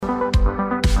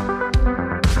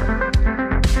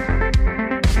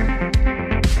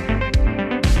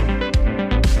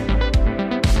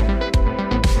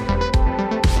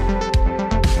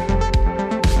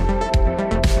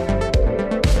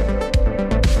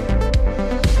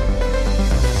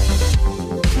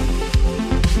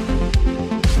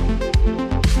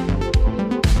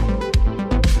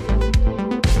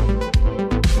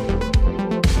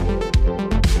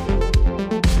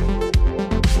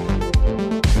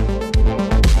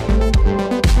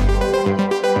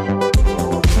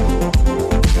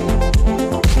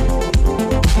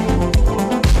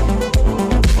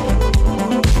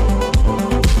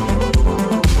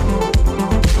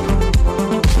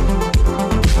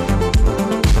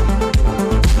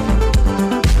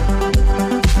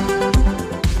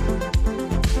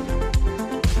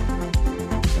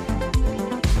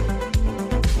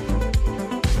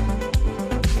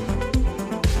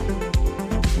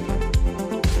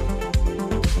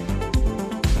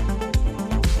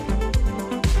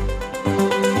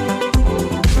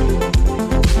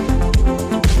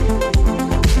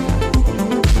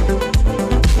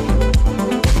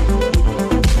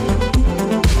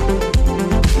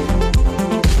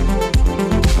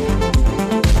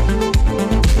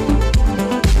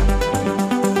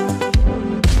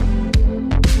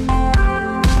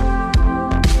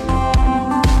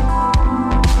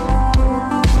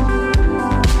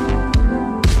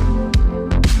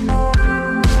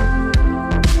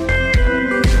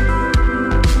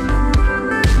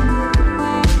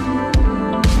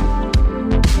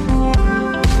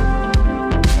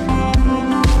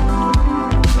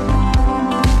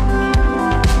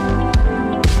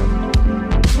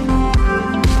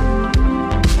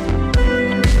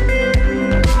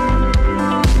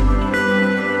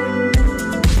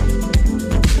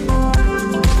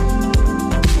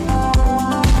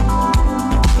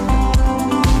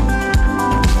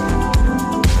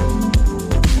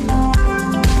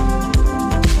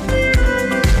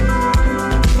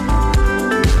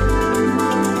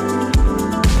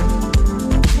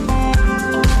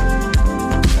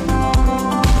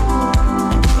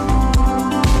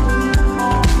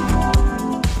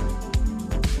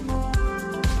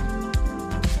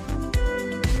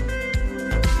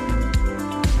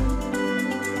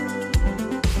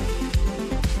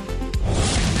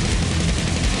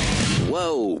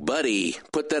Whoa, buddy.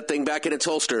 Put that thing back in its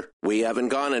holster. We haven't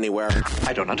gone anywhere.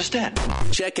 I don't understand.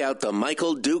 Check out the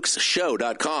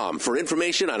MichaelDukesShow.com for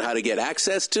information on how to get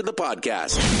access to the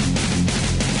podcast.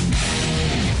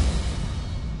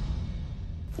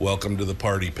 Welcome to the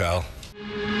party, pal.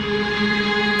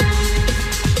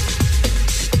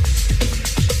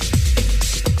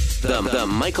 The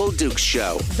Michael Dukes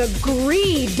Show. The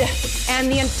greed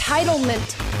and the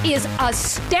entitlement is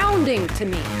astounding to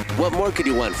me. What more could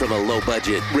you want from a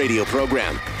low-budget radio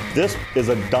program? This is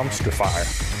a dumpster fire.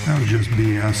 That was just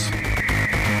BS.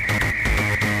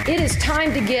 It is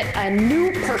time to get a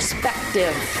new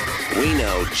perspective. We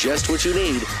know just what you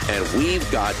need, and we've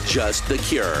got just the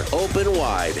cure. Open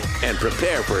wide and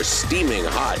prepare for a steaming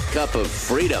hot cup of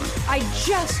freedom. I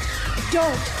just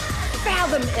don't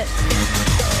fathom it.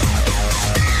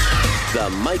 The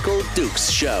Michael Dukes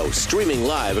Show, streaming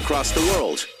live across the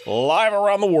world. Live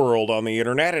around the world on the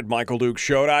internet at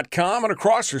MichaelDukesShow.com and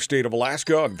across the state of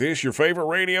Alaska on this, your favorite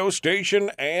radio station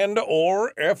and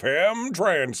or FM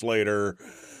translator.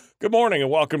 Good morning and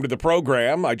welcome to the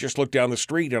program. I just looked down the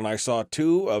street and I saw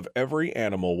two of every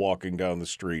animal walking down the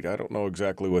street. I don't know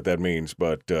exactly what that means,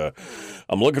 but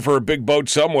I'm looking for a big boat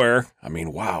somewhere. I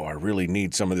mean, wow, I really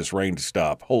need some of this rain to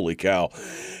stop. Holy cow.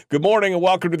 Good morning and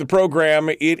welcome to the program.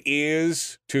 It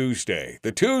is Tuesday,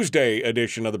 the Tuesday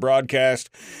edition of the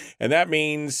broadcast, and that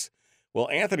means, well,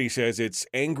 Anthony says it's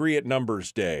Angry at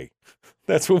Numbers Day.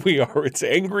 That's what we are. It's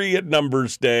Angry at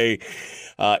Numbers Day.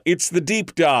 It's the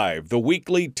deep dive, the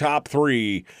weekly top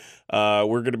three.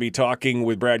 We're going to be talking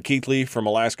with Brad Keithley from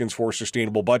Alaskans for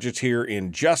Sustainable Budgets here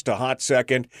in just a hot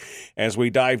second as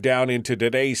we dive down into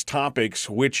today's topics,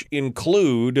 which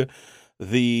include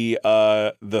the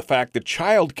fact that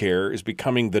childcare is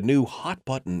becoming the new hot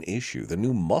button issue, the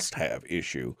new must-have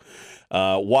issue.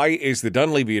 Why is the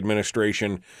Dunleavy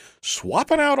administration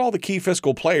swapping out all the key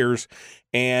fiscal players,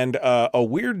 and a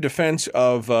weird defense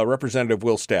of Representative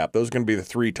Will Stapp? Those are going to be the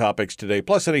three topics today,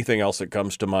 plus anything else that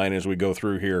comes to mind as we go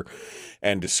through here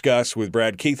and discuss with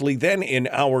Brad Keithley. Then in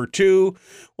hour two,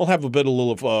 we'll have a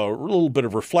little bit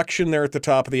of reflection there at the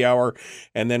top of the hour,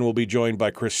 and then we'll be joined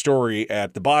by Chris Story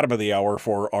at the bottom of the hour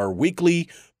for our weekly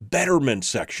betterment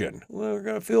section. We're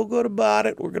going to feel good about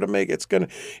it. We're going to make it's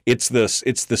the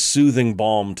soothing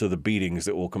balm to the beatings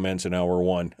that will commence in hour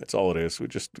one. That's all it is. We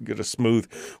got to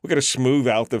smooth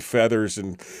out the feathers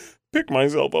and pick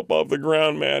myself up off the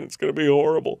ground, man. It's going to be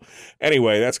horrible.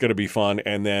 Anyway, that's going to be fun.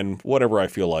 And then whatever I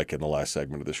feel like in the last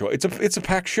segment of the show. It's a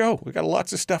packed show. We got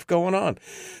lots of stuff going on.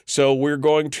 So we're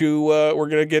going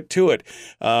to get to it.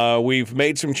 We've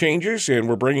made some changes and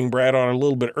we're bringing Brad on a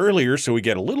little bit earlier so we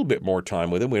get a little bit more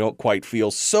time with him. We don't quite feel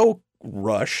so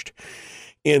rushed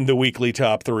in the weekly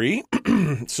top three.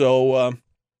 So,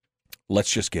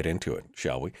 let's just get into it,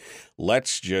 shall we?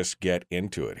 Let's just get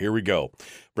into it. Here we go.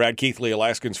 Brad Keithley,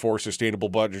 Alaskans for Sustainable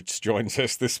Budgets, joins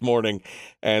us this morning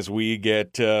as we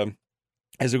get ready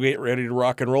to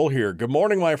rock and roll here. Good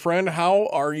morning, my friend. How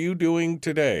are you doing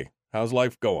today? How's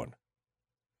life going?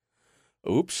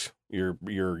 Oops, you're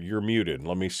muted.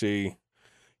 Let me see.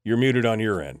 You're muted on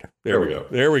your end. There we go.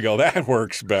 There we go. That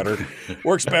works better.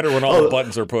 Works better when all the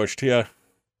buttons are pushed. Yeah.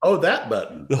 Oh, that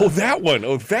button. Oh, that one.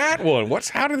 Oh, that one.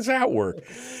 How does that work?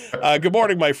 Good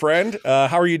morning, my friend.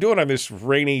 How are you doing on this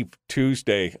rainy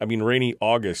Tuesday? I mean, rainy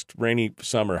August, rainy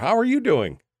summer. How are you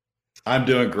doing? I'm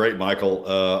doing great, Michael.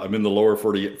 I'm in the lower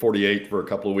 48 for a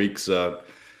couple of weeks,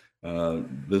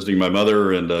 visiting my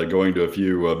mother and going to a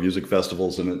few music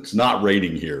festivals, and it's not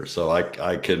raining here. So I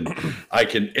can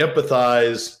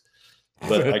empathize,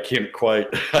 but I can't quite.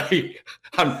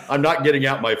 I'm not getting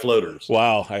out my floaters.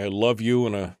 Wow, I love you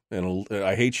and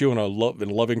I hate you in a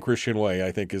loving Christian way,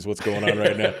 I think is what's going on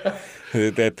right now.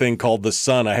 That thing called the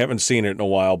sun. I haven't seen it in a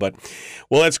while, but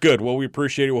well, that's good. Well, we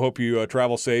appreciate it. We hope you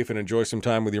travel safe and enjoy some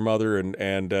time with your mother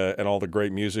and all the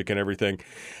great music and everything.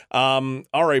 All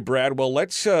right, Brad. Well,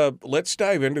 let's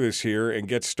dive into this here and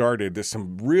get started. There's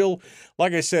some real,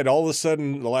 like I said, all of a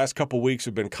sudden the last couple of weeks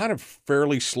have been kind of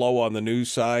fairly slow on the news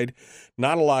side.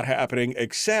 Not a lot happening,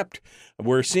 except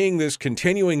we're seeing this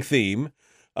continuing theme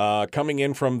coming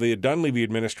in from the Dunleavy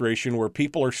administration where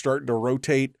people are starting to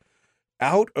rotate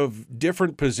out of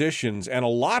different positions, and a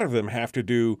lot of them have to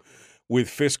do with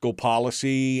fiscal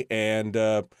policy, and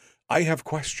I have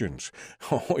questions.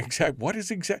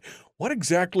 What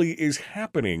exactly is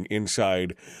happening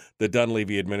inside the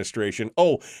Dunleavy administration?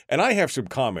 Oh, and I have some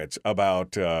comments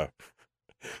about the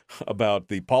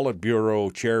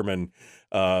Politburo chairman,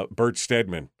 Bert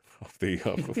Stedman, of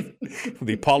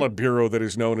the Politburo that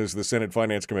is known as the Senate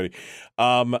Finance Committee.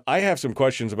 I have some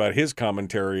questions about his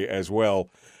commentary as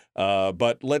well.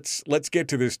 But let's get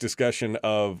to this discussion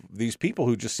of these people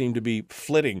who just seem to be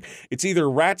flitting. It's either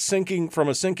rats sinking from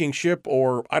a sinking ship,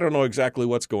 or I don't know exactly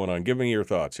what's going on. Give me your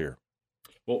thoughts here.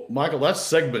 Well, Michael, that's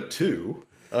segment 2.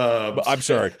 I'm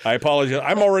sorry. I apologize.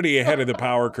 I'm already ahead of the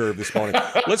power curve this morning.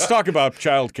 Let's talk about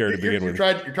childcare to begin with.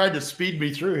 You're trying to speed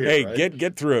me through here. Hey, right?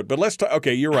 get through it. But let's talk.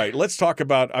 Okay, you're right. Let's talk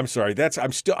about. I'm sorry.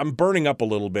 I'm burning up a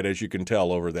little bit, as you can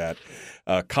tell over that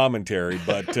commentary.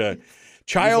 But I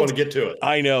just want to get to it.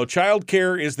 I know.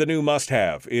 Childcare is the new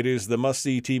must-have. It is the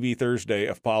must-see TV Thursday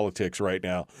of politics right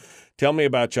now. Tell me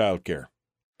about childcare.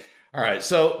 All right.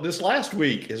 So this last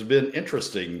week has been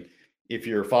interesting. If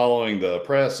you're following the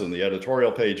press and the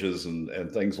editorial pages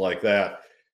and things like that,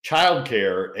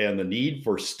 childcare and the need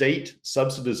for state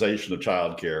subsidization of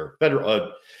childcare,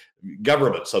 federal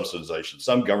government subsidization,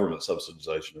 some government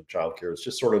subsidization of childcare, is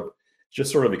just sort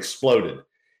of exploded.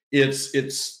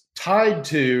 It's tied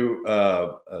to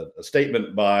a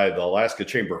statement by the Alaska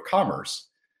Chamber of Commerce,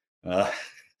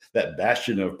 that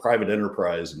bastion of private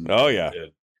enterprise. And,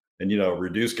 and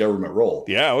reduce government role.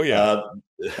 Yeah, oh yeah.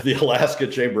 The Alaska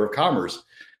Chamber of Commerce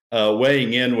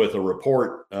weighing in with a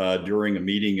report during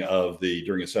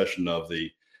a session of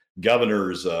the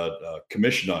governor's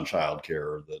commission on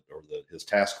childcare, his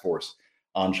task force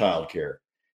on childcare,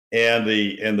 and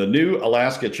the new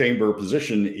Alaska Chamber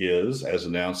position is, as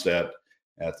announced at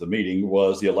the meeting,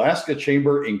 was the Alaska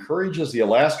Chamber encourages the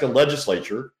Alaska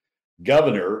legislature,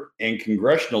 governor, and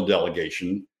congressional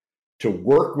delegation to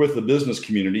work with the business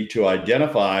community to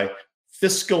identify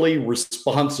fiscally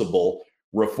responsible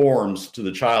reforms to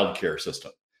the child care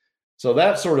system. So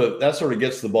that sort of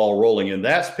gets the ball rolling, and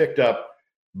that's picked up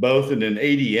both in an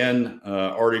ADN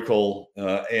article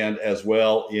and as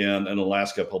well in an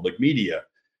Alaska Public Media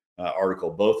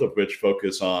article, both of which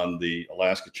focus on the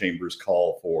Alaska Chamber's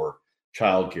call for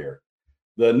childcare.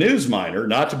 The news miner,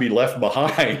 not to be left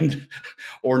behind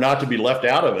or not to be left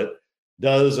out of it,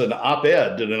 did an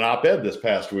op-ed this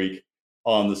past week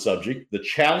on the subject, the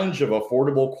challenge of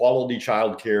affordable quality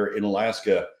childcare in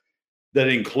Alaska, that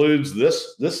includes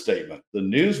this statement. The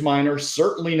news miner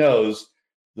certainly knows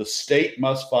the state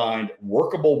must find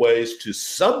workable ways to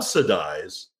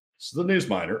subsidize, this is the news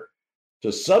miner,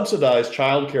 to subsidize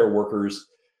childcare workers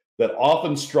that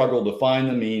often struggle to find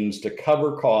the means to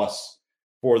cover costs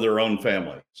for their own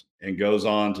families, and goes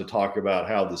on to talk about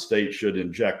how the state should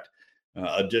inject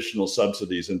additional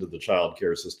subsidies into the child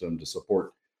care system to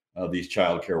support these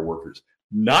child care workers.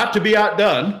 Not to be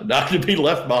outdone, not to be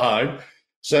left behind,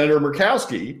 Senator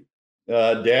Murkowski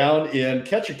down in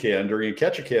Ketchikan during a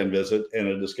Ketchikan visit and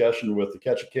a discussion with the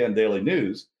Ketchikan Daily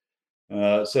News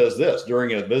says this: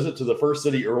 during a visit to the first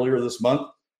city earlier this month,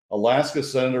 Alaska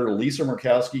Senator Lisa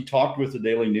Murkowski talked with the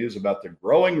Daily News about the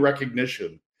growing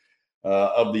recognition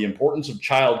of the importance of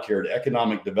childcare to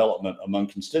economic development among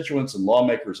constituents and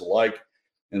lawmakers alike,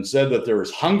 and said that there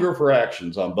is hunger for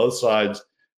actions on both sides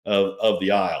of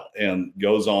the aisle, and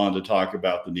goes on to talk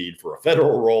about the need for a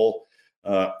federal role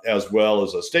as well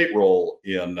as a state role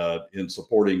in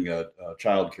supporting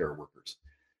childcare workers.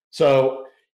 So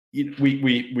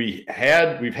we've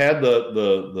had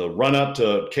the run up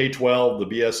to K-12, the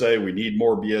BSA. We need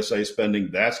more BSA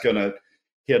spending. That's going to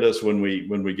hit us when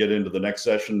we get into the next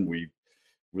session.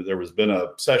 There has been a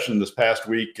session this past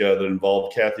week that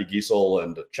involved Kathy Giesel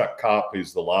and Chuck Kopp,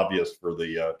 who's the lobbyist for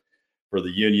the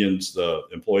unions, the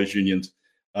employees unions,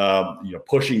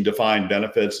 pushing defined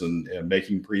benefits and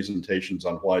making presentations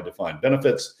on why defined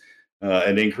benefits,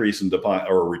 an increase in defined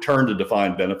or a return to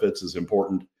defined benefits is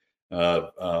important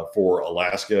for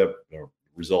Alaska,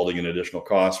 resulting in additional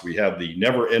costs. We have the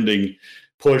never-ending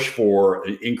push for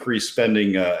increased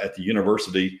spending at the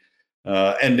university.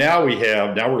 And now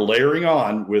we're layering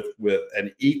on with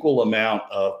an equal amount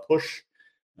of push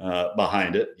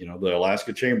behind it. The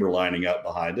Alaska Chamber lining up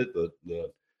behind it,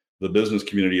 the business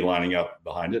community lining up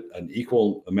behind it, an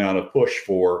equal amount of push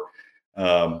for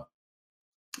childcare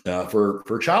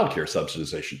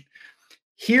subsidization.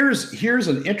 Here's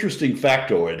an interesting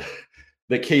factoid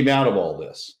that came out of all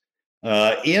this.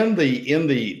 In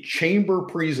the chamber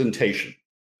presentation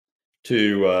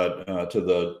to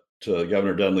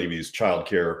Governor Dunleavy's child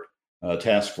care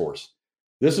task force.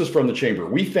 This is from the chamber.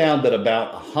 We found that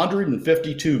about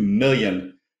 $152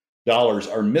 million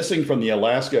are missing from the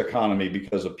Alaska economy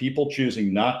because of people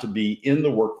choosing not to be in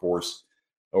the workforce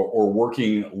or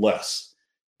working less.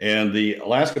 And the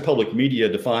Alaska Public Media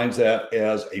defines that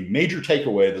as a major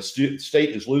takeaway. The state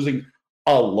is losing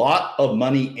a lot of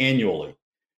money annually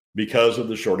because of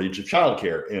the shortage of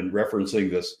childcare, and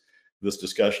referencing this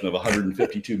discussion of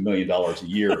 $152 million a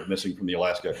year missing from the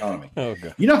Alaska economy. Oh,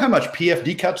 God. You know how much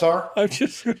PFD cuts are?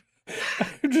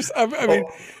 I mean,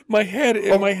 my head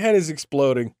is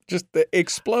exploding, just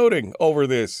exploding over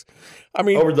this. I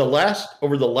mean, over the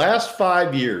last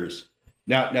 5 years.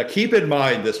 Now keep in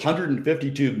mind this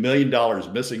 $152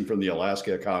 million missing from the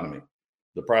Alaska economy,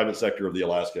 the private sector of the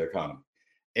Alaska economy,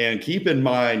 and keep in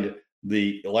mind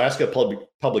the Alaska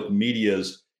public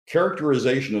media's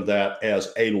characterization of that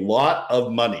as a lot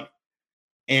of money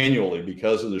annually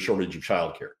because of the shortage of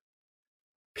childcare.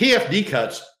 PFD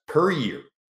cuts per year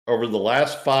over the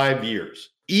last 5 years,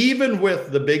 even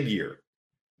with the big year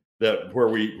where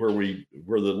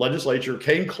the legislature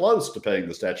came close to paying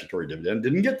the statutory dividend,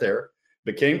 didn't get there,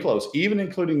 but came close, even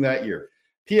including that year.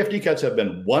 PFD cuts have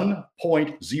been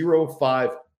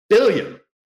 $1.05 billion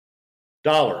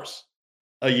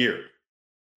a year.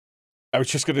 I was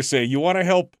just going to say, you want to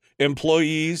help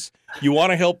employees, you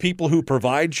want to help people who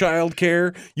provide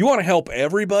childcare, you want to help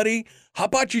everybody. How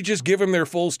about you just give them their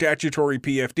full statutory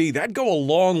PFD? That'd go a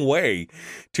long way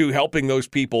to helping those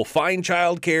people find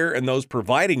childcare and those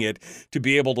providing it to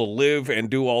be able to live and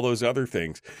do all those other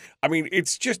things. I mean,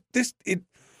 it's just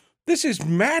this is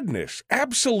madness,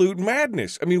 absolute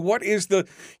madness. I mean,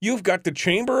 you've got the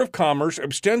Chamber of Commerce,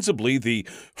 ostensibly the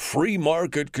free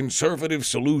market conservative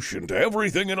solution to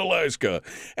everything in Alaska,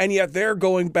 and yet they're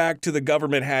going back to the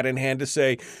government hat in hand to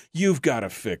say, you've got to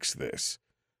fix this.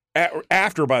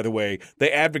 After, by the way,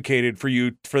 they advocated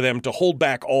for them to hold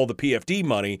back all the PFD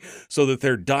money so that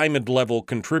their diamond-level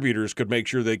contributors could make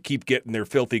sure they keep getting their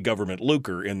filthy government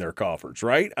lucre in their coffers,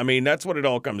 right? I mean, that's what it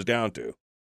all comes down to.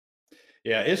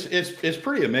 Yeah, it's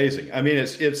pretty amazing. I mean,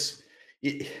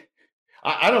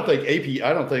 I don't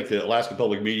think the Alaska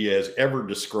Public Media has ever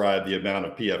described the amount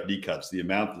of PFD cuts, the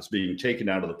amount that's being taken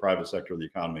out of the private sector of the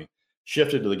economy,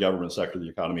 shifted to the government sector of the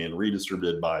economy, and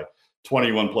redistributed by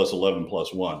 21 plus 11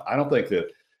 plus 1. I don't think that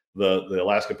the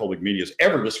Alaska Public Media has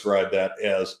ever described that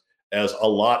as a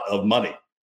lot of money.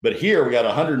 But here we got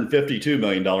 $152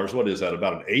 million. What is that?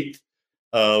 About an eighth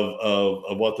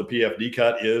of what the PFD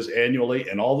cut is annually.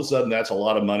 And all of a sudden that's a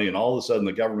lot of money. And all of a sudden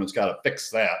the government's got to fix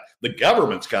that. The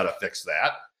government's got to fix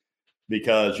that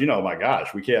because, my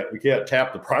gosh, we can't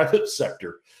tap the private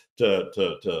sector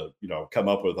to come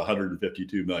up with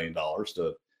 $152 million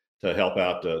to help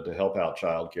out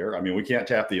childcare. I mean, we can't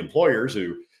tap the employers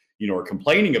who, are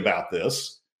complaining about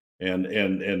this and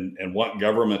want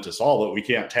government to solve it. We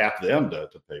can't tap them to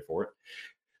pay for it.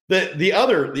 The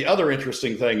other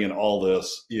interesting thing in all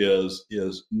this is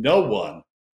no one,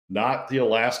 not the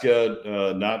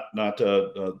Alaska, not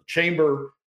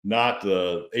Chamber, not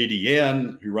the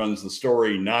ADN who runs the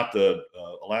story, not the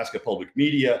Alaska Public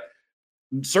Media,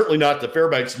 certainly not the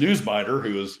Fairbanks Newsminer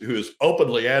who is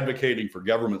openly advocating for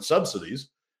government subsidies,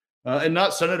 and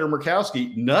not Senator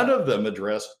Murkowski. None of them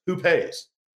address who pays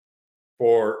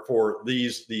for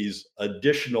these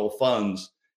additional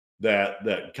funds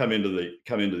that come into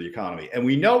the economy. And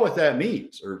we know what that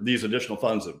means, or these additional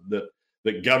funds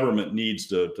that government needs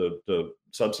to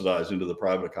subsidize into the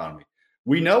private economy.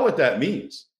 We know what that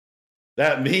means.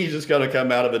 That means it's going to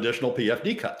come out of additional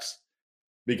PFD cuts,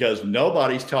 because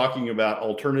nobody's talking about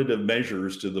alternative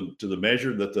measures to the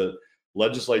measure that the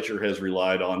legislature has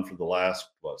relied on for the last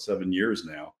 7 years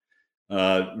now.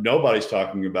 Nobody's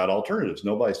talking about alternatives.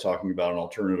 Nobody's talking about an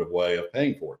alternative way of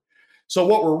paying for it. So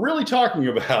what we're really talking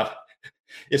about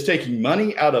is taking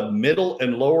money out of middle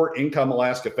and lower income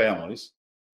Alaska families,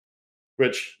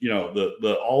 which,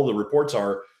 all the reports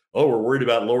are, we're worried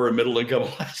about lower and middle income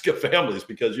Alaska families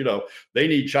because, they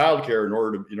need childcare in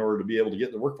order to be able to get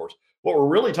in the workforce. What we're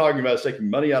really talking about is taking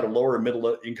money out of lower and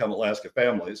middle income Alaska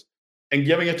families and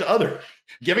giving it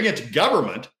to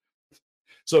government.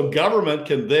 So government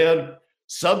can then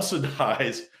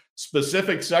subsidize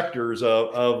specific sectors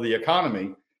of the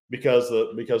economy because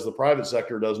the private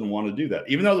sector doesn't want to do that.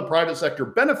 Even though the private sector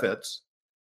benefits,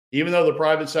 even though the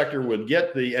private sector would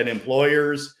get and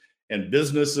employers and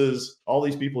businesses, all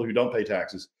these people who don't pay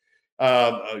taxes,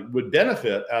 would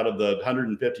benefit out of the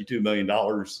 $152 million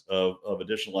of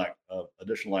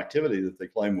additional activity that they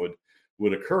claim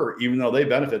would occur. Even though they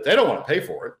benefit, they don't want to pay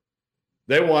for it.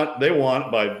 They want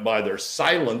by their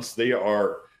silence, they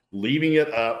are leaving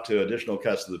it up to additional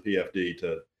cuts to the PFD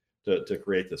to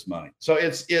create this money. So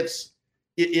it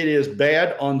is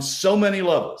bad on so many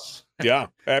levels. Yeah,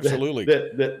 absolutely.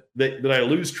 that I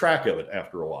lose track of it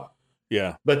after a while.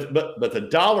 Yeah. But the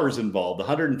dollars involved, the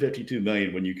 $152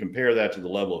 million, when you compare that to the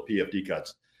level of PFD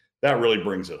cuts, that really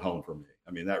brings it home for me.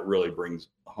 I mean, that really brings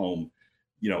home,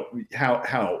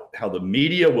 how the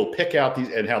media will pick out these,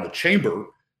 and how the chamber,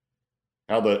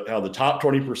 how the top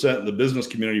 20% of the business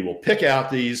community will pick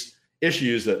out these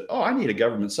issues that, I need a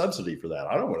government subsidy for that.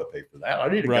 I don't want to pay for that. I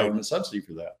need a government subsidy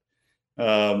for that.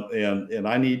 and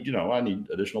I need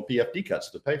additional PFD cuts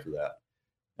to pay for that.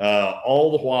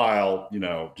 All the while,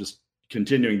 just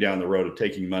continuing down the road of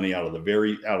taking money out of the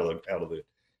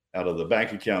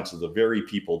bank accounts of the very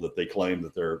people that they claim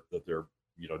that they're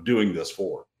doing this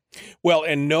for. Well,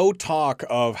 and no talk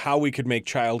of how we could make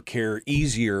childcare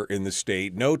easier in the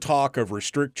state. No talk of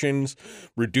restrictions,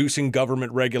 reducing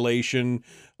government regulation,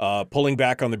 pulling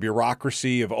back on the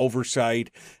bureaucracy of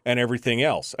oversight and everything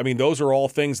else. I mean, those are all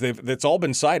things that's all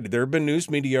been cited. There have been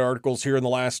news media articles here in the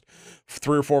last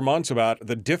 3 or 4 months about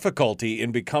the difficulty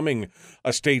in becoming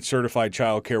a state-certified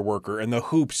childcare worker and the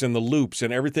hoops and the loops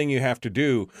and everything you have to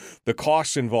do, the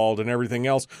costs involved and everything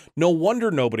else. No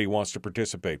wonder nobody wants to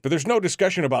participate. But there's no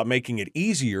discussion about making it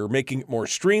easier, making it more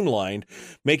streamlined,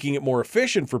 making it more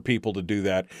efficient for people to do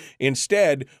that.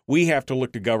 Instead, we have to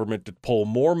look to government to pull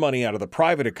more money out of the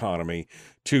private economy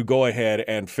to go ahead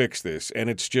and fix this. And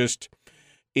it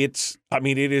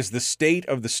is the state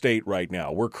of the state right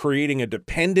now. We're creating a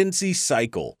dependency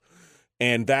cycle.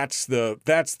 And that's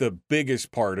the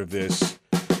biggest part of this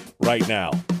right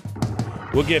now.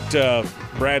 We'll get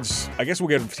I guess we'll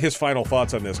get his final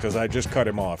thoughts on this because I just cut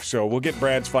him off. So we'll get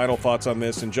Brad's final thoughts on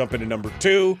this and jump into number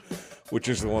 2, which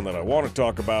is the one that I want to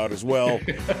talk about as well.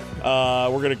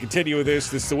 We're going to continue with this.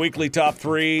 This is the weekly top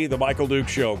 3, The Michael Duke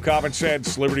Show. Common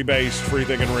sense, liberty-based,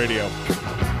 free-thinking radio.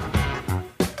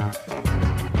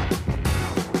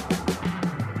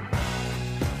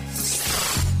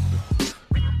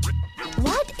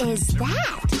 What is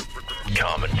that?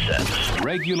 Common sense.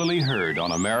 Regularly heard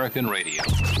on American radio.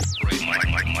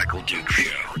 Michael Duke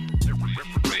Show.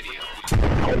 Radio.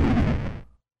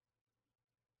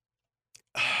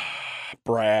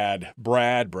 Brad.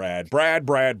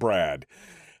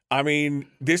 I mean,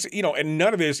 this, and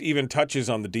none of this even touches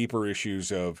on the deeper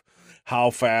issues of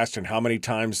how fast and how many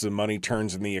times the money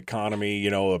turns in the economy,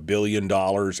 $1 billion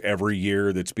every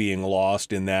year that's being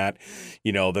lost in that,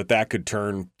 that could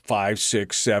turn 5,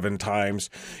 6, 7 times,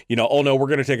 oh no, we're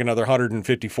going to take another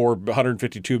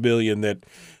 152 billion that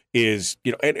is,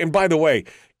 and by the way,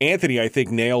 Anthony, I think,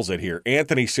 nails it here.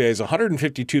 Anthony says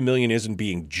 152 million isn't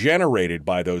being generated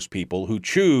by those people who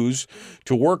choose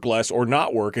to work less or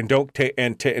not work and don't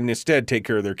and instead take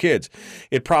care of their kids.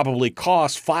 It probably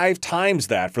costs 5 times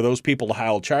that for those people to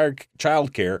have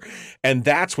child care, and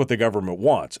that's what the government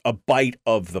wants, a bite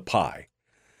of the pie.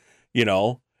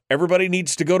 Everybody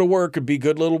needs to go to work and be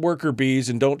good little worker bees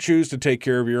and don't choose to take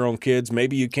care of your own kids.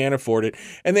 Maybe you can't afford it.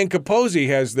 And then Kaposi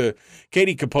has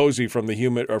Katie Kaposi from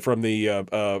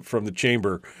the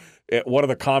Chamber. One of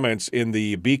the comments in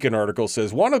the Beacon article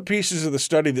says, one of the pieces of the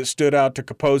study that stood out to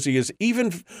Kaposi is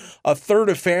even a third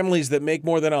of families that make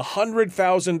more than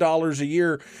 $100,000 a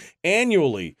year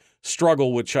annually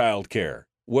struggle with child care.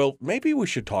 Well, maybe we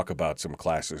should talk about some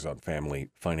classes on family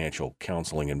financial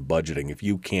counseling and budgeting if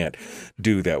you can't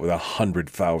do that with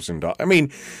 $100,000. I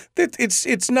mean,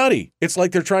 it's nutty. It's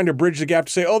like they're trying to bridge the gap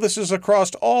to say, oh, this is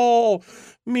across all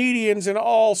medians and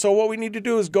all. So what we need to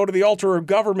do is go to the altar of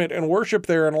government and worship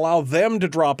there and allow them to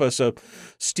drop us a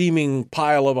steaming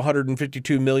pile of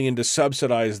 $152 million to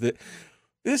subsidize that.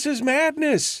 This is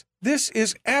madness. This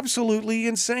is absolutely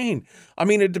insane. I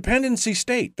mean, a dependency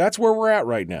state. That's where we're at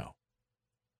right now.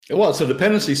 Well, it's a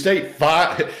dependency state.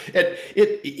 Sort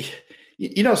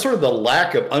of the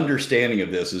lack of understanding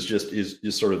of this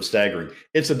is sort of staggering.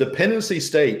 It's a dependency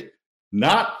state,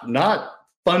 not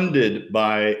funded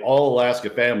by all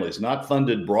Alaska families, not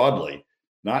funded broadly,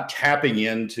 not tapping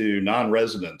into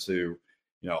non-residents who,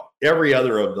 every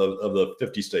other of the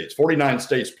 50 states, 49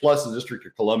 states plus the District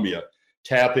of Columbia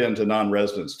tap into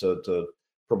non-residents to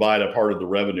provide a part of the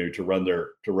revenue to run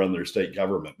their state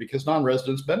government because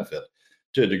non-residents benefit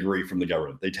to a degree from the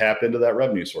government. They tap into that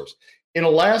revenue source. In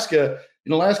Alaska,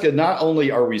 not only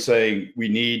are we saying we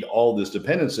need all this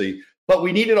dependency, but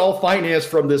we need it all financed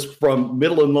from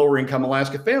middle and lower income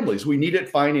Alaska families. We need it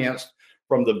financed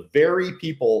from the very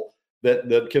people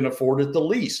that can afford it the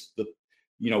least.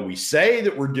 We say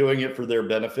that we're doing it for their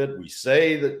benefit. We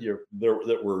say that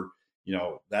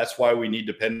that's why we need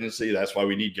dependency. That's why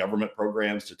we need government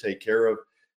programs to take care of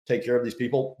these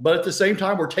people. But at the same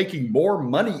time, we're taking more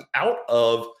money out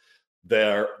of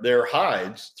their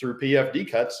hides through PFD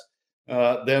cuts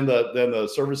than the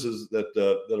services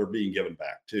that are being given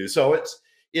back to. So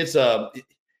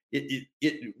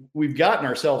we've gotten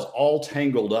ourselves all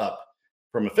tangled up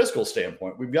from a fiscal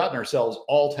standpoint. We've gotten ourselves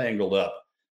all tangled up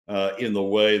in the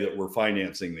way that we're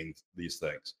financing these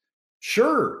things.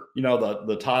 Sure,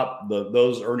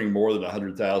 those earning more than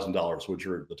 $100,000, which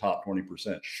are the top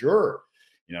 20%. Sure.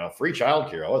 Free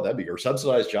childcare. Oh, that'd be, or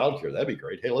subsidized childcare. That'd be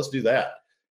great. Hey, let's do that.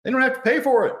 They don't have to pay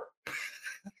for it.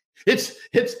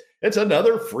 it's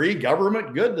another free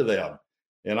government good to them.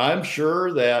 And I'm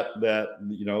sure that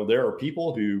there are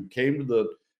people who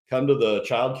come to the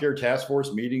child care task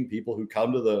force meeting, people who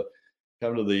come to the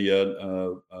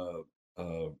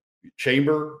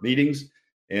chamber meetings,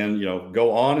 and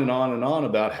go on and on and on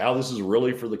about how this is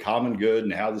really for the common good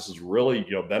and how this is really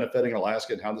benefiting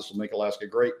Alaska and how this will make Alaska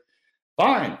great.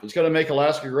 Fine, if it's going to make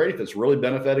Alaska great, if it's really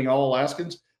benefiting all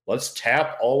Alaskans, let's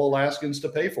tap all Alaskans to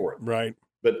pay for it. Right.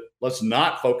 But let's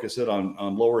not focus it on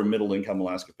lower and middle income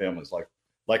Alaska families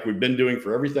like we've been doing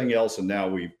for everything else, and now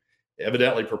we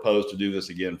evidently propose to do this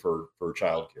again for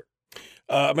childcare.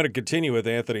 I'm going to continue with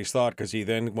Anthony's thought, because he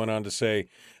then went on to say,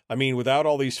 I mean, without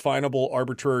all these finable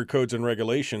arbitrary codes and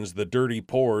regulations, the dirty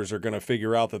poors are going to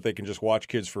figure out that they can just watch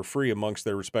kids for free amongst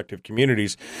their respective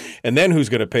communities. And then who's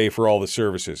going to pay for all the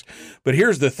services? But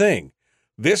here's the thing.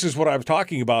 This is what I'm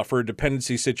talking about for a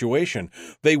dependency situation.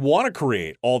 They want to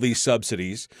create all these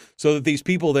subsidies so that these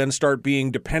people then start being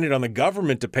dependent on the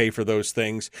government to pay for those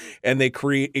things, and it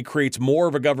creates more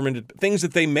of a government, things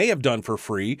that they may have done for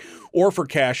free or for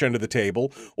cash under the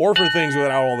table or for things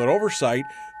without all that oversight.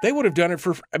 They would have done it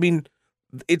for,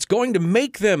 it's going to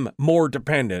make them more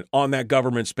dependent on that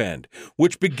government spend,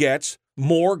 which begets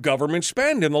more government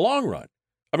spend in the long run.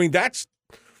 I mean, that's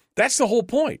the whole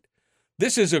point.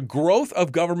 This is a growth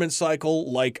of government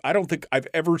cycle like I don't think I've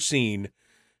ever seen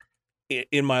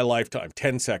in my lifetime.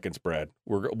 10 seconds, Brad.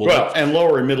 And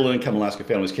lower and middle income Alaska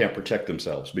families can't protect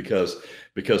themselves because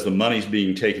the money's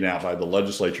being taken out by the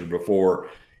legislature before,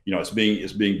 it's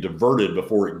being diverted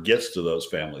before it gets to those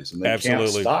families. And they can't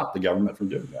stop the government from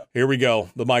doing that. Here we go.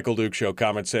 The Michael Duke Show,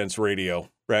 Common Sense Radio.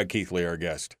 Brad Keithley, our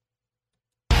guest.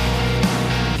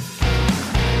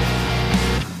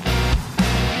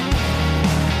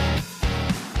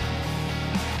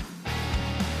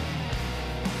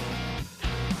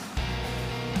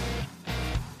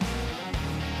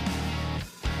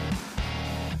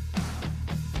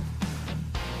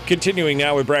 Continuing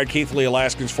now with Brad Keithley,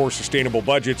 Alaskans for Sustainable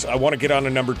Budgets. I want to get on to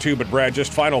number 2, but Brad,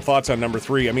 just final thoughts on number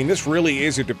 3. I mean, this really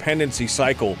is a dependency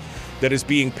cycle that is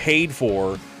being paid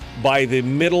for by the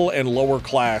middle and lower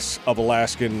class of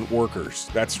Alaskan workers.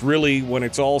 That's really, when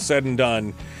it's all said and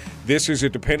done, this is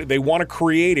they want to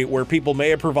create it where people may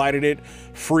have provided it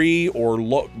free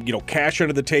or cash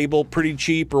under the table, pretty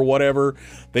cheap or whatever.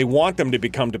 They want them to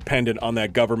become dependent on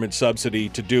that government subsidy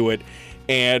to do it,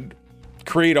 and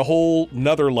create a whole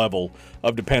nother level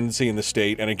of dependency in the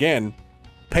state, and again,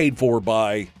 paid for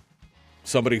by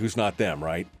somebody who's not them,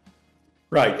 right?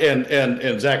 Right,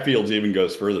 and Zach Fields even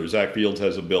goes further. Zach Fields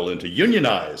has a bill in to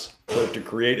unionize, so to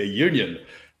create a union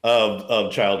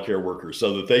of child care workers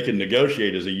so that they can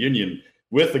negotiate as a union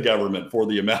with the government for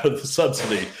the amount of the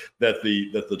subsidy that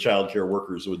the child care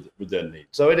workers would then need.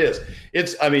 So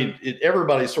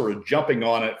everybody's sort of jumping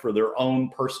on it for their own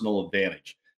personal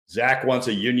advantage. Zach wants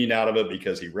a union out of it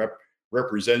because he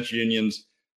represents unions,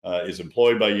 is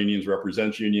employed by unions,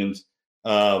 represents unions.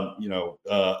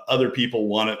 Other people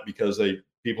want it because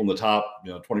people in the top,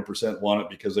 20% want it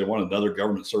because they want another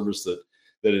government service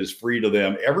that is free to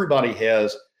them. Everybody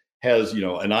has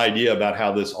an idea about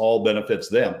how this all benefits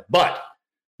them. But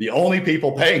the only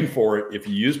people paying for it, if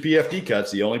you use PFD cuts,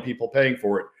 the only people paying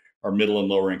for it are middle and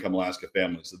lower income Alaska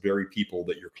families, the very people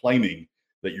that you're claiming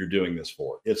that you're doing this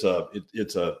for. It's a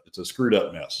screwed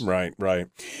up mess. Right.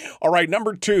 All right.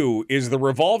 Number 2 is the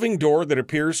revolving door that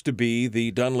appears to be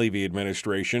the Dunleavy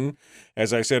administration.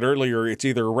 As I said earlier, it's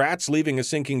either rats leaving a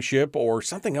sinking ship or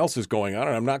something else is going on,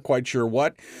 and I'm not quite sure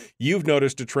what. You've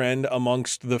noticed a trend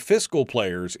amongst the fiscal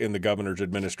players in the governor's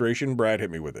administration. Brad,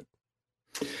 hit me with it.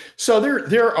 So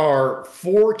there are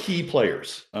 4 key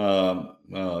players,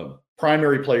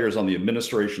 primary players on the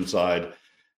administration side,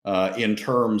 in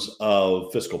terms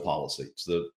of fiscal policy. It's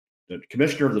the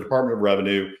commissioner of the Department of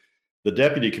Revenue, the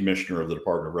deputy commissioner of the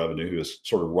Department of Revenue, who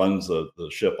sort of runs the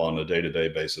ship on a day-to-day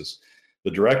basis,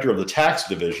 the director of the tax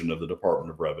division of the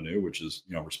Department of Revenue, which is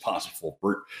responsible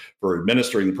for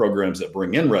administering the programs that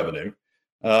bring in revenue,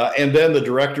 and then the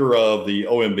director of the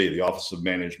OMB, the Office of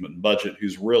Management and Budget,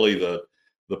 who's really the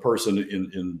person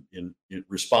in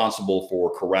responsible for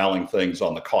corralling things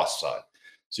on the cost side.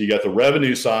 So you got the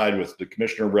revenue side with the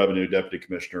commissioner of revenue, deputy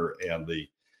commissioner, and the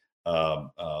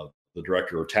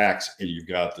director of tax, and you've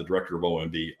got the director of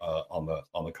OMB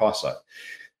on the cost side.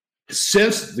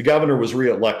 Since the governor was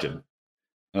reelected,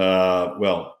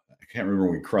 I can't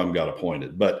remember when Crum got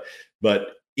appointed, but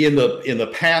in the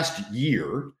past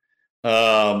year,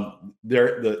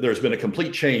 there's been a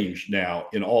complete change now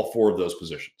in all 4 of those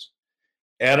positions.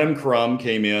 Adam Crum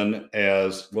came in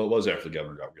as it was after the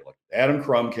governor got reelected. Adam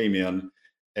Crum came in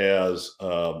as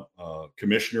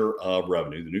commissioner of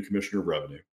revenue, the new commissioner of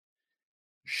revenue.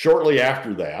 Shortly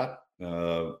after that,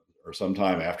 or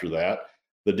sometime after that,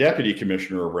 the Deputy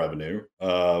Commissioner of Revenue,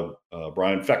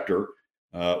 Brian Fechter,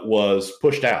 was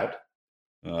pushed out.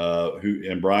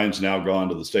 And Brian's now gone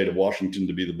to the state of Washington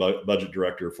to be the budget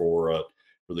director for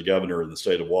the governor in the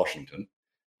state of Washington.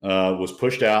 Was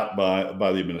pushed out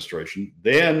by the administration.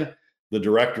 Then the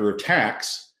director of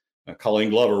tax, Colleen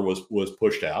Glover, was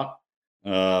pushed out.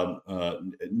 No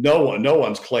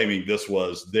one's claiming this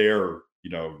was their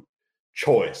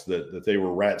choice, that they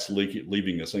were rats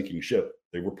leaving a sinking ship.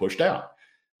 They were pushed out.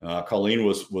 Colleen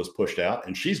was pushed out,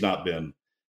 and she's not been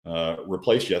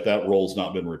replaced yet. That role's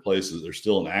not been replaced. There's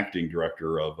still an acting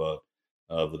director of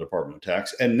the Department of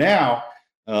Tax. And now,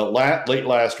 late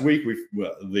last week,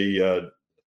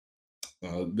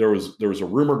 there was a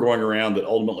rumor going around that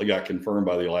ultimately got confirmed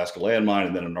by the Alaska Landmine,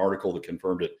 and then an article that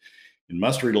confirmed it in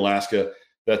Must Read Alaska,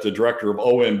 that the director of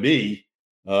OMB,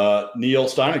 Neil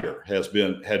Steiniger, has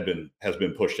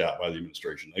been pushed out by the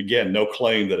administration. Again, no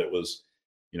claim that it was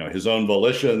his own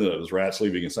volition, that it was rats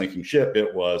leaving a sinking ship.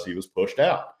 He was pushed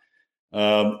out.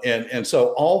 And so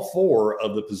all four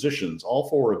of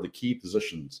the key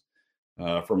positions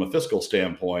from a fiscal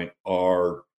standpoint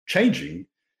are changing,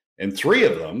 and three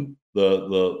of them, where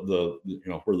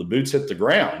the boots hit the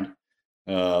ground,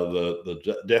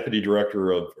 the deputy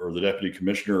director or the deputy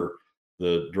commissioner,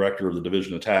 the director of the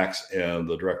Division of Tax, and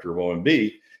the director of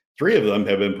OMB, three of them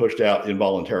have been pushed out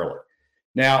involuntarily.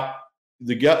 Now,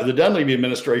 the Dunleavy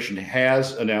administration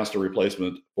has announced a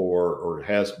replacement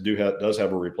does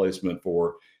have a replacement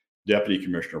for Deputy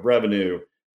Commissioner of Revenue.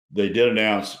 They did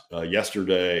announce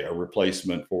yesterday a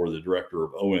replacement for the director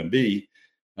of OMB.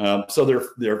 So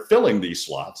they're filling these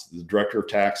slots. The director of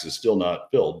tax is still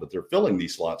not filled, but they're filling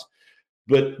these slots.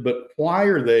 But why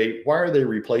are they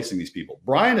replacing these people?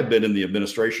 Brian had been in the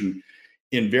administration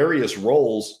in various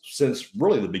roles since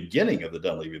really the beginning of the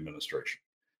Dunleavy administration.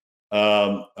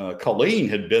 Colleen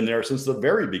had been there since the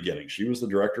very beginning. She was the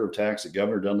director of tax that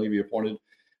Governor Dunleavy appointed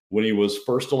when he was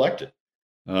first elected.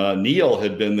 Neil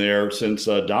had been there since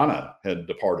Donna had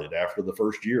departed after the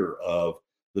first year of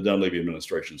the Dunleavy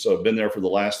administration. So had been there for the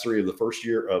last three of the first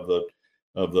year of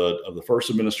the first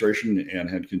administration, and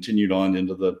had continued on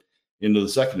into the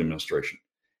second administration.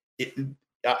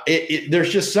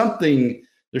 There's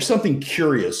something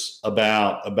curious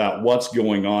about what's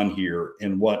going on here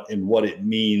and what it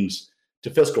means to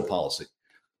fiscal policy.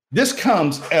 This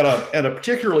comes at a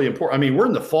particularly important. I mean, we're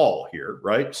in the fall here,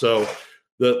 right? So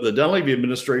the Dunleavy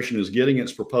administration is getting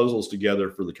its proposals together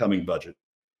for the coming budget,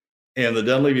 and the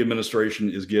Dunleavy administration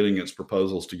is getting its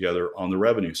proposals together on the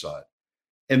revenue side.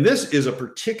 And this is a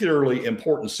particularly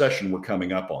important session we're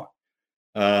coming up on.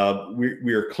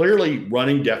 We are clearly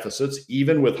running deficits,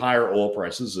 even with higher oil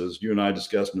prices, as you and I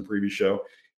discussed in the previous show.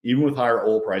 Even with higher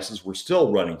oil prices, we're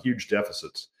still running huge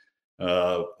deficits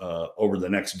over the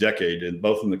next decade, and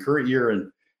both in the current year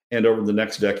and over the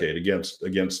next decade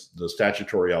against the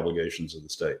statutory obligations of the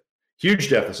state. Huge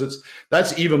deficits.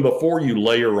 That's even before you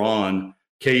layer on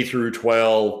K through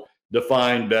 12,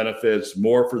 defined benefits,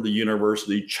 more for the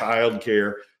university,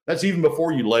 childcare. That's even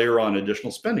before you layer on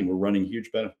additional spending. We're running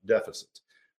huge deficits.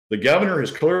 The governor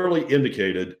has clearly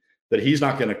indicated that he's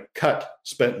not going to cut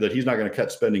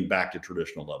spending back to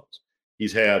traditional levels.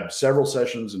 He's had several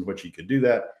sessions in which he could do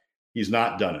that. He's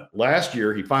not done it. Last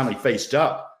year, he finally faced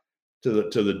up to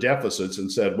the deficits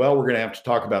and said, "Well, we're going to have to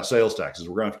talk about sales taxes.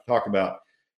 We're going to have to talk about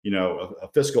a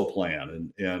fiscal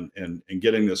plan and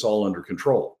getting this all under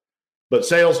control." But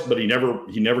he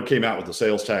never came out with the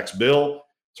sales tax bill,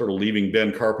 sort of leaving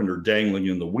Ben Carpenter dangling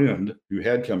in the wind, who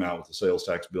had come out with the sales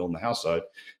tax bill on the House side.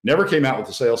 Never came out with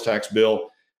the sales tax bill,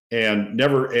 and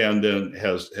then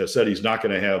has said he's not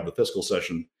going to have the fiscal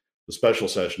session, the special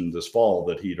session this fall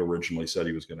that he'd originally said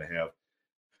he was going to have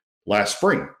last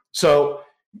spring. So,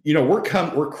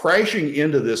 we're crashing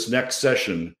into this next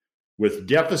session with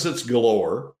deficits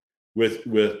galore,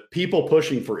 with people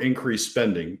pushing for increased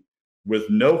spending, with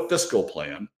no fiscal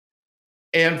plan.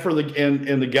 And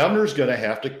the governor's going to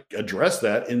have to address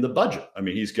that in the budget. I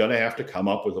mean, he's going to have to come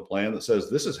up with a plan that says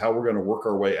this is how we're going to work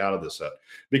our way out of this set.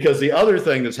 Because the other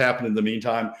thing that's happened in the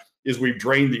meantime is we've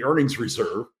drained the earnings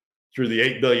reserve through the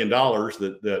 $8 billion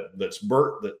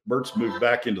that Bert's moved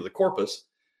back into the corpus.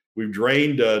 We've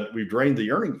drained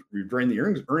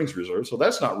the earnings reserve. So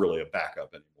that's not really a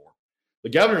backup anymore. The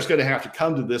governor's going to have to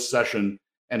come to this session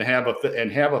and have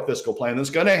a fiscal plan that's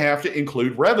going to have to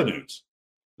include revenues.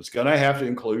 It's going to have to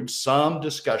include some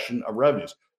discussion of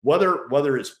revenues,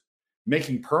 whether it's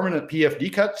making permanent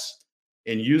PFD cuts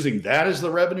and using that as the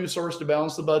revenue source to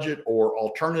balance the budget, or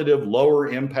alternative, lower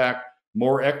impact,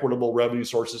 more equitable revenue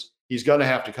sources. He's going to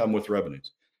have to come with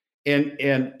revenues. And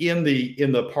in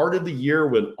the part of the year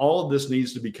when all of this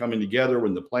needs to be coming together,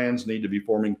 when the plans need to be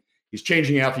forming, he's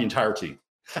changing out the entire team.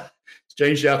 He's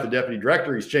changed out the deputy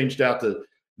director. He's changed out the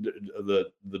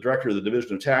director of the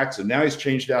division of tax, and now he's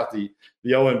changed out the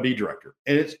OMB director.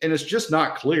 And it's just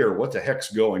not clear what the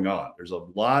heck's going on.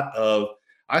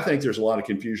 I think there's a lot of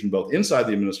confusion both inside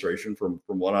the administration from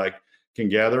what I can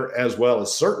gather, as well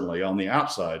as certainly on the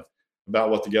outside about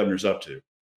what the governor's up to.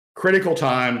 Critical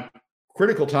time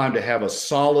to have a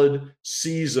solid,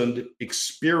 seasoned,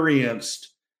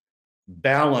 experienced,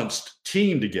 balanced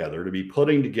team together, to be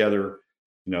putting together,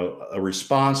 a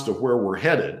response to where we're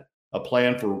headed, a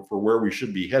plan for where we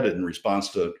should be headed in response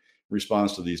to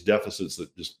these deficits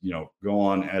that just, go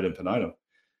on ad infinitum.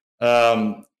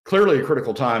 Clearly a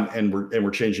critical time, and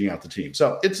we're changing out the team.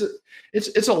 So it's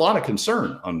a lot of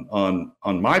concern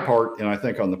on my part, and I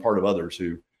think on the part of others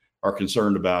who are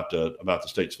concerned about the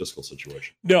state's fiscal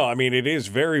situation. No, I mean, it is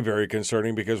very, very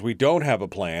concerning because we don't have a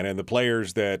plan, and the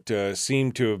players that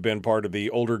seem to have been part of the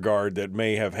older guard that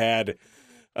may have had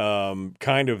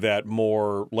kind of that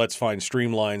more, let's find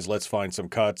streamlines, let's find some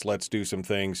cuts, let's do some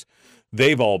things,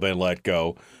 they've all been let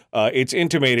go. It's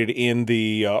intimated in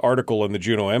the article in the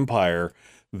Juneau Empire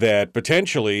that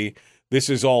potentially this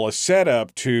is all a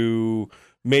setup to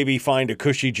maybe find a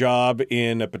cushy job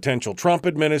in a potential Trump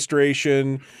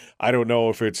administration. I don't know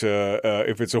if it's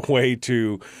a way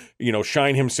to,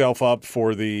 shine himself up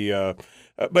for the.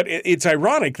 But it's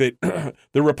ironic that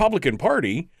the Republican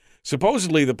Party,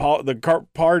 supposedly the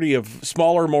party of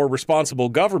smaller, more responsible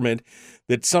government,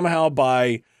 that somehow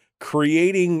by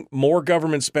creating more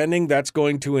government spending, that's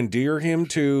going to endear him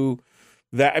to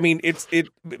that. I mean,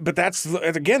 but that's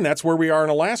where we are in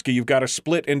Alaska. You've got a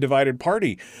split and divided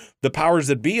party. The powers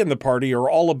that be in the party are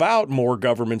all about more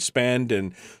government spend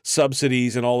and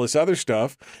subsidies and all this other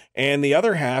stuff. And the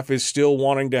other half is still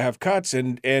wanting to have cuts.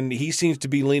 And he seems to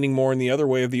be leaning more in the other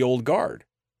way of the old guard.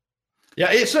 Yeah,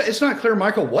 it's not clear,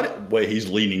 Michael, what way he's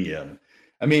leaning in.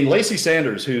 I mean, Lacey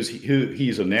Sanders, who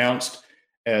he's announced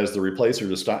as the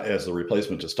replacement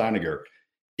to Steiniger,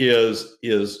 is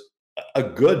a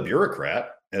good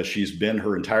bureaucrat, as she's been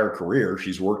her entire career.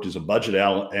 She's worked as a budget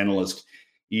analyst,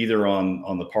 either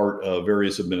on the part of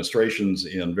various administrations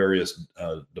in various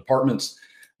departments,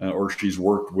 or she's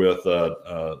worked with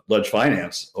Ledge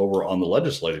Finance over on the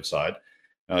legislative side.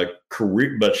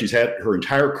 But she's had her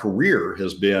entire career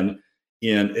has been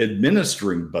in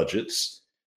administering budgets,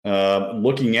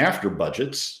 looking after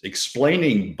budgets,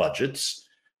 explaining budgets,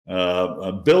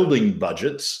 building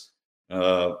budgets.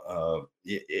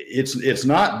 It's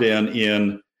not been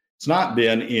in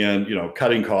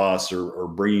cutting costs or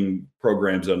bringing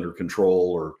programs under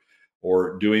control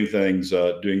or doing things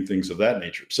of that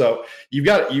nature. So you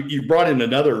brought in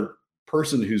another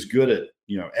person who's good at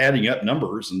adding up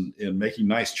numbers and making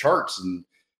nice charts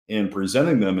and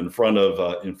presenting them in front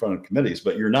of committees,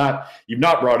 but you've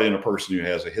not brought in a person who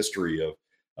has a history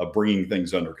of bringing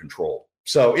things under control.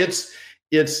 So it's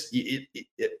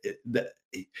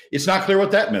not clear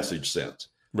what that message sends.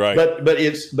 Right. But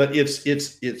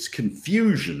it's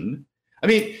confusion. I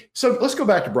mean, so let's go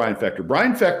back to Brian Fector.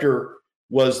 Brian Fector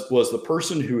was the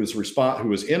person who was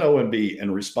in OMB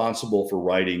and responsible for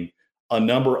writing a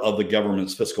number of the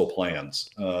government's fiscal plans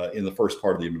in the first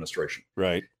part of the administration.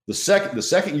 Right. The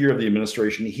second year of the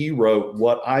administration, he wrote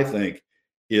what I think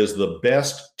is the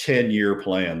best 10-year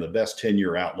plan, the best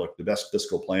 10-year outlook, the best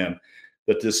fiscal plan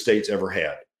that this state's ever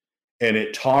had. And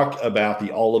it talked about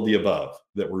all of the above,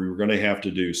 that we were going to have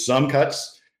to do some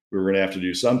cuts, we were going to have to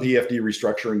do some PFD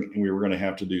restructuring, and we were going to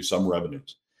have to do some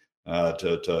revenues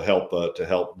to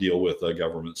help deal with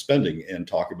government spending, and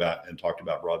talked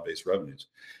about broad-based revenues.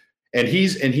 And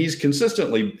he's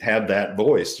consistently had that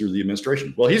voice through the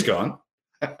administration. Well, he's gone.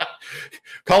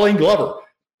 Colleen Glover,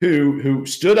 who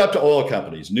stood up to oil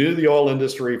companies, knew the oil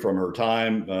industry from her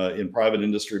time in private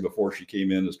industry before she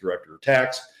came in as director of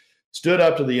tax, stood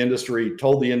up to the industry,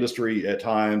 told the industry at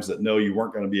times that no, you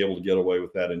weren't going to be able to get away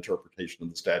with that interpretation of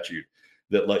the statute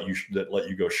that let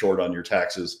you go short on your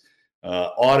taxes.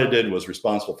 Was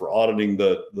responsible for auditing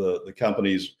the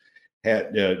companies.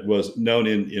 Was known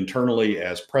internally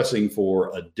as pressing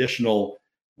for additional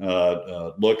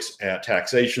looks at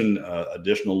taxation,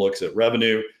 additional looks at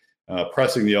revenue,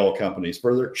 pressing the oil companies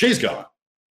further. She's gone.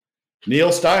 Neil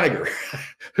Steiniger,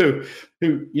 who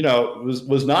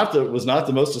was not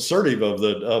the most assertive of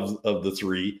the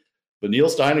three, but Neil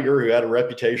Steiniger, who had a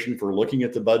reputation for looking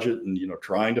at the budget and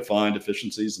trying to find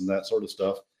efficiencies and that sort of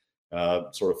stuff,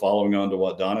 sort of following on to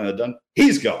what Donna had done,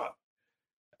 he's gone.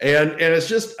 And it's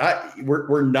just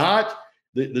we're not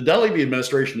the Dunleavy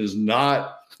administration is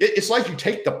not. It's like you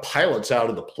take the pilots out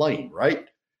of the plane, right?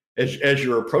 as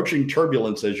you're approaching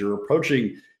turbulence, as you're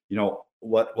approaching,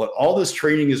 what all this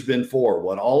training has been for,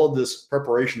 what all of this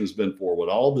preparation has been for, what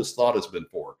all of this thought has been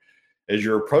for, as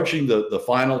you're approaching the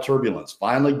final turbulence,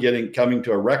 finally coming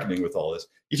to a reckoning with all this,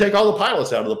 you take all the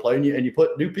pilots out of the plane and you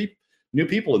put new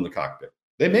people in the cockpit.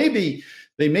 They may be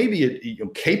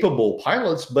capable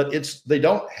pilots, but they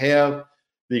don't have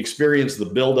the experience, the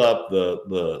buildup,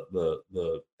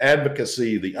 the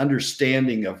advocacy, the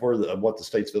understanding of what the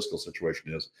state's fiscal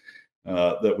situation is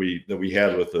that we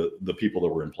had with the people that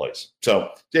were in place.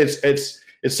 So it's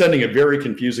sending a very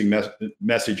confusing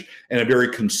message and a very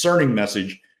concerning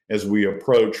message as we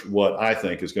approach what I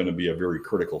think is going to be a very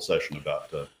critical session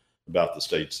about the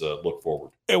state's look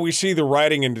forward. And we see the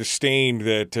writing and disdain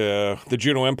that the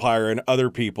Juneau Empire and other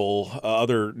people,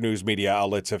 other news media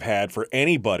outlets have had for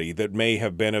anybody that may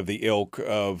have been of the ilk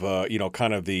of,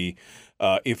 kind of the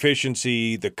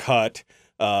efficiency, the cut.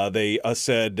 They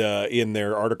said in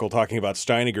their article talking about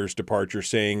Steiniger's departure,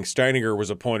 saying Steiniger was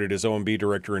appointed as OMB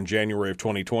director in January of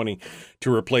 2020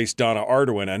 to replace Donna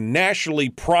Arduin, a nationally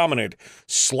prominent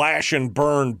slash and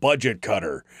burn budget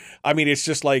cutter. I mean, it's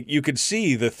just like you could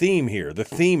see the theme here. The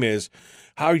theme is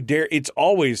it's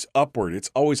always upward. It's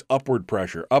always upward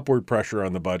pressure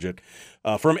on the budget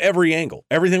from every angle.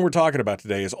 Everything we're talking about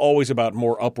today is always about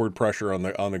more upward pressure on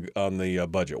the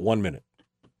budget. 1 minute.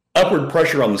 Upward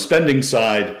pressure on the spending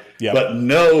side, but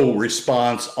no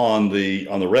response on the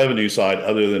revenue side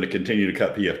other than to continue to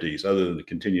cut PFDs, other than to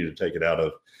continue to take it out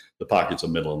of the pockets of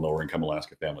middle and lower income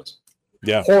Alaska families.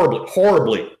 Yeah.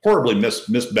 Horribly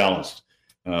misbalanced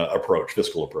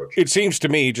fiscal approach. It seems to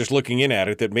me, just looking in at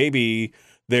it, that maybe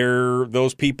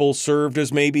those people served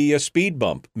as maybe a speed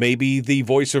bump, maybe the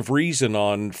voice of reason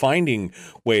on finding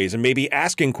ways, and maybe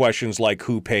asking questions like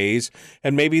who pays,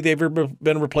 and maybe they've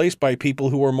been replaced by people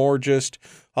who are more just,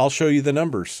 I'll show you the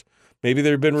numbers. Maybe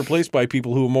they've been replaced by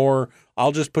people who are more,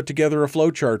 I'll just put together a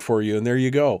flow chart for you, and there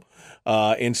you go.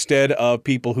 Instead of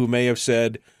people who may have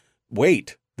said,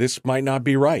 wait, this might not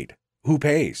be right. Who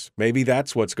pays? Maybe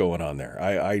that's what's going on there.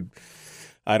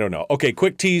 I don't know. Okay,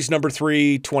 quick tease number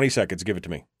 3, 20 seconds. Give it to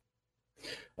me.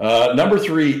 Number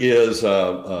 3 is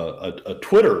a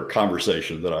Twitter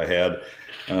conversation that I had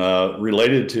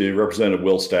related to Representative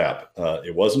Will Stapp.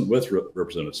 It wasn't with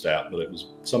Representative Stapp, but it was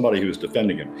somebody who was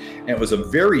defending him. And it was a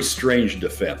very strange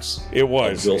defense. It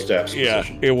was. Will Stapp's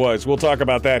position. Yeah, it was. We'll talk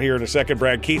about that here in a second.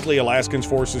 Brad Keithley, Alaskans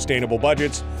for Sustainable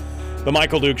Budgets. The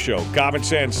Michael Duke Show. Common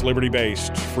sense,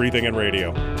 liberty-based, free thinking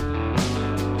radio.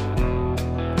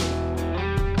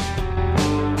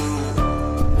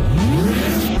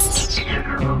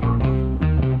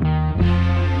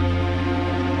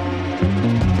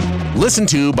 Listened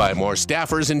to by more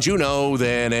staffers in Juneau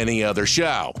than any other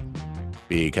show,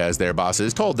 because their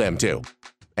bosses told them to.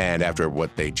 And after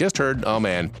what they just heard, oh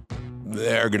man,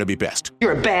 they're going to be pissed.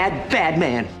 You're a bad, bad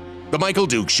man. The Michael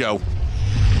Duke Show.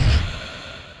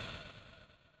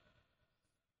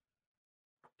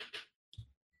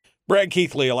 Brad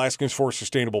Keithley, Alaskans for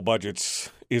Sustainable Budgets,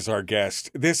 is our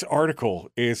guest. This article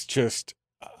is just,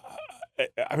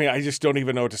 I just don't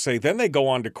even know what to say. Then they go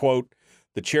on to quote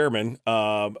the chairman,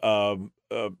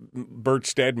 Bert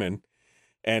Stedman,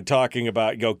 and talking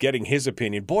about, getting his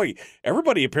opinion. Boy,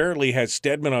 everybody apparently has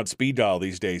Stedman on speed dial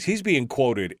these days. He's being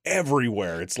quoted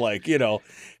everywhere. It's like,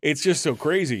 it's just so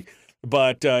crazy.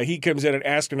 But he comes in and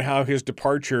asking how his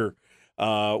departure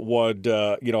how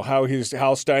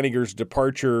Steiniger's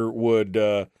departure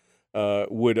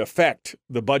would affect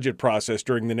the budget process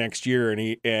during the next year,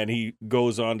 and he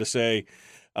goes on to say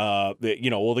that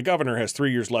the governor has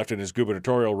 3 years left in his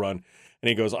gubernatorial run, and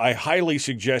he goes, I highly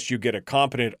suggest you get a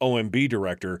competent OMB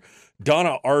director.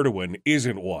 Donna Arduin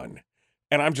isn't one,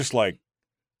 and I'm just like,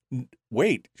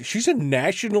 wait, she's a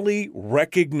nationally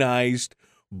recognized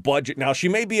budget. Now she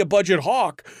may be a budget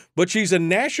hawk, but she's a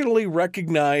nationally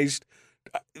recognized.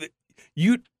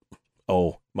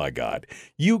 Oh my God.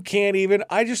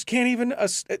 I just can't even,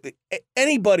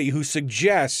 anybody who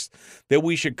suggests that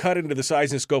we should cut into the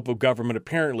size and scope of government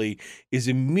apparently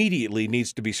immediately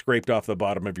needs to be scraped off the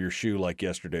bottom of your shoe like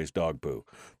yesterday's dog poo.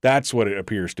 That's what it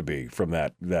appears to be from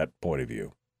that point of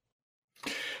view.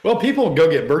 Well, people go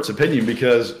get Bert's opinion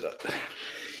because,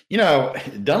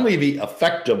 Dunleavy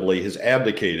effectively has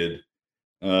abdicated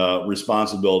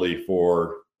responsibility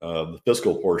for the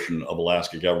fiscal portion of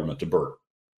Alaska government to Bert.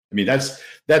 I mean, that's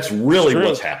really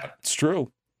what's happened. It's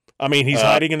true. I mean, he's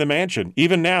hiding in the mansion.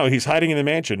 Even now, he's hiding in the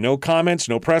mansion. No comments,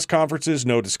 no press conferences,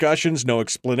 no discussions, no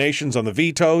explanations on the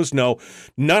vetoes, none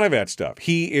of that stuff.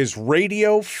 He is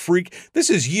radio freak. This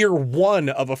is year 1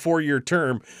 of a 4-year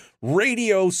term.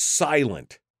 Radio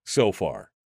silent so far.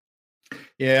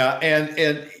 Yeah,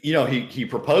 and he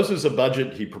proposes a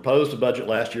budget. He proposed a budget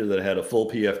last year that had a full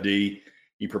PFD.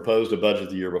 He proposed a budget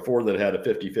the year before that had a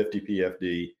 50-50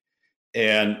 PFD,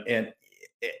 and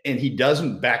he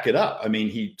doesn't back it up. I mean,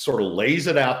 he sort of lays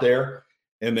it out there,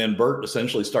 and then Bert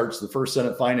essentially starts the first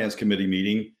Senate Finance Committee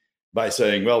meeting by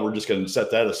saying, "Well, we're just going to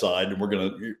set that aside, and we're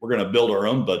going to build our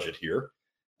own budget here."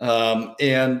 And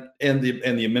the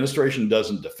administration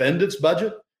doesn't defend its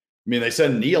budget. I mean, they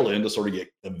send Neil in to sort of get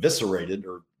eviscerated,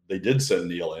 or they did send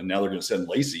Neil in. Now they're going to send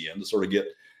Lacey in to sort of get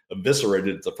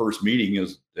eviscerated at the first meeting.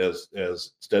 As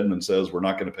Stedman says, we're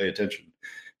not going to pay attention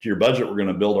to your budget. We're going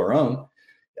to build our own.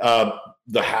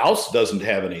 The House doesn't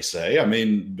have any say. I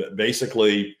mean,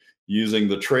 basically using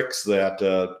the tricks that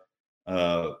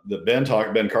Ben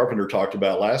Carpenter talked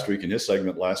about last week in his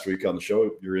segment last week on the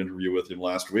show, your interview with him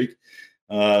last week.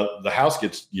 The House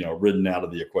gets ridden out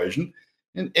of the equation.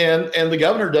 And the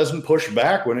governor doesn't push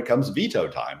back when it comes to veto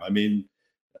time. I mean,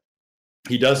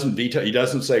 he doesn't veto. He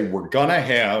doesn't say we're gonna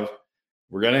have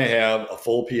a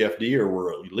full PFD, or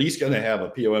we're at least gonna have a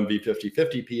POMV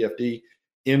 50-50 PFD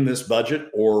in this budget,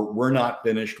 or we're not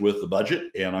finished with the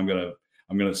budget, and I'm gonna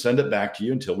send it back to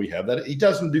you until we have that. He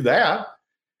doesn't do that.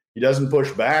 He doesn't push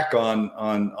back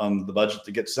on the budget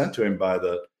that gets sent to him by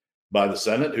the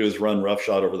Senate, who has run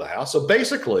roughshod over the House. So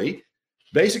basically,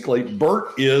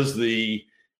 Bert is the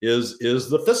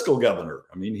fiscal governor.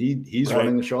 I mean, he's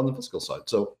running the show on the fiscal side.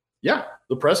 So yeah,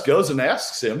 the press goes and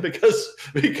asks him because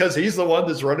he's the one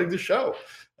that's running the show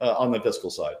on the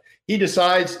fiscal side. He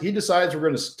decides we're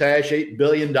going to stash $8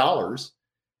 billion. We're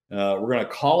going to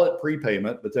call it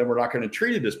prepayment, but then we're not going to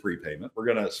treat it as prepayment. We're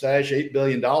going to stash $8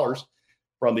 billion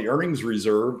from the earnings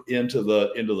reserve into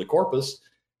the corpus,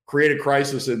 create a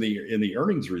crisis in the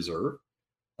earnings reserve.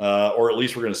 Or at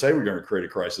least we're going to say we're going to create a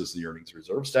crisis in the earnings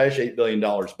reserve, stash $8 billion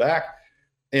back.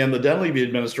 And the Dunleavy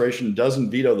administration doesn't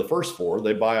veto the first four.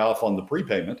 They buy off on the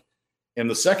prepayment. And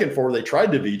the second four, they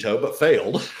tried to veto, but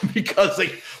failed because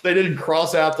they didn't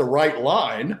cross out the right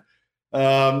line.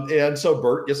 And so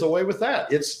Bert gets away with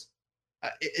that.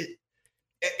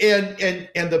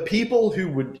 And the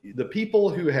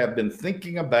people who have been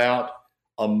thinking about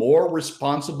a more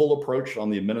responsible approach on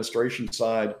the administration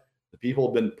side, the people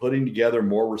have been putting together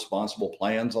more responsible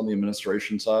plans on the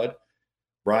administration side.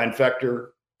 Brian Fechter,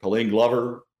 Colleen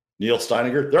Glover, Neil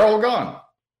Steininger, they're all gone.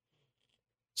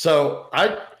 So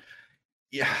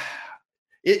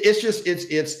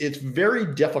it's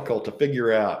very difficult to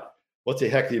figure out what the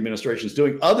heck the administration is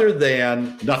doing other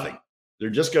than nothing. They're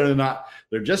just not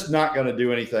going to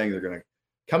do anything. They're going to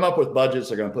come up with budgets.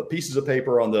 They're going to put pieces of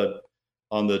paper on the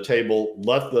table,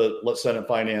 let Senate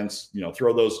Finance,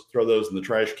 throw those in the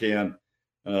trash can,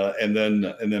 and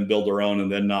then build their own,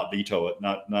 and then not veto it,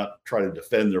 not try to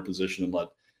defend their position and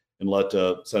let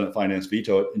Senate Finance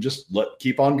veto it, and just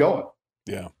keep on going.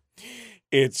 Yeah,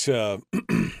 it's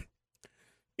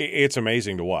it's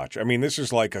amazing to watch. I mean, this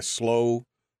is like a slow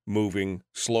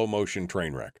motion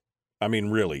train wreck. I mean,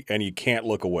 really, and you can't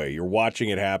look away. You're watching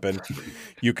it happen.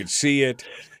 You could see it.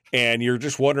 And you're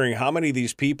just wondering how many of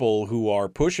these people who are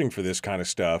pushing for this kind of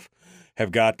stuff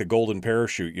have got the golden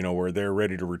parachute, where they're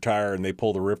ready to retire and they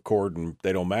pull the ripcord and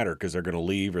they don't matter because they're going to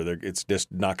leave, or it's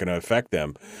just not going to affect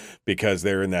them because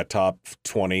they're in that top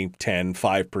 20, 10,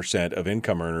 5% of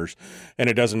income earners, and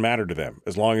it doesn't matter to them.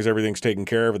 As long as everything's taken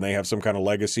care of and they have some kind of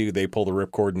legacy, they pull the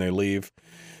ripcord and they leave.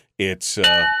 It's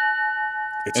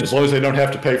as long as they don't have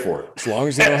to pay for it. As long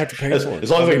as they don't have to pay for it. As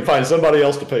long as they can find somebody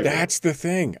else to pay for it. That's the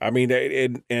thing. I mean,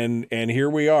 and here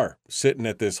we are sitting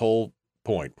at this whole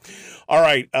point. All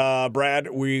right, Brad,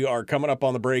 we are coming up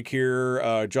on the break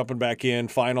here, jumping back in.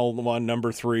 Final one,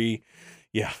 number 3.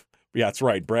 Yeah, that's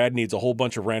right. Brad needs a whole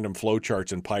bunch of random flow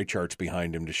charts and pie charts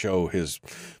behind him to show his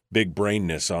big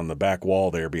brainness on the back wall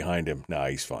there behind him. Nah,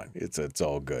 he's fine. It's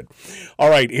all good.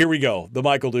 All right, here we go. The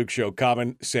Michael Duke Show,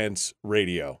 Common Sense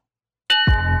Radio.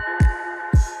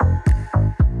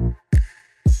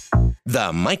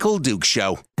 The Michael Duke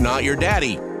Show. Not your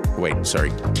daddy. Wait, sorry.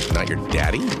 Not your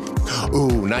daddy?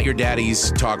 Ooh, not your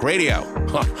daddy's talk radio.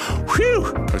 Huh.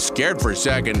 Whew. I was scared for a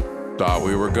second. Thought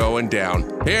we were going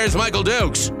down. Here's Michael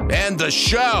Dukes and the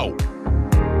show.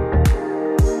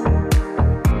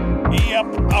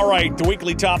 Yep. All right. The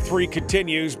weekly top 3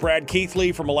 continues. Brad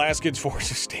Keithley from Alaskans for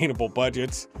Sustainable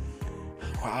Budgets.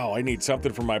 Wow, I need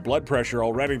something for my blood pressure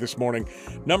already this morning.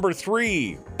 Number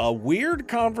 3, a weird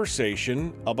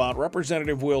conversation about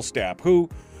Representative Will Stapp, who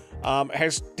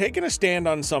has taken a stand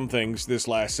on some things this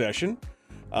last session,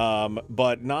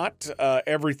 but not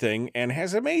everything, and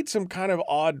has made some kind of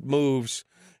odd moves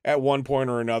at one point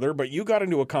or another. But you got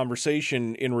into a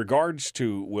conversation in regards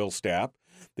to Will Stapp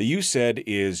that you said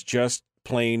is just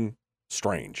plain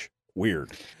strange.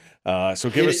 Weird. So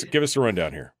give us the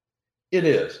rundown here. It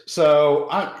is. So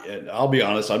I'll be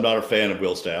honest. I'm not a fan of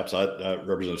Will Stapp's.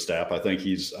 Representative Stapp. I think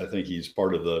he's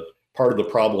part of the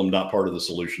problem, not part of the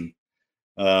solution.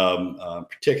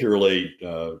 Particularly,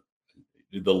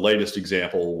 the latest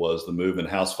example was the move in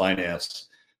House Finance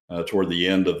toward the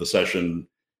end of the session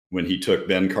when he took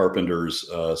Ben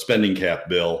Carpenter's spending cap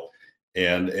bill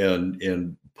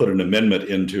and put an amendment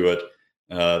into it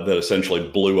that essentially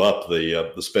blew up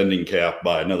the spending cap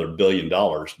by another $1 billion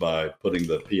by putting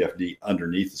the PFD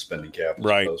underneath the spending cap as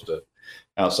opposed to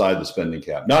outside the spending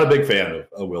cap. Not a big fan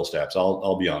of Will Stapp's.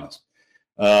 I'll be honest.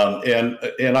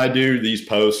 And I do these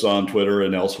posts on Twitter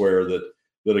and elsewhere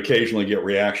that occasionally get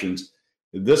reactions.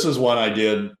 This is one I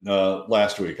did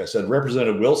last week. I said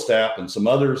Representative Will Stapp and some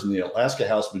others in the Alaska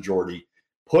House majority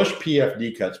push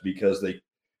PFD cuts because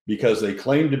they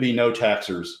claim to be no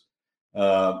taxers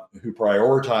who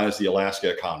prioritize the Alaska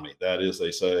economy. That is,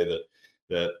 they say that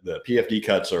the PFD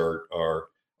cuts are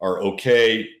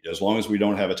okay as long as we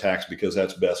don't have a tax because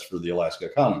that's best for the Alaska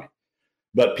economy.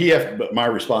 But my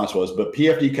response was, but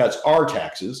PFD cuts are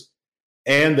taxes,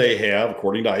 and they have,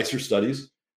 according to ICER studies,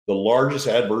 the largest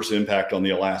adverse impact on the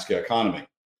Alaska economy.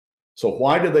 So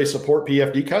why do they support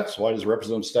PFD cuts? Why does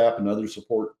Representative Stapp and others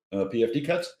support PFD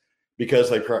cuts? Because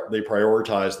they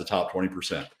prioritize the top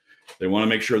 20%. They want to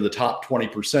make sure the top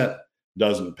 20%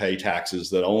 doesn't pay taxes,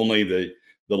 that only the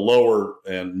lower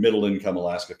and middle income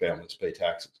Alaska families pay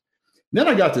taxes. Then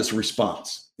I got this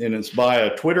response, and it's by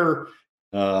a Twitter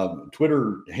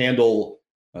handle,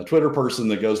 a Twitter person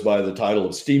that goes by the title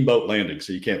of Steamboat Landing.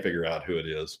 So you can't figure out who it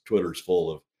is. Twitter's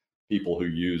full of people who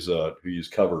use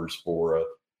covers for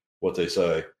what they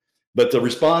say. But the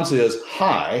response is,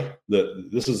 hi,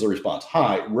 this is the response.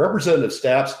 Hi, Representative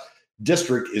Stapp's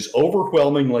district is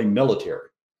overwhelmingly military.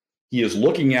 He is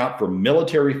looking out for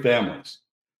military families,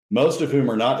 most of whom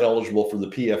are not eligible for the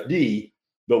PFD,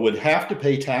 but would have to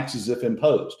pay taxes if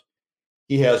imposed.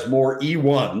 He has more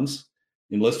E1s,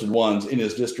 enlisted ones, in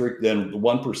his district than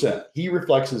 1%. He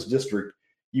reflects his district.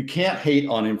 You can't hate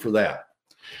on him for that.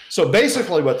 So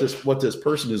basically what this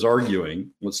person is arguing,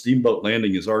 what Steamboat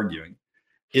Landing is arguing,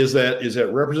 is that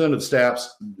Representative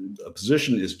Stapp's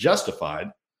position is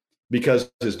justified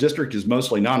because his district is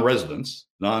mostly non-residents,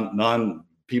 non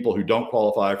people who don't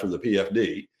qualify for the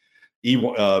PFD,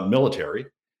 military,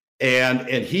 and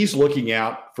he's looking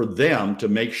out for them to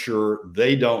make sure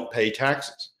they don't pay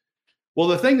taxes. Well,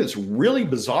 the thing that's really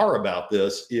bizarre about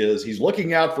this is he's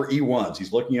looking out for E1s.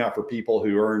 He's looking out for people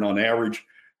who earn on average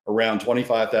around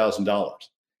 $25,000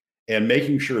 and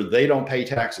making sure they don't pay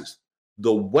taxes.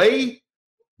 The way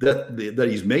that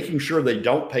he's making sure they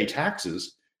don't pay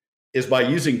taxes is by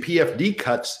using PFD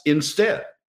cuts instead.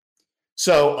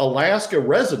 So Alaska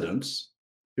residents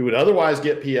who would otherwise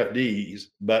get PFDs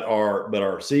but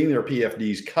are seeing their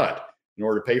PFDs cut in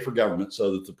order to pay for government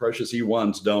so that the precious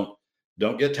E1s don't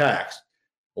get taxed.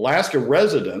 Alaska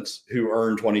residents who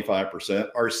earn 25%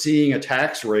 are seeing a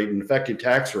tax rate, an effective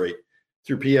tax rate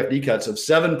through PFD cuts of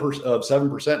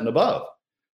 7% and above,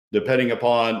 depending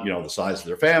upon the size of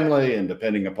their family and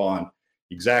depending upon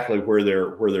exactly where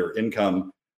their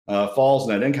income falls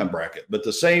in that income bracket. But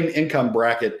the same income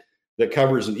bracket that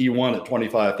covers an E1 at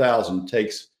 $25,000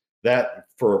 takes that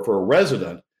for a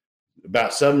resident,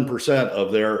 about 7%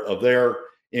 of their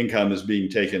income is being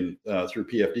taken through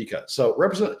PFD cuts. So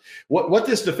what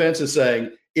this defense is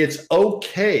saying, it's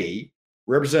okay.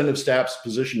 Representative Stapp's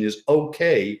position is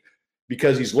okay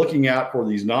because he's looking out for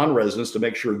these non-residents to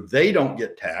make sure they don't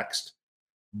get taxed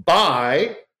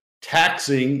by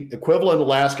taxing equivalent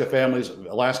Alaska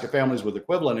families with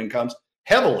equivalent incomes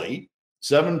heavily,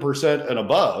 7% and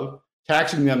above,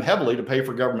 taxing them heavily to pay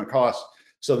for government costs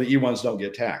so the E1s don't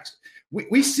get taxed.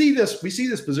 We see this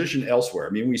position elsewhere.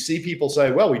 I mean, we see people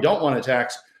say, well, we don't want to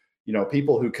tax,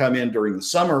 people who come in during the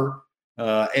summer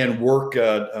and work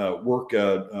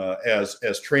as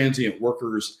transient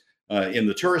workers in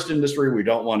the tourist industry. We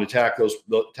don't want to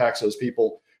tax those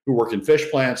people who work in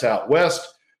fish plants out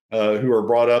west, who are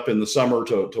brought up in the summer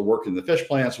to work in the fish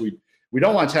plants. We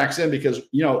don't want to tax them because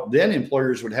then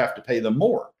employers would have to pay them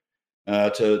more,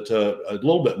 to a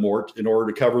little bit more in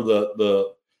order to cover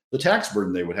the tax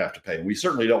burden they would have to pay. And we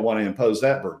certainly don't want to impose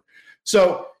that burden.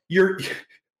 So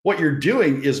what you're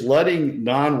doing is letting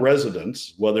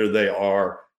non-residents, whether they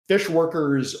are fish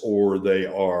workers or they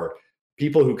are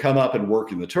people who come up and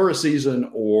work in the tourist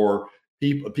season or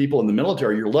people in the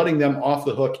military, you're letting them off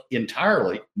the hook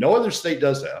entirely. No other state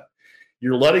does that.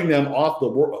 You're letting them off the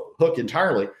hook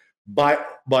entirely by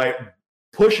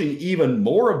pushing even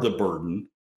more of the burden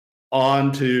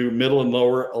onto middle and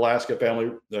lower Alaska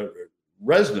family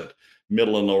resident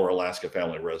middle and lower Alaska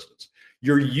family residents.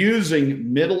 You're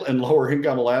using middle and lower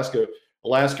income Alaska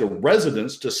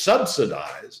residents to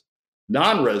subsidize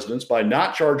non-residents by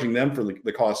not charging them for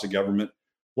the cost of government,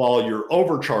 while you're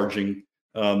overcharging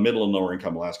middle and lower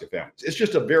income Alaska families. It's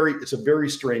just a very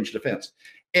strange defense.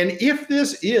 And if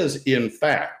this is in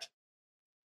fact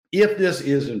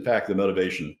the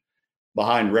motivation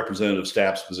behind Representative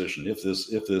Stapp's position, if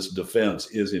this defense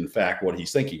is in fact what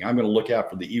he's thinking, I'm going to look out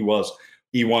for the E1s.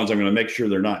 I'm going to make sure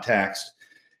they're not taxed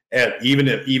even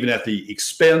at the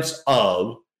expense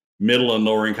of middle and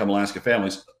lower income Alaska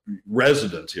families,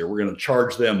 residents here. We're going to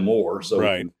charge them more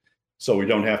so we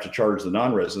don't have to charge the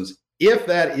non-residents. If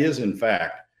that is in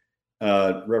fact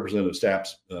Representative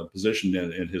Stapp's position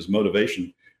and his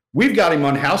motivation, we've got him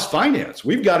on House Finance.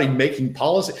 We've got him making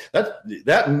policy.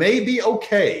 That may be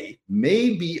okay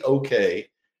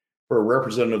for a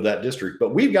representative of that district,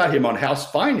 but we've got him on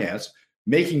House Finance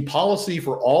making policy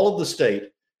for all of the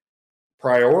state,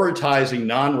 prioritizing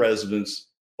non-residents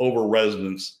over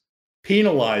residents,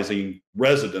 penalizing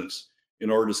residents in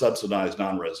order to subsidize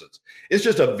non-residents. It's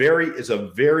a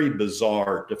very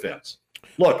bizarre defense.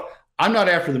 Look, I'm not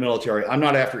after the military. I'm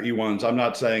not after E1s. I'm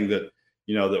not saying that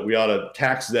we ought to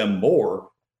tax them more.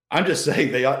 I'm just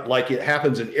saying they ought, like it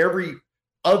happens in every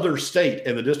other state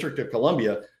in the District of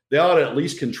Columbia, they ought to at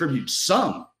least contribute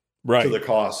some to the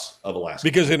costs of Alaska.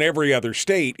 Because in every other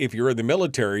state, if you're in the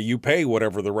military, you pay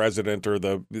whatever the resident or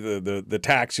the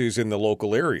taxes in the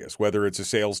local areas, whether it's a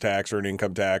sales tax or an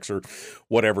income tax or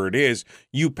whatever it is,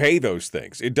 you pay those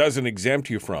things. It doesn't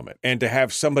exempt you from it. And to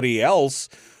have somebody else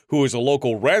who is a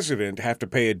local resident have to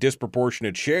pay a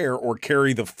disproportionate share or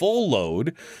carry the full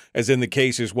load, as in the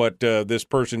case is what this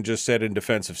person just said in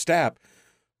defense of Stapp,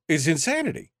 is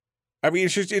insanity. I mean,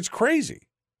 it's crazy.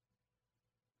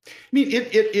 I mean,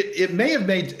 it may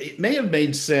have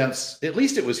made sense. At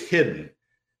least it was hidden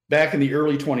back in the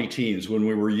early 2010s when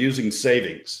we were using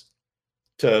savings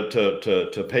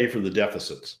to pay for the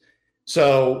deficits.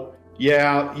 So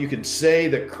yeah, you could say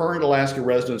that current Alaska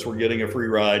residents were getting a free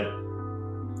ride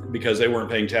because they weren't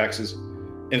paying taxes,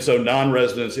 and so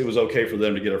non-residents, it was okay for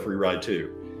them to get a free ride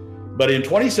too. But in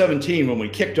 2017, when we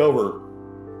kicked over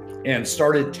and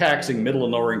started taxing middle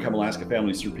and lower income Alaska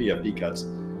families through PFD cuts,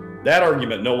 that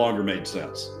argument no longer made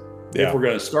sense. Yeah. If we're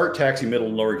going to start taxing middle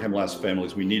and lower income Alaska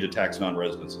families, we need to tax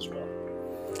non-residents as well.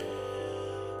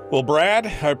 Well, Brad,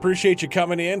 I appreciate you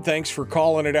coming in. Thanks for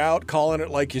calling it out, calling it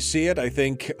like you see it. I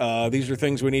think these are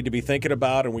things we need to be thinking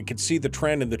about, and we can see the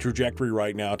trend and the trajectory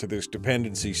right now to this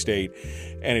dependency state,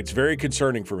 and it's very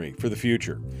concerning for me for the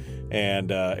future. And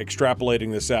extrapolating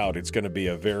this out, it's going to be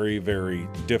a very, very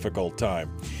difficult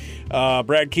time.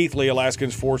 Brad Keithley,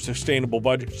 Alaskans for Sustainable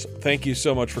Budgets, thank you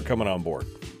so much for coming on board.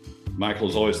 Michael,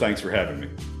 as always, thanks for having me.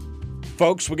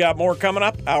 Folks, we got more coming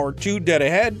up. Hour 2 dead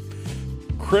ahead.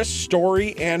 Chris,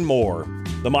 Story, and more.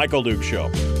 The Michael Duke Show.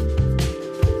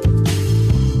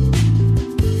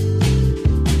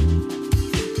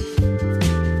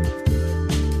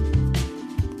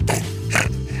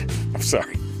 I'm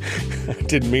sorry. I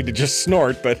didn't mean to just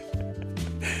snort, but...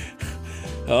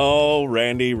 Oh,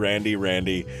 Randy.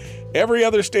 Every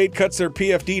other state cuts their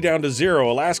PFD down to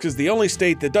zero. Alaska's the only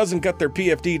state that doesn't cut their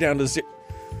PFD down to zero.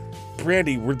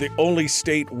 Randy, we're the only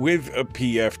state with a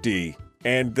PFD.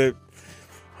 And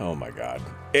oh my God.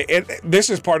 And this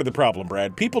is part of the problem,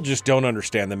 Brad. People just don't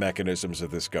understand the mechanisms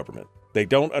of this government. They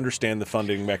don't understand the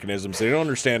funding mechanisms. They don't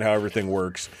understand how everything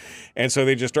works. And so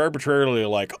they just arbitrarily are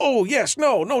like, oh, yes,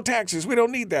 no taxes. We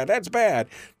don't need that. That's bad.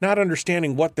 Not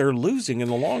understanding what they're losing in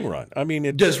the long run. I mean,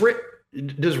 do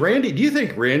you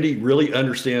think Randy really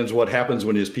understands what happens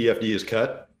when his PFD is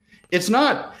cut? It's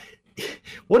not.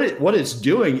 What it's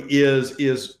doing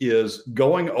is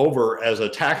going over as a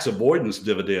tax avoidance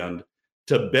dividend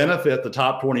to benefit the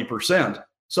top 20%,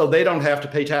 so they don't have to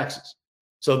pay taxes.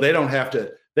 So they don't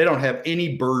have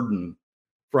any burden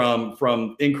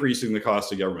from increasing the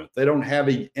cost of government. They don't have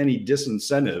any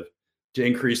disincentive to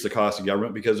increase the cost of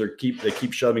government because they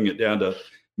keep shoving it down to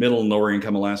middle and lower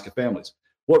income Alaska families.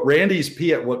 What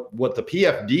the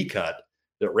PFD cut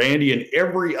that Randy and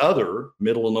every other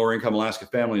middle and lower income Alaska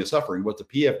family is suffering, what the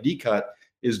PFD cut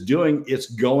is doing, it's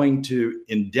going to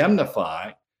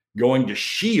indemnify, going to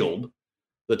shield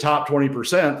the top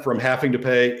 20% from having to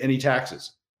pay any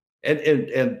taxes. And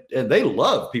they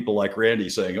love people like Randy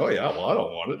saying, oh yeah, well, I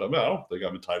don't want it. I mean, I don't think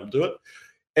I'm entitled to it.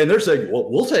 And they're saying, well,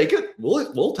 we'll take it.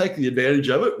 We'll take the advantage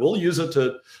of it. We'll use it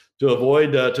to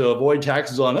avoid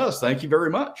taxes on us. Thank you very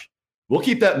much. We'll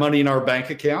keep that money in our bank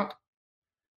account.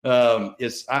 I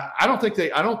don't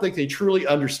think they truly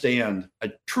understand.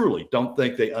 I truly don't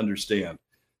think they understand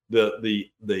the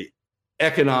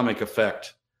economic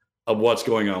effect of what's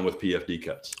going on with PFD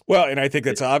cuts. Well, and I think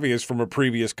that's obvious from a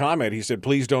previous comment. He said,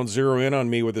 please don't zero in on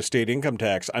me with the state income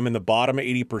tax. I'm in the bottom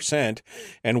 80%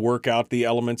 and work out the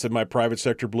elements of my private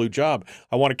sector blue job.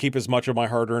 I want to keep as much of my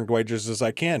hard-earned wages as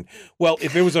I can. Well,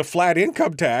 if it was a flat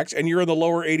income tax and you're in the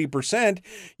lower 80%,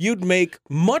 you'd make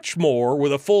much more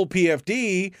with a full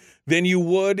PFD than you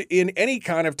would in any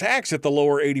kind of tax at the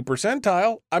lower 80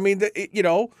 percentile. I mean,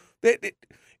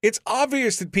 it's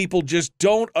obvious that people just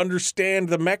don't understand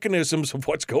the mechanisms of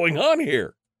what's going on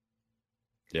here.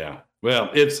 Yeah,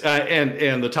 well, it's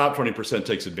and the top 20%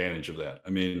 takes advantage of that. I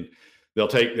mean, they'll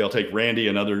take Randy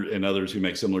and others who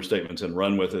make similar statements and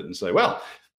run with it and say, well,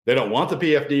 they don't want the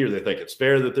PFD, or they think it's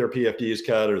fair that their PFD is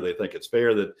cut, or they think it's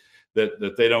fair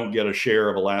that they don't get a share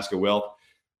of Alaska wealth.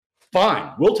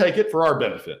 Fine, we'll take it for our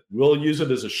benefit. We'll use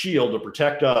it as a shield to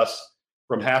protect us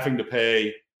from having to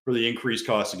pay for the increased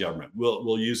cost of government.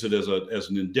 We'll use it as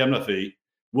an indemnity.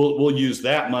 We'll use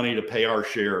that money to pay our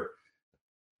share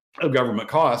of government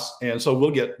costs, and so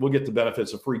we'll get the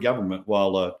benefits of free government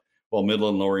while middle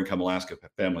and lower income Alaska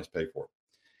families pay for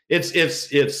it. It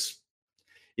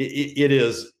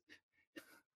is.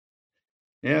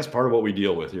 Yeah, it's part of what we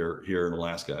deal with here in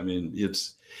Alaska. I mean,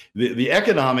 it's the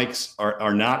economics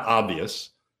are not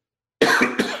obvious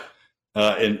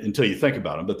until you think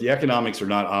about them, but the economics are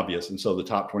not obvious, and so the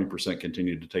top 20%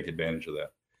 continue to take advantage of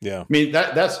that. Yeah, I mean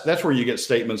that's where you get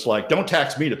statements like, "Don't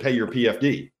tax me to pay your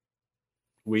PFD."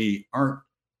 We aren't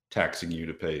taxing you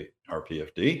to pay our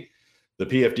PFD. The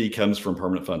PFD comes from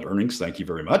permanent fund earnings. Thank you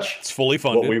very much. It's fully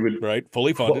funded, right?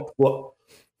 Fully funded. What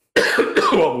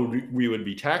we would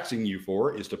be taxing you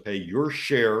for is to pay your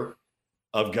share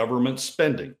of government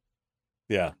spending.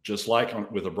 Yeah. Just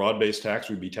like with a broad-based tax,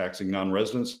 we'd be taxing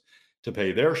non-residents to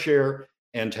pay their share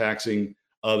and taxing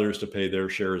others to pay their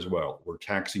share as well. We're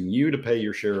taxing you to pay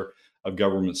your share of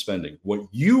government spending. What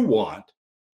you want,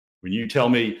 when you tell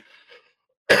me,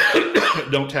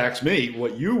 don't tax me,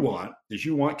 what you want is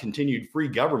you want continued free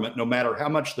government no matter how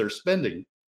much they're spending.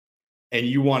 And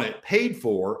you want it paid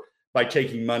for by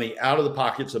taking money out of the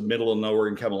pockets of middle and lower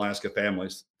income Alaska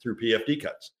families through PFD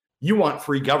cuts. You want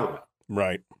free government.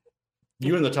 Right.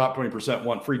 You in the top 20%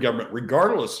 want free government,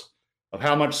 regardless of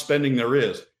how much spending there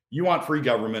is. You want free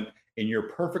government, and you're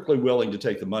perfectly willing to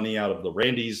take the money out of the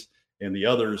Randys and the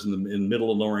others in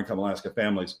middle and lower income Alaska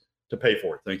families to pay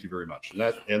for it. Thank you very much.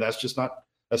 And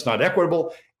that's not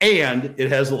equitable, and it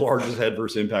has the largest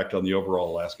adverse impact on the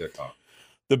overall Alaska economy.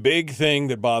 The big thing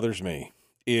that bothers me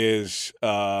is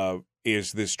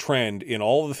this trend in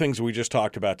all of the things we just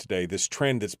talked about today, this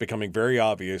trend that's becoming very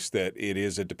obvious that it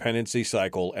is a dependency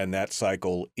cycle, and that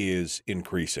cycle is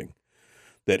increasing.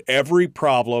 That every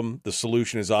problem, the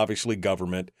solution is obviously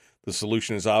government. The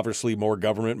solution is obviously more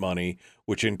government money,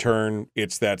 which in turn,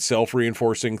 it's that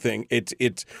self-reinforcing thing.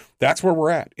 That's where we're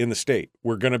at in the state.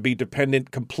 We're going to be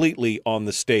dependent completely on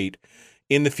the state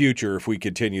in the future if we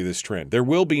continue this trend. There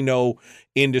will be no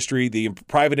industry. The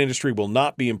private industry will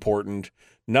not be important.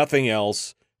 Nothing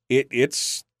else.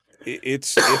 It's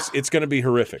going to be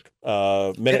horrific.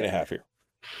 Minute and a half here.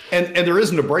 And there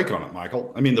isn't a break on it,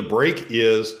 Michael. I mean, the break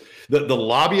is the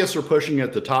lobbyists are pushing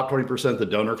it. The top 20%, the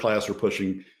donor class are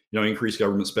pushing, increased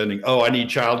government spending. Oh, I need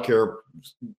childcare.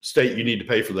 State, you need to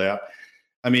pay for that.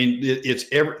 I mean,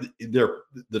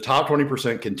 the top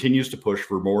 20% continues to push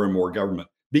for more and more government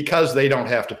because they don't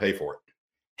have to pay for it.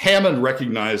 Hammond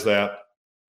recognized that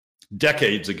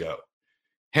decades ago.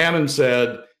 Hammond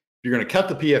said, you're going to cut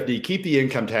the PFD, keep the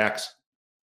income tax.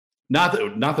 Not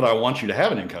that I want you to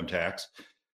have an income tax,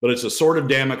 but it's a sword of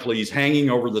Damocles hanging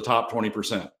over the top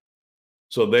 20%.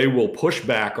 So they will push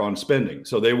back on spending.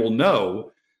 So they will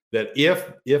know that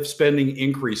if spending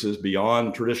increases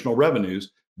beyond traditional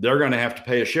revenues, they're going to have to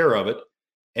pay a share of it,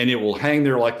 and it will hang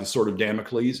there like the sword of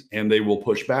Damocles, and they will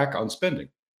push back on spending.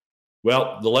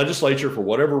 Well, the legislature, for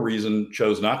whatever reason,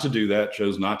 chose not to do that,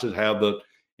 chose not to have the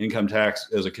income tax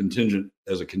as a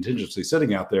contingency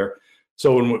sitting out there.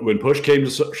 So when push came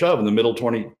to shove in the middle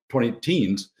 20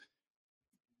 teens,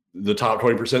 the top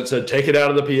 20% said, take it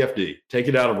out of the PFD, take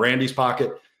it out of Randy's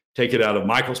pocket, take it out of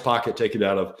Michael's pocket, take it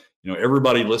out of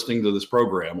everybody listening to this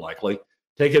program, likely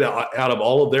take it out of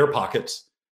all of their pockets.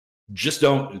 Just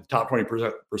don't, top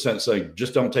 20% saying,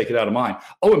 just don't take it out of mine.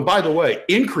 Oh, and by the way,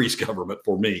 increase government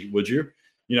for me, would you?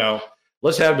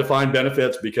 Let's have defined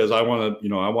benefits because I want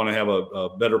to have a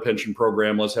better pension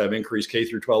program. Let's have increased K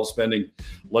through 12 spending.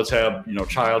 Let's have,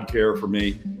 childcare for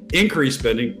me, increase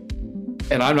spending.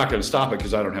 And I'm not going to stop it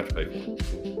because I don't have to pay for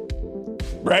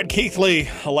it. Brad Keithley,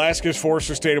 Alaska's for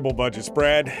Sustainable Budgets.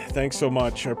 Brad, thanks so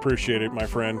much. I appreciate it, my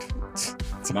friend.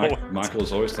 Michael,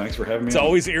 as always, thanks for having me. It's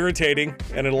always irritating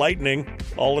and enlightening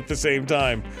all at the same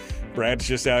time. Brad's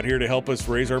just out here to help us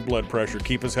raise our blood pressure,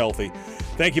 keep us healthy.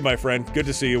 Thank you, my friend. Good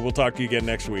to see you. We'll talk to you again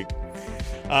next week.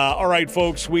 All right,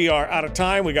 folks, we are out of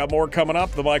time. We got more coming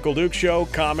up. The Michael Duke Show,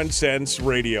 Common Sense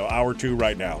Radio, Hour 2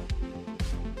 right now.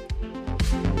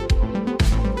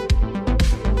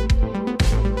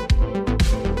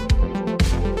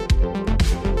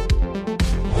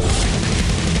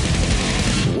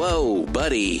 Whoa,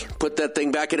 buddy. Put that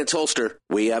thing back in its holster.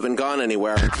 We haven't gone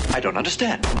anywhere. I don't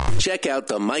understand. Check out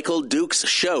the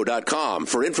MichaelDukesShow.com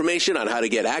for information on how to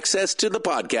get access to the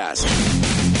podcast.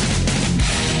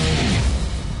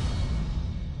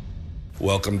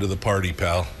 Welcome to the party,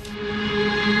 pal.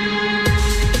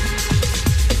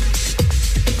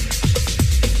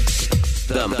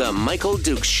 The Michael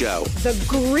Dukes Show. The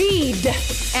greed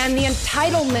and the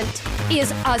entitlement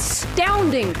is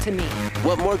astounding to me.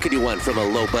 What more could you want from a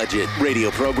low-budget radio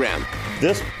program?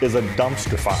 This is a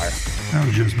dumpster fire. That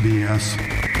was just BS.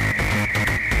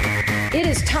 It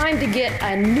is time to get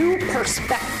a new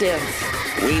perspective.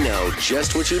 We know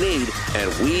just what you need,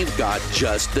 and we've got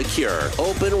just the cure.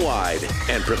 Open wide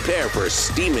and prepare for a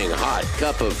steaming hot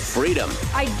cup of freedom.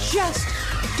 I just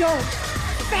don't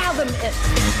fathom it.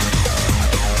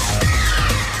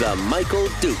 The Michael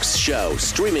Dukes Show,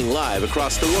 streaming live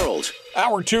across the world.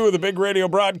 Hour 2 of the big radio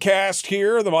broadcast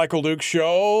here, the Michael Dukes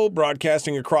Show,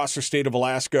 broadcasting across the state of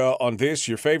Alaska on this,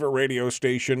 your favorite radio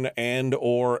station and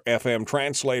or FM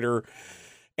translator,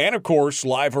 and of course,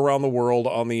 live around the world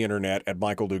on the internet at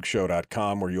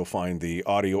michaeldukeshow.com, where you'll find the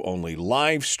audio-only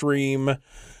live stream,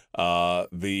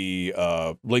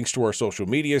 the links to our social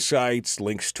media sites,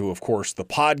 links to, of course, the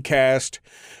podcast,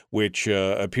 which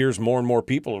appears more and more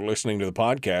people are listening to the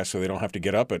podcast, so they don't have to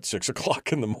get up at 6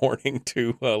 o'clock in the morning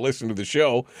to listen to the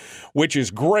show, which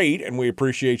is great, and we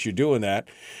appreciate you doing that.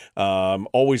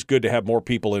 Always good to have more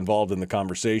people involved in the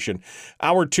conversation.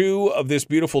 Hour 2 of this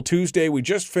beautiful Tuesday, we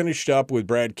just finished up with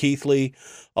Brad Keithley,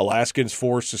 Alaskans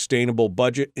for Sustainable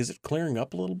Budget. Is it clearing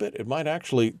up a little bit? It might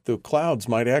actually, the clouds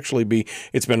might actually be,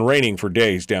 it's been raining for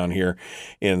days down here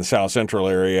in the south central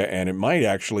area, and it might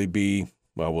actually be,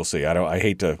 well, we'll see. I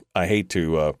hate to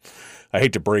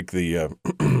break the,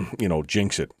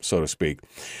 jinx it, so to speak.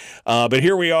 But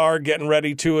here we are getting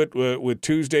ready to it with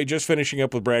Tuesday, just finishing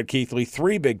up with Brad Keithley.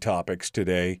 3 big topics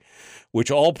today, which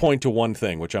all point to one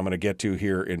thing, which I'm going to get to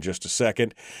here in just a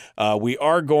second. We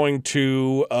are going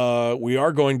to be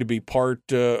we're going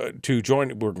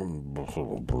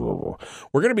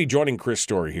to be joining Chris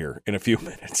Story here in a few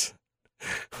minutes.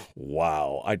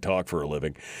 Wow, I talk for a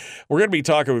living. We're going to be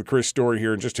talking with Chris Story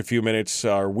here in just a few minutes,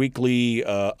 our weekly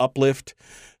Uplift.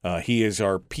 He is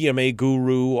our PMA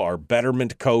guru, our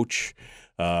betterment coach.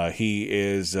 He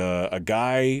is a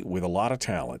guy with a lot of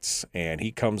talents, and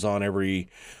he comes on every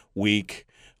week.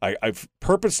 I've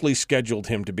purposely scheduled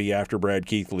him to be after Brad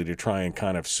Keithley to try and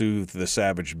kind of soothe the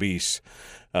savage beasts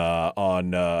to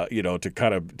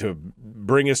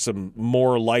bring us some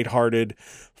more lighthearted,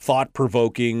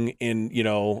 thought-provoking,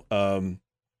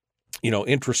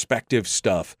 introspective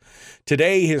stuff.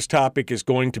 Today, his topic is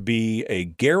going to be a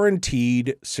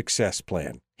guaranteed success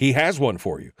plan. He has one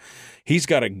for you. He's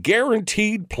got a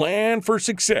guaranteed plan for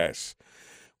success,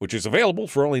 which is available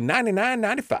for only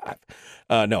 $99.95.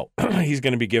 No, he's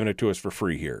going to be giving it to us for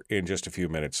free here in just a few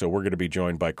minutes. So we're going to be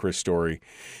joined by Chris Story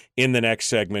in the next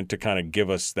segment to kind of give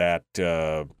us that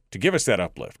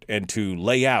uplift and to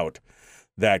lay out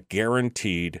that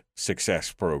guaranteed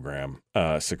success program,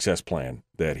 success plan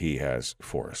that he has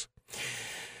for us.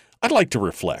 I'd like to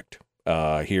reflect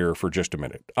here for just a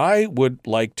minute. I would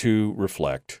like to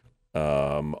reflect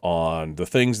on the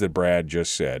things that Brad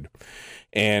just said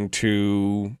and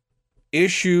to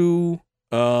issue,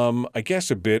 I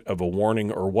guess, a bit of a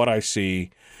warning or what I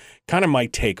see, kind of my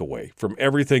takeaway from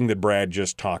everything that Brad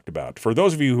just talked about. For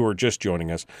those of you who are just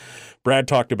joining us, Brad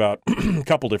talked about a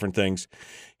couple different things.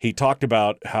 He talked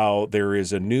about how there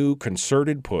is a new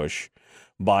concerted push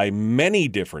by many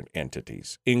different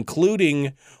entities,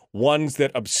 including ones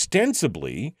that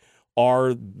ostensibly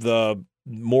are the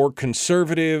more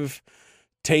conservative,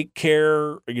 take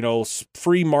care,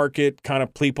 free market kind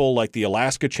of people like the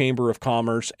Alaska Chamber of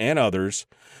Commerce and others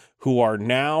who are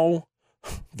now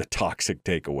the toxic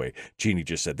takeaway. Jeannie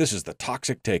just said, this is the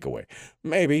toxic takeaway.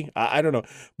 Maybe, I don't know.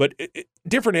 But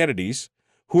different entities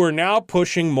who are now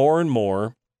pushing more and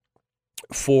more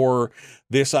for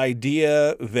this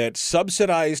idea that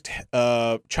subsidized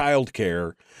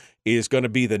childcare is going to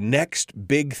be the next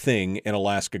big thing in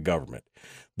Alaska government.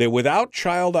 That without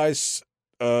subsidized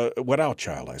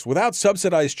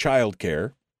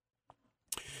childcare,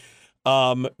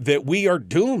 that we are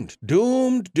doomed,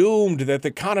 that the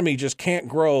economy just can't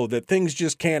grow, that things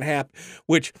just can't happen,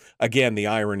 which, again, the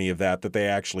irony of that they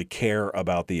actually care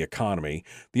about the economy.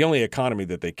 The only economy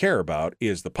that they care about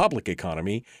is the public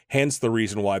economy, hence the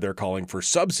reason why they're calling for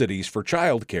subsidies for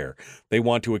childcare. They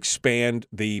want to expand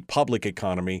the public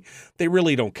economy. They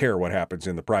really don't care what happens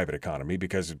in the private economy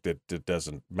because it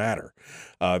doesn't matter.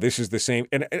 This is the same.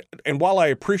 And while I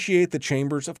appreciate the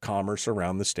chambers of commerce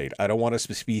around the state, I don't want us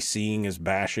to be seen as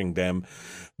bashing them.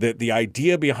 The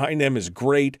idea behind them is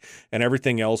great and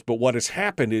everything else, but what has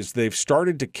happened is they've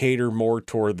started to cater more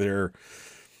toward the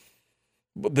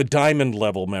diamond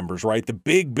level members, right? The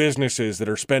big businesses that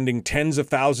are spending tens of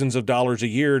thousands of dollars a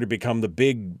year to become the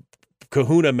big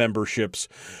kahuna memberships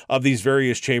of these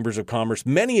various chambers of commerce,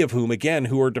 many of whom, again,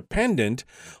 who are dependent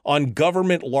on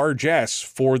government largesse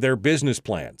for their business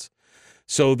plans.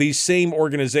 So these same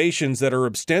organizations that are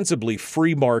ostensibly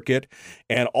free market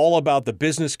and all about the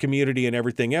business community and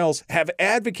everything else have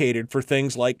advocated for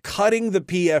things like cutting the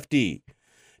PFD,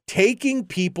 taking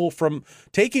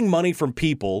money from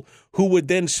people who would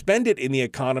then spend it in the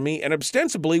economy and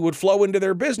ostensibly would flow into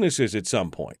their businesses at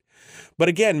some point. But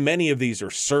again, many of these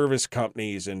are service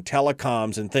companies and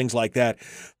telecoms and things like that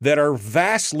are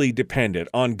vastly dependent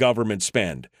on government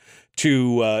spend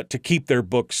to keep their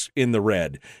books in the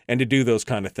red and to do those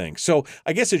kind of things. So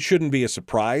I guess it shouldn't be a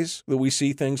surprise that we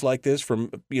see things like this from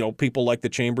people like the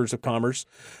chambers of commerce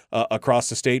across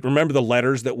the state. Remember the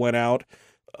letters that went out,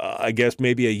 I guess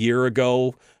maybe a year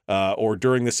ago or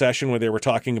during the session where they were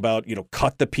talking about,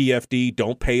 cut the PFD,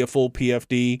 don't pay a full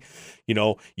PFD,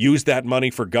 use that money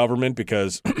for government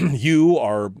because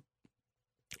our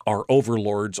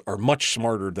overlords are much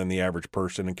smarter than the average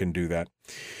person and can do that.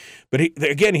 But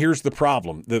again, here's the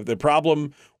problem. The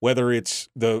problem, whether it's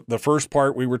the first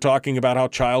part, we were talking about how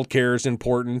childcare is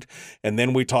important, and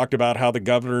then we talked about how the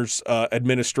governor's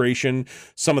administration,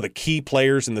 some of the key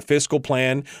players in the fiscal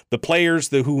plan, the players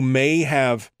who may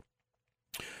have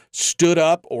stood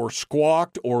up or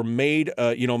squawked or made,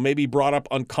 maybe brought up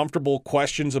uncomfortable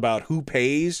questions about who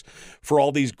pays for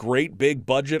all these great big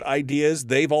budget ideas.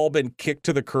 They've all been kicked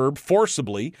to the curb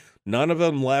forcibly. None of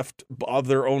them left of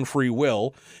their own free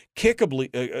will,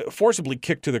 forcibly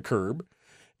kicked to the curb.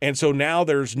 And so now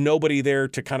there's nobody there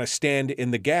to kind of stand in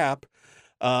the gap.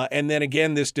 And then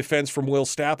again, this defense from Will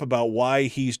Stapp about why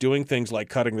he's doing things like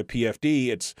cutting the PFD.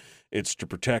 It's to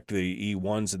protect the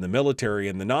E1s in the military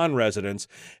and the non-residents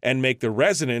and make the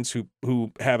residents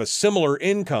who have a similar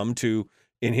income to,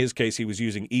 in his case, he was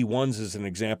using E1s as an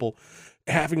example,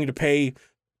 having to pay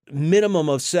minimum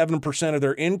of 7% of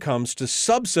their incomes to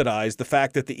subsidize the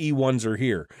fact that the E1s are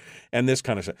here and this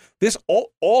kind of stuff.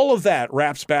 All of that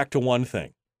wraps back to one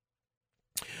thing.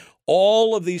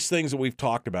 All of these things that we've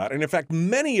talked about, and in fact,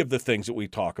 many of the things that we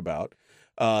talk about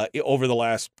over the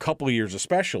last couple of years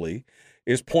especially,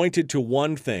 is pointed to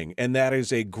one thing, and that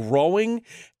is a growing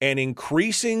and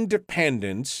increasing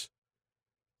dependence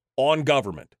on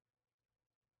government.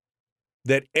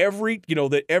 And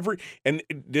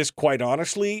this, quite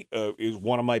honestly, is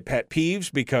one of my pet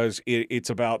peeves because it's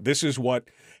about, this is what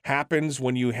happens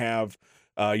when you have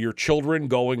your children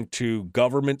going to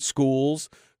government schools,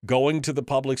 going to the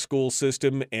public school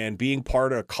system and being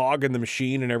part of a cog in the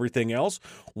machine and everything else.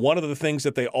 One of the things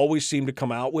that they always seem to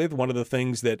come out with, one of the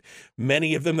things that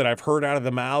many of them that I've heard out of the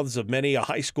mouths of many a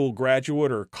high school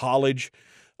graduate or college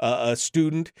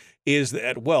student is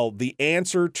that, well, the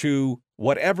answer to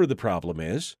whatever the problem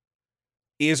is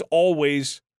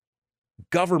always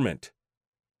government.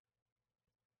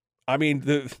 I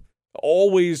mean,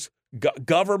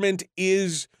 government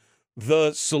is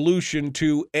the solution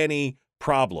to any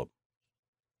problem.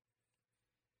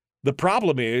 The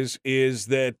problem is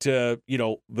that,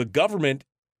 the government,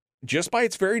 just by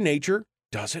its very nature,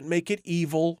 doesn't make it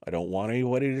evil. I don't want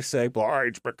anybody to say,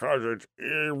 it's because it's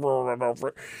evil.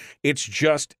 It's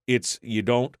just, it's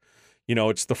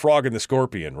the frog and the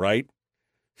scorpion, right?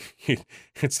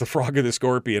 It's the frog and the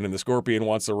scorpion, and the scorpion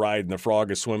wants to ride, and the frog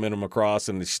is swimming him across,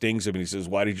 and he stings him, and he says,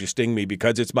 why did you sting me?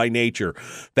 Because it's my nature.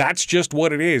 That's just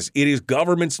what it is. It is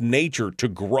government's nature to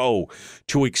grow,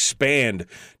 to expand,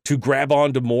 to grab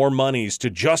onto more monies,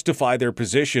 to justify their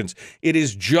positions. It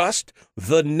is just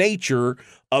the nature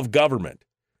of government.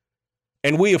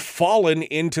 And we have fallen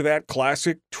into that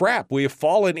classic trap. We have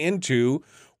fallen into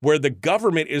where the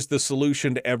government is the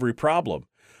solution to every problem.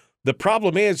 The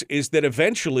problem is that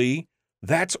eventually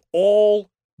that's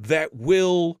all that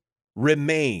will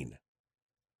remain.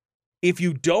 If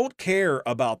you don't care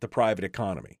about the private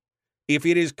economy, if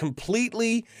it is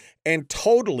completely and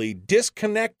totally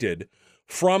disconnected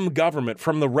from government,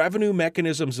 from the revenue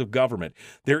mechanisms of government,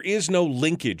 there is no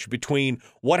linkage between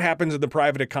what happens in the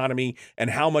private economy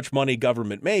and how much money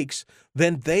government makes,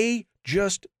 then they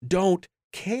just don't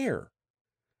care.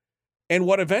 And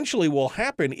what eventually will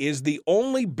happen is the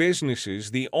only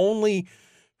businesses, the only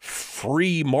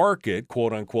free market,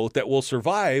 quote unquote, that will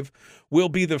survive will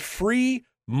be the free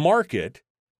market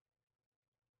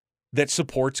that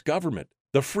supports government,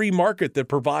 the free market that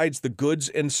provides the goods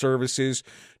and services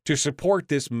to support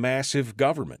this massive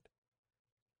government.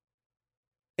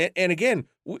 And again,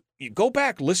 you go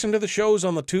back, listen to the shows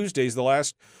on the Tuesdays, the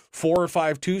last 4 or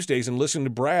 5 Tuesdays, and listen to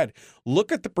Brad.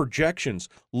 Look at the projections.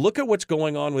 Look at what's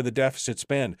going on with the deficit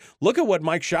spend. Look at what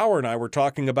Mike Schauer and I were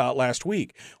talking about last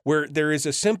week, where there is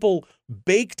a simple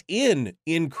baked-in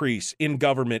increase in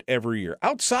government every year,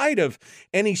 outside of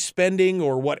any spending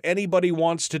or what anybody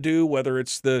wants to do, whether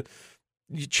it's the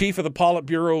chief of the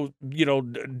Politburo,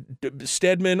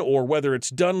 Stedman, or whether it's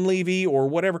Dunleavy or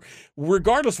whatever.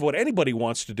 Regardless of what anybody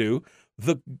wants to do,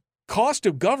 the cost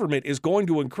of government is going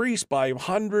to increase by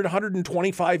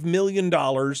 $125 million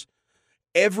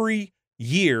every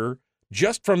year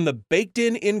just from the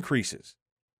baked-in increases.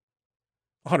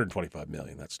 $125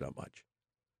 million, that's not much.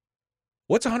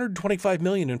 What's $125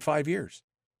 million in 5 years?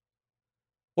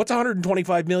 What's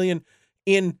 $125 million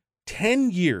in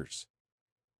 10 years?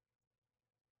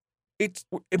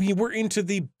 We're into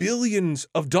the billions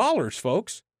of dollars,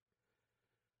 folks.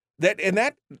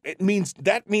 That means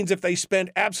if they spend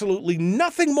absolutely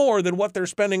nothing more than what they're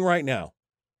spending right now.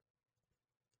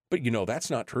 But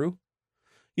that's not true.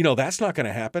 That's not going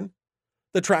to happen.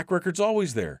 The track record's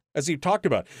always there, as you've talked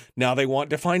about. Now they want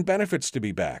defined benefits to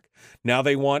be back. Now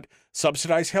they want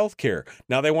subsidized health care.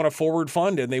 Now they want a forward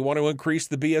fund, and they want to increase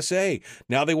the BSA.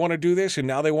 Now they want to do this, and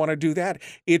now they want to do that.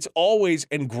 It's always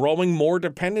and growing more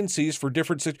dependencies for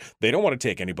different situations. They don't want to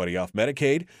take anybody off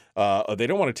Medicaid. They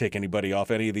don't want to take anybody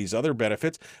off any of these other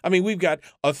benefits. I mean, we've got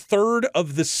a third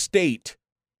of the state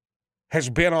has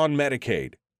been on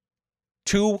Medicaid.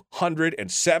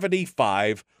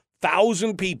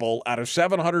 275,000 people out of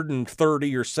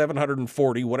 730 or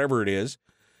 740, whatever it is,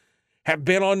 have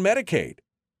been on Medicaid.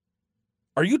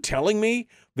 Are you telling me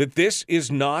that this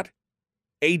is not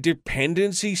a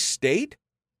dependency state?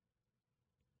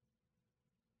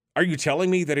 Are you telling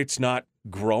me that it's not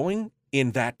growing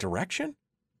in that direction?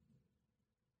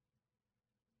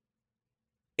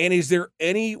 And is there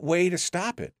any way to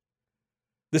stop it?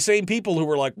 The same people who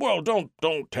were like, well, don't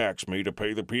tax me to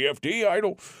pay the PFD.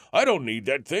 I don't need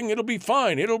that thing. It'll be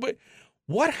fine.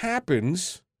 What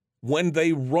happens when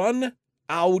they run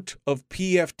out of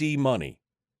PFD money?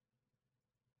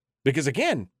 Because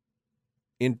again,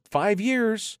 in 5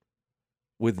 years,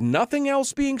 with nothing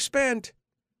else being spent,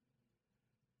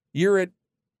 you're at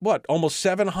almost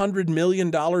 $700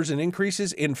 million in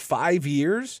increases in 5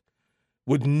 years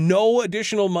with no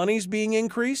additional monies being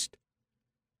increased?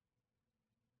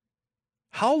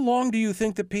 How long do you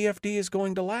think the PFD is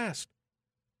going to last?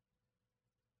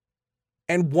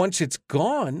 And once it's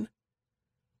gone,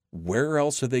 where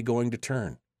else are they going to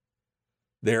turn?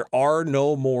 There are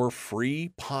no more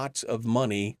free pots of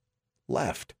money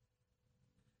left.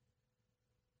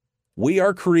 We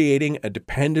are creating a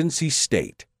dependency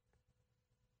state.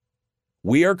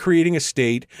 We are creating a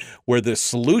state where the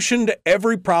solution to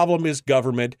every problem is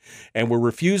government, and we're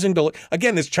refusing to.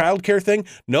 Again, this childcare thing,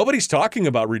 nobody's talking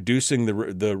about reducing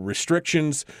the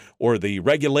restrictions or the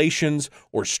regulations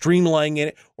or streamlining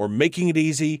it or making it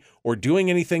easy or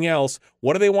doing anything else.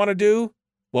 What do they want to do?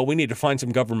 Well, we need to find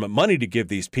some government money to give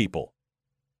these people.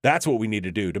 That's what we need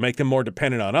to do to make them more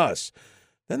dependent on us.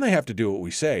 Then they have to do what we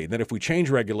say. And then if we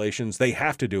change regulations, they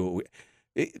have to do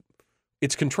it.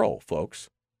 It's control,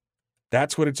 folks.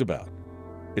 That's what it's about.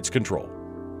 It's control.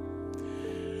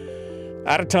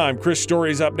 Out of time. Chris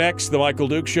Story's up next. The Michael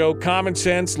Duke Show. Common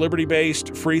sense,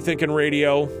 liberty-based, free-thinking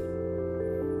radio.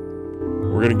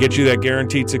 We're going to get you that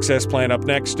guaranteed success plan up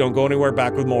next. Don't go anywhere.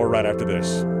 Back with more right after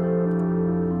this.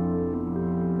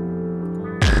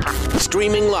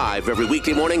 Streaming live every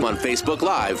weekday morning on Facebook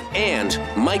Live and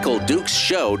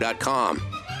MichaelDukesShow.com.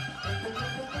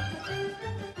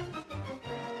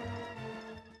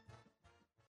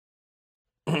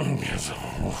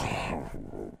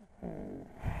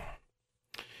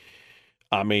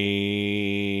 I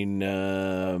mean,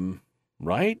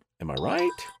 right? Am I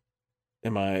right?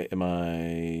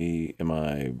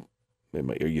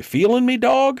 Are you feeling me,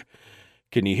 dog?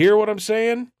 Can you hear what I'm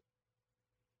saying?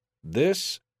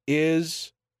 This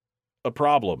is a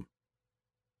problem.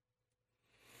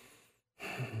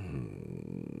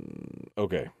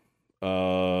 Okay.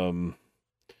 Let me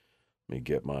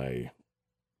get my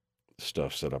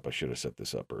stuff set up. I should have set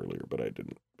this up earlier, but I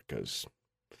didn't because,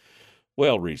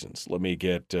 well, reasons. Let me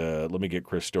get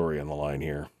Chris Story on the line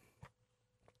here,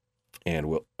 and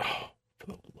we'll. Oh, for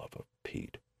the love of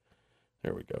Pete,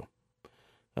 there we go.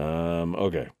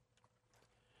 Okay.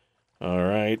 All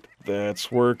right,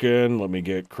 that's working. Let me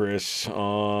get Chris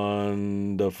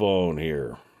on the phone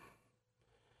here.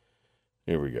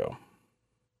 Here we go.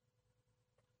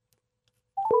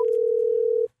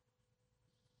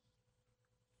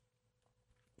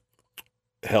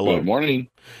 Hello. Good morning.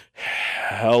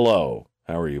 Hello.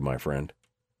 How are you, my friend?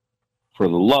 For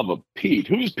the love of Pete.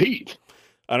 Who's Pete?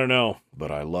 I don't know,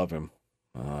 but I love him.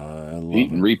 I love Pete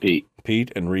him. and repeat.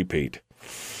 Pete and repeat.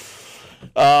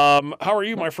 How are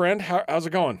you, my friend? How's it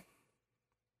going?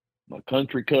 My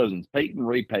country cousins, Pete and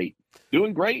repeat.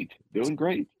 Doing great. Doing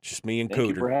great. Just me and Thank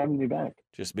you Cooter. for having me back.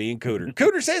 Just me and Cooter.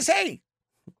 Cooter says hey.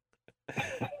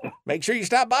 Make sure you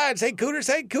stop by and say Cooter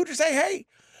say hey.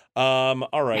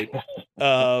 All right.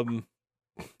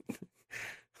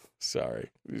 Sorry.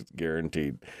 It's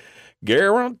guaranteed.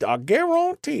 I'll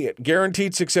guarantee it.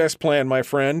 Guaranteed success plan, my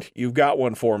friend. You've got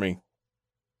one for me.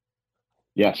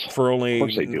 Yes. For only, of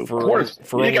course they do. For, of course.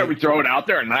 For you only, think I would throw it out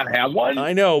there and not have one?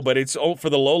 I know, but it's for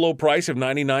the low price of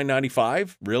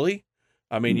 $99.95. Really?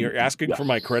 I mean, you're asking for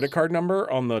my credit card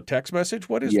number on the text message.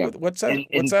 What's that? What's that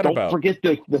don't about? Don't forget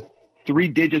the 3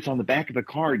 digits on the back of the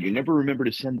card. You never remember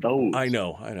to send those. I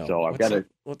know. So I've got to.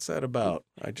 What's that about?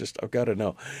 I've got to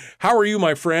know. How are you,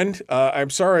 my friend? I'm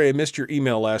sorry I missed your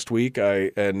email last week.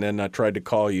 And then I tried to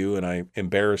call you and I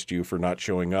embarrassed you for not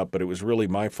showing up, but it was really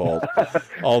my fault.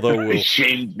 Although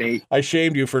shamed me. I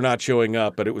shamed you for not showing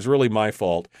up, but it was really my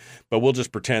fault. But we'll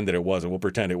just pretend that it wasn't. We'll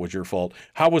pretend it was your fault.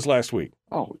 How was last week?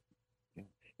 Oh,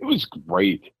 it was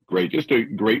great. Great. Just a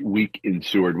great week in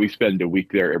Seward. We spend a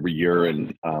week there every year.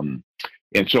 And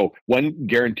so one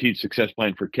guaranteed success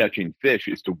plan for catching fish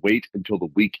is to wait until the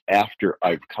week after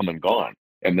I've come and gone,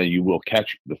 and then you will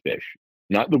catch the fish.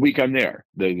 Not the week I'm there.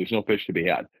 There's no fish to be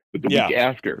had. But the week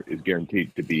after is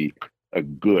guaranteed to be a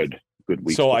good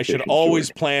week. So I should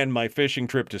always plan my fishing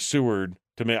trip to Seward.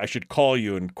 I should call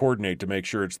you and coordinate to make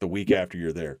sure it's the week after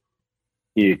you're there.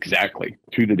 Exactly.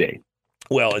 To the day.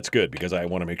 Well, it's good because I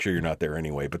want to make sure you're not there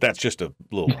anyway. But that's just a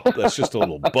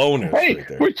little bonus right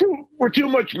there. We're too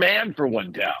much man for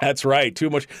one town. That's right. Too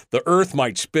much. The Earth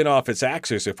might spin off its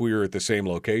axis if we were at the same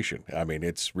location. I mean,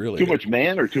 it's really too much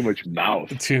man or too much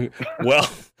mouth.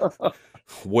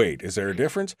 Wait, is there a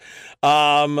difference?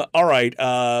 All right.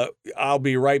 I'll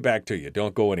be right back to you.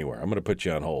 Don't go anywhere. I'm going to put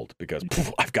you on hold because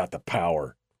I've got the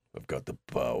power. I've got the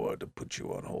power to put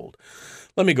you on hold.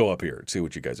 Let me go up here and see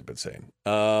what you guys have been saying.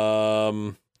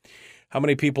 How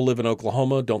many people live in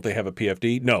Oklahoma? Don't they have a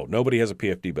PFD? No, nobody has a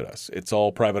PFD but us. It's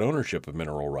all private ownership of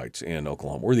mineral rights in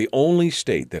Oklahoma. We're the only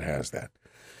state that has that.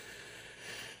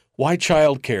 Why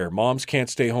childcare? Moms can't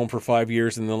stay home for 5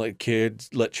 years and then let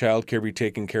childcare be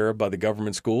taken care of by the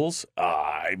government schools?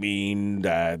 I mean,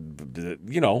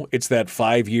 it's that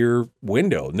 5-year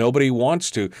window. Nobody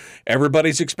wants to.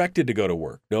 Everybody's expected to go to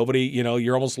work. Nobody,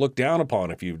 you're almost looked down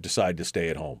upon if you decide to stay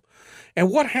at home. And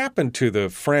what happened to the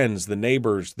friends, the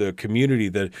neighbors, the community,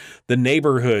 the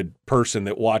neighborhood person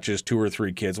that watches 2 or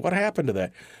 3 kids? What happened to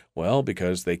that? Well,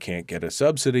 because they can't get a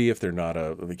subsidy if they're not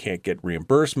they can't get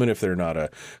reimbursement if they're not a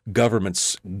government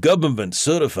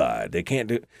certified. They can't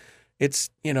do. It's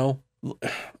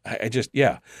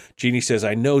Jeannie says,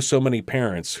 I know so many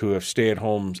parents who have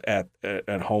stay-at-homes at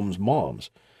homes moms.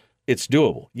 It's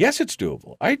doable. Yes, it's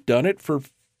doable. I've done it for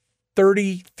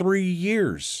 33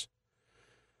 years.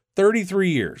 33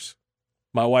 years.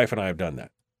 My wife and I have done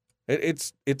that.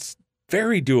 It's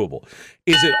very doable.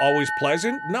 Is it always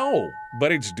pleasant? No,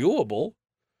 but it's doable.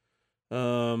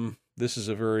 This is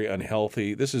very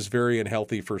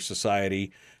unhealthy for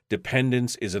society.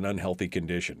 Dependence is an unhealthy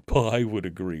condition. I would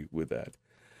agree with that.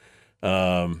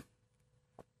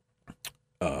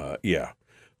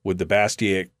 Would the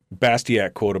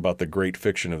Bastiat quote about the great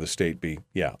fiction of the state be?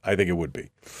 Yeah, I think it would be.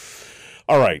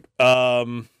 All right.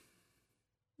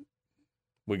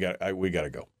 We got to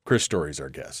go. Chris Story's our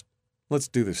guest. Let's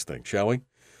do this thing, shall we?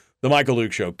 The Michael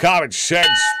Duke Show, Common Sense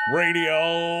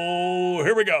Radio.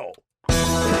 Here we go.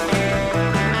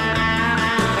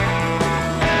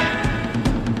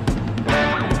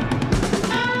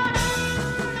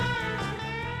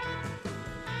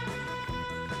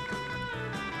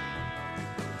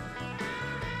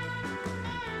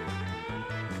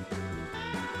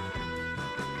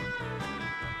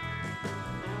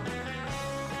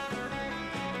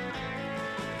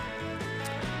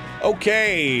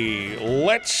 Okay,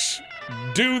 let's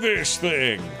do this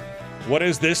thing. What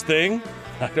is this thing?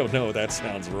 I don't know. That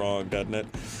sounds wrong, doesn't it?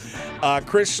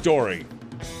 Chris Story.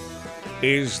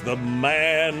 is the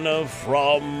man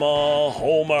from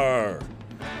Homer.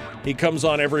 He comes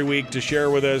on every week to share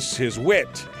with us his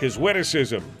wit, his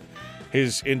witticism,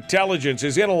 his intelligence,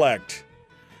 his intellect.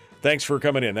 Thanks for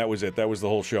coming in. That was it. That was the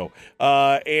whole show.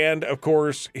 And, of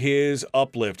course, his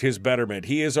uplift, his betterment.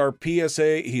 He is our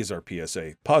PSA. He's our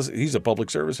PSA. He's a public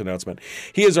service announcement.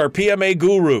 He is our PMA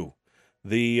guru,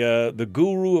 the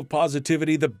guru of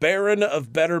positivity, the baron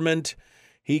of betterment.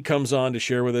 He comes on to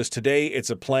share with us today.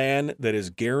 It's a plan that is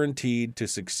guaranteed to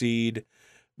succeed.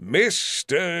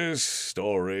 Mr.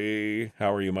 Story.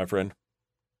 How are you, my friend?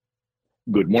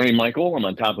 Good morning, Michael. I'm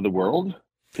on top of the world.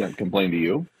 Can't complain to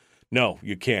you. No,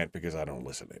 you can't because I don't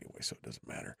listen anyway, so it doesn't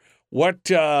matter. What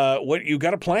you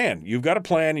got a plan. You've got a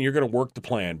plan and you're going to work the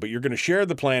plan, but you're going to share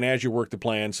the plan as you work the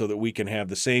plan so that we can have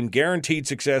the same guaranteed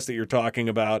success that you're talking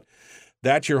about.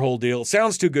 That's your whole deal.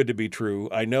 Sounds too good to be true.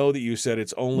 I know that you said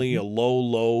it's only a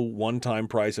low one-time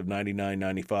price of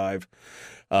 $99.95.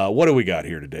 What do we got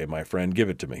here today, my friend? Give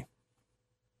it to me.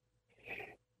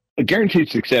 A guaranteed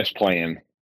success plan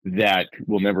that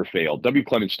will never fail. W.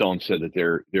 Clement Stone said that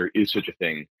there is such a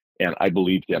thing. And I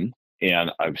believed him,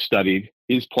 and I've studied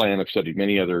his plan. I've studied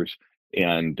many others,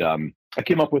 and I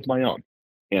came up with my own.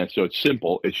 And so it's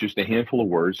simple. It's just a handful of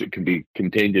words. It can be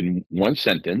contained in one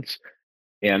sentence,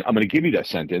 and I'm going to give you that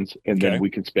sentence, and then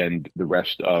we can spend the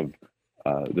rest of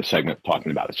the segment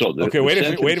talking about it. So, wait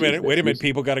a minute.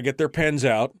 People got to get their pens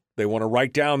out. They want to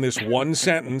write down this one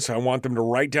sentence. I want them to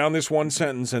write down this one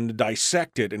sentence and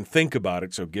dissect it and think about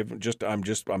it. So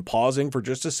I'm pausing for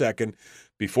just a second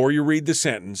before you read the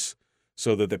sentence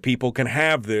so that the people can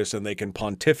have this and they can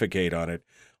pontificate on it.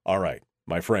 All right,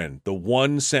 my friend, the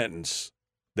one sentence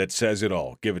that says it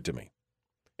all. Give it to me.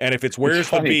 And if it's where's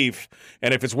the beef,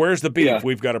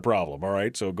 we've got a problem. All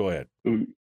right, so go ahead. We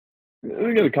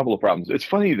got a couple of problems. It's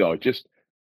funny though, just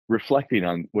reflecting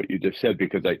on what you just said,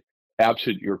 because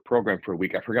absent your program for a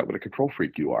week, I forgot what a control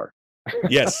freak you are.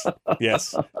 Yes,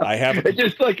 I have. It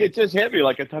just hit me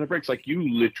like a ton of bricks. Like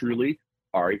you literally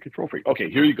are a control freak. Okay,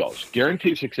 here you go.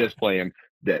 Guaranteed success plan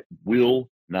that will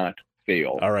not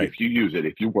fail. All right. If you use it,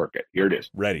 if you work it. Here it is.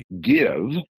 Ready.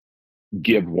 Give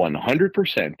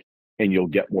 100% and you'll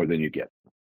get more than you give.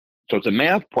 So it's a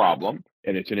math problem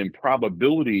and it's an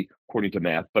improbability according to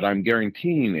math, but I'm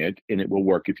guaranteeing it and it will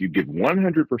work. If you give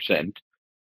 100%,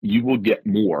 you will get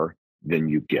more than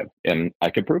you give. And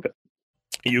I can prove it.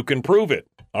 You can prove it.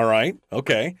 All right.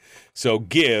 Okay. So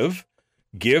give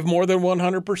more than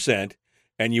 100%.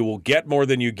 And you will get more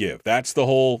than you give. That's the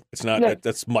whole. It's not. Yeah.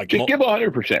 That's Mike. Just give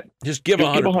 100%. Just give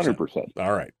 100%.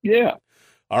 All right. Yeah.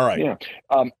 All right. Yeah.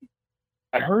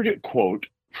 I heard a quote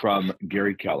from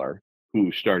Gary Keller,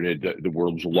 who started the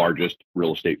world's largest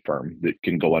real estate firm that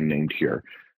can go unnamed here.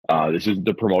 This isn't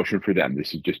the promotion for them.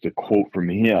 This is just a quote from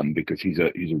him because he's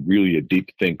really a deep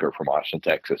thinker from Austin,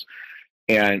 Texas.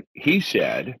 And he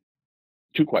said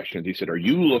 2 questions. He said, "Are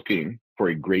you looking for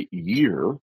a great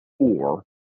year, or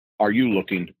are you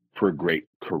looking for a great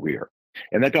career?"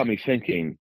 And that got me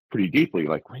thinking pretty deeply,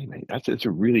 like, wait a minute, that's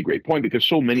a really great point, because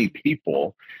so many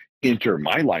people enter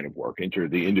my line of work, enter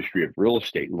the industry of real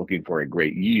estate looking for a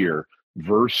great year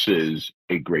versus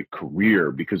a great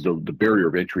career, because the barrier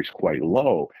of entry is quite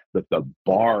low, but the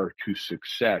bar to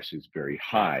success is very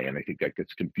high. And I think that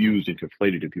gets confused and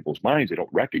conflated in people's minds. They don't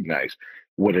recognize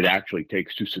what it actually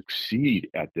takes to succeed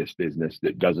at this business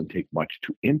that doesn't take much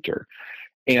to enter.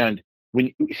 And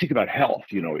when you think about health,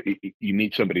 you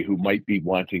meet somebody who might be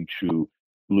wanting to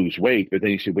lose weight, but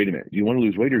then you say, wait a minute, do you want to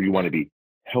lose weight or do you want to be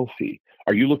healthy?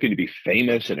 Are you looking to be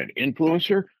famous and an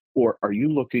influencer, or are you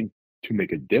looking to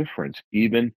make a difference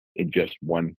even in just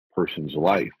one person's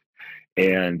life?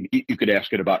 And you could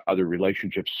ask it about other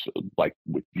relationships, like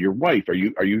with your wife. Are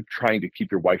you trying to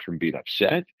keep your wife from being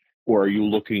upset, or are you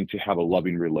looking to have a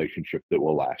loving relationship that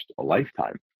will last a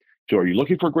lifetime? So are you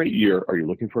looking for a great year? Are you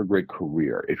looking for a great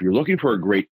career? If you're looking for a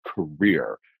great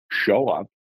career, show up,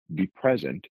 be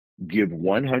present, give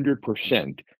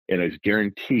 100%, and as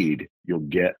guaranteed, you'll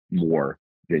get more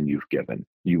than you've given.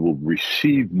 You will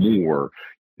receive more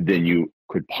than you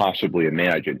could possibly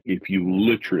imagine if you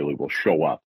literally will show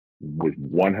up with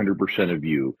 100% of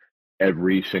you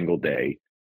every single day,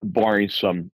 barring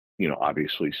some,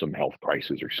 obviously some health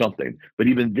crisis or something. But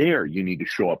even there, you need to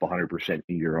show up 100%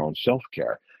 in your own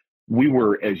self-care. We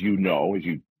were, as you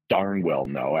darn well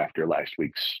know, after last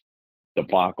week's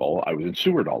debacle, I was in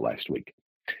Seward all last week.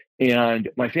 And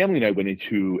my family and I went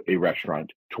into a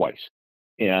restaurant twice.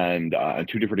 And on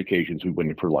 2 different occasions, we went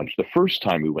in for lunch. The first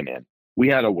time we went in, we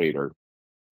had a waiter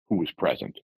who was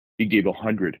present. He gave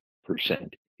 100%.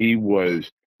 He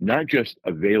was not just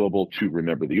available to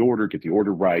remember the order, get the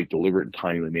order right, deliver it in a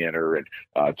timely manner, and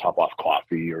top off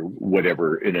coffee or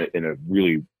whatever in a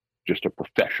really just a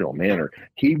professional manner.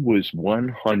 He was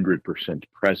 100%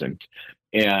 present,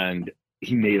 and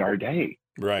he made our day.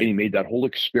 Right. And he made that whole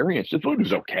experience. The food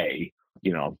was okay.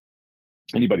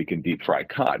 Anybody can deep fry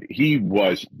cod. He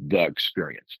was the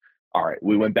experience. All right.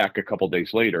 We went back a couple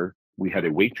days later. We had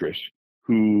a waitress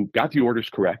who got the orders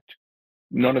correct.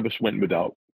 None of us went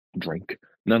without drink.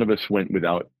 None of us went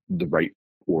without the right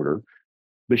order,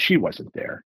 but she wasn't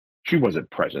there. She wasn't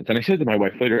present. And I said to my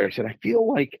wife later, I said, I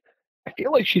feel like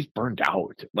she's burnt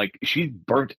out. Like she's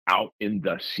burnt out in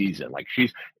the season.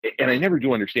 And I never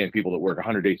do understand people that work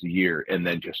 100 days a year and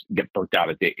then just get burnt out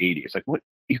at day 80. It's like, what?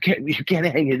 You can't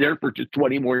hang in there for just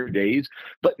 20 more days.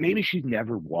 But maybe she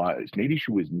never was. Maybe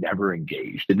she was never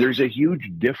engaged. And there's a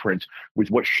huge difference with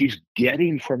what she's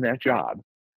getting from that job.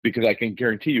 Because I can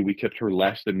guarantee you, we tipped her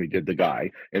less than we did the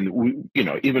guy. And we,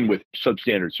 even with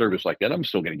substandard service like that, I'm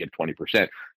still going to get 20%.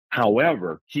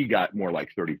 However, he got more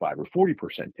like 35 or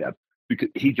 40% tip because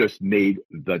he just made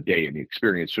the day and the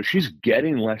experience. So she's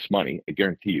getting less money, I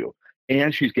guarantee you,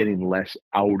 and she's getting less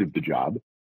out of the job.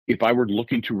 If I were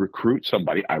looking to recruit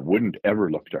somebody, I wouldn't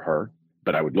ever look to her,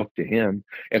 but I would look to him.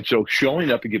 And so showing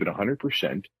up and giving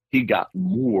 100%, he got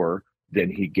more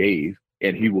than he gave.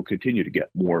 And he will continue to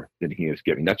get more than he is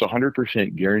giving. That's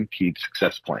 100% guaranteed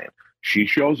success plan. She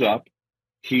shows up,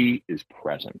 he is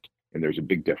present, and there's a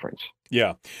big difference.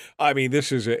 Yeah. I mean,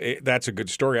 that's a good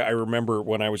story. I remember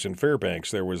when I was in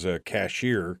Fairbanks, there was a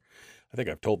cashier. I think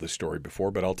I've told this story before,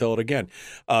 but I'll tell it again.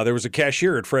 There was a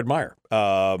cashier at Fred Meyer,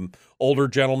 older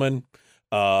gentleman,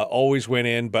 always went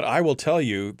in. But I will tell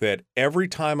you that every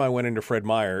time I went into Fred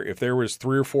Meyer, if there was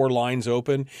 3 or 4 lines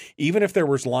open, even if there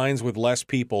was lines with less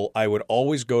people, I would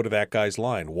always go to that guy's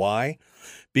line. Why?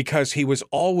 Because he was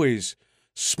always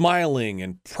smiling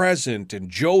and present and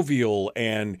jovial,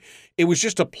 and it was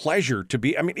just a pleasure to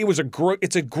be. I mean,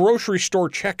 it's a grocery store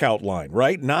checkout line,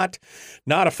 right? Not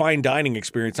a fine dining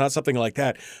experience, not something like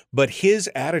that. But his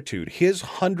attitude, his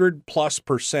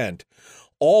 100+%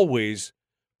 always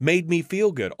made me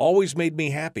feel good, always made me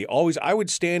happy. Always, I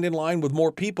would stand in line with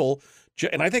more people,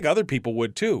 and I think other people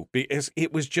would too, because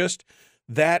it was just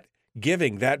that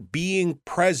giving, that being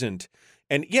present.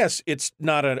 And yes, it's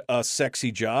not a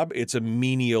sexy job. It's a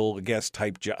menial,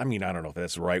 type job. I mean, I don't know if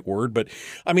that's the right word, but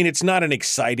I mean, it's not an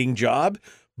exciting job,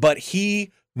 but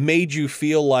he made you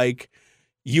feel like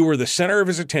you were the center of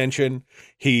his attention.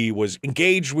 He was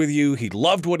engaged with you. He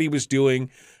loved what he was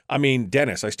doing. I mean,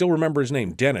 Dennis, I still remember his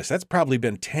name, Dennis. That's probably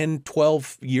been 10,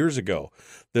 12 years ago.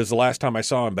 There's the last time I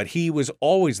saw him, but he was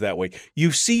always that way.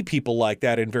 You see people like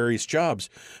that in various jobs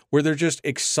where they're just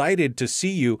excited to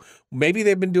see you. Maybe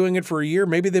they've been doing it for a year.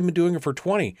 Maybe they've been doing it for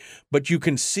 20, but you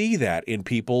can see that in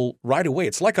people right away.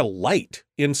 It's like a light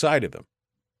inside of them.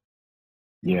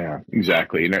 Yeah,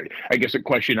 exactly. And I guess a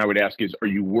question I would ask is, are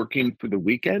you working for the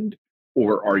weekend,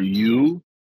 or are you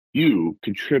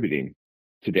contributing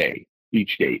today,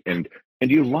 each day? And do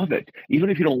you love it? Even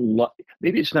if you don't love,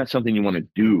 maybe it's not something you want to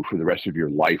do for the rest of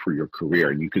your life or your career,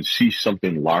 and you can see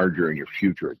something larger in your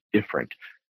future, different.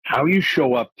 How you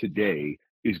show up today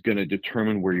is going to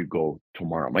determine where you go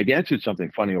tomorrow. My dad said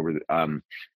something funny over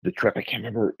the trip. I can't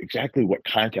remember exactly what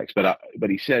context, but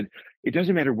he said, it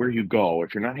doesn't matter where you go.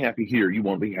 If you're not happy here, you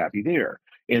won't be happy there.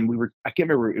 And I can't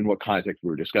remember in what context we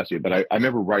were discussing it, but I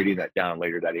remember writing that down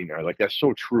later that evening. I was like, that's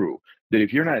so true, that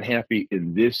if you're not happy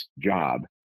in this job,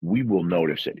 we will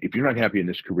notice it. If you're not happy in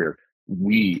this career,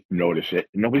 we notice it.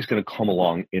 Nobody's going to come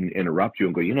along and interrupt you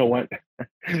and go, you know what?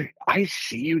 I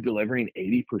see you delivering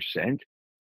 80%.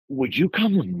 Would you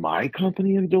come with my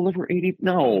company and deliver 80?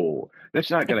 No,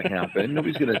 that's not going to happen.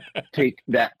 Nobody's going to take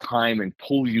that time and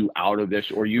pull you out of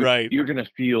this, or you're going to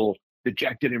feel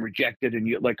dejected and rejected, and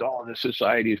you're like, oh, the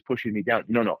society is pushing me down.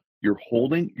 No, you're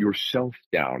holding yourself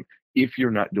down if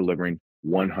you're not delivering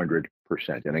 100%.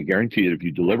 And I guarantee you, if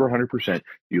you deliver 100%,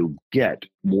 you'll get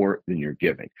more than you're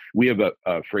giving. We have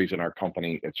a phrase in our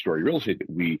company at Story Real Estate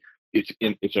that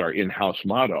it's our in-house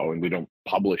motto, and we don't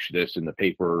publish this in the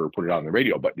paper or put it on the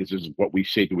radio, but this is what we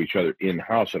say to each other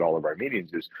in-house at all of our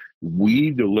meetings is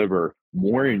we deliver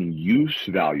more in use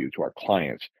value to our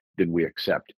clients than we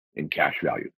accept in cash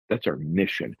value. That's our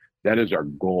mission. That is our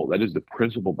goal. That is the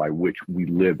principle by which we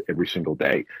live every single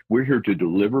day. We're here to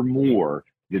deliver more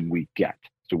than we get.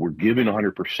 So we're giving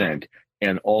 100%,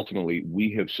 and ultimately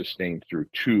we have sustained through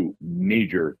 2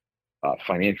 major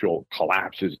financial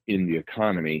collapses in the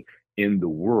economy, in the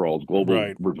world,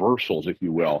 global reversals, if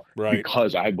you will,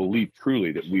 because I believe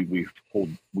truly that we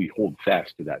hold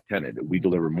fast to that tenet, that we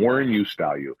deliver more in use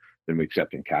value than we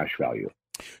accept in cash value.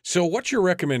 So what's your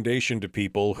recommendation to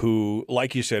people who,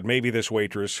 like you said, maybe this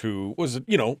waitress who was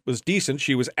decent,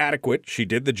 she was adequate, she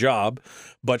did the job,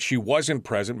 but she wasn't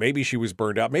present. Maybe she was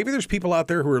burned out. Maybe there's people out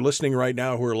there who are listening right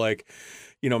now who are like,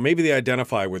 maybe they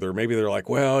identify with her. Maybe they're like,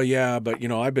 well, yeah, but,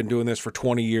 I've been doing this for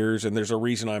 20 years and there's a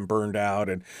reason I'm burned out.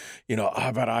 And,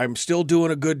 but I'm still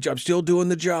doing a good job. I'm still doing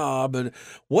the job. And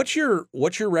what's your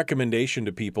recommendation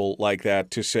to people like that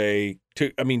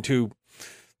to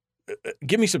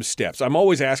give me some steps? I'm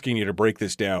always asking you to break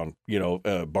this down,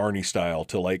 Barney style,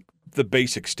 to like the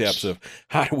basic steps of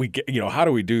how do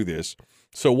we do this?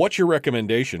 So what's your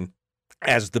recommendation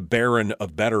as the Baron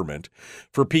of Betterment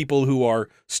for people who are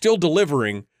still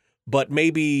delivering, but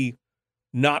maybe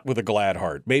not with a glad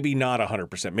heart, maybe not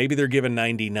 100%. Maybe they're given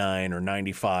 99 or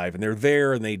 95 and they're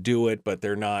there and they do it, but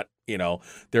they're not,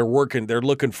 they're working, they're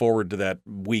looking forward to that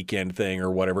weekend thing or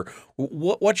whatever.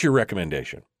 What's your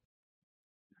recommendation?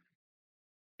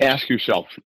 Ask yourself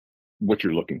what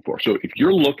you're looking for. So if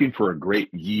you're looking for a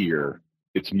great year,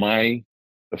 it's my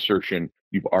assertion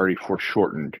you've already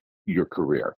foreshortened your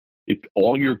career. If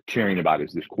all you're caring about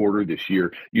is this quarter, this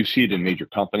year, you see it in major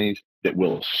companies that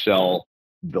will sell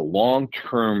the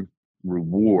long-term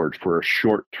reward for a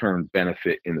short-term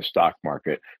benefit in the stock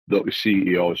market. Those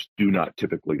CEOs do not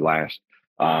typically last.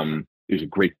 There's a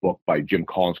great book by Jim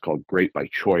Collins called Great by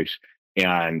Choice.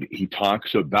 And he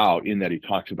talks about, and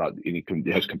he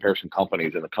has comparison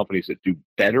companies, and the companies that do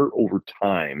better over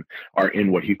time are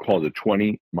in what he calls a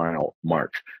 20-mile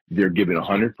march. They're given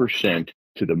 100%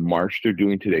 to the march they're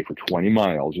doing today for 20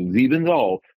 miles. And even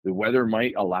though the weather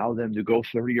might allow them to go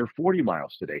 30 or 40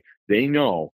 miles today, they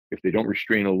know if they don't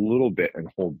restrain a little bit and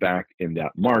hold back in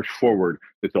that march forward,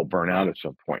 that they'll burn out at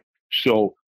some point.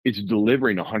 So it's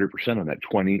delivering 100% on that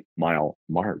 20-mile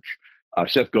march.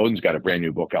 Seth Godin's got a brand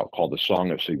new book out called The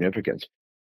Song of Significance.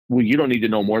 Well, you don't need to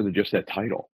know more than just that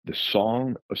title. The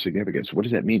Song of Significance. What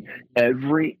does that mean?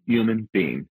 Every human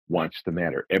being wants to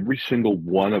matter. Every single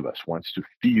one of us wants to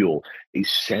feel a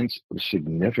sense of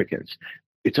significance.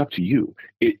 It's up to you.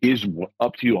 It is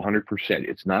up to you 100%.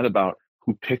 It's not about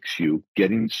who picks you,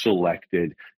 getting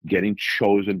selected, getting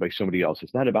chosen by somebody else.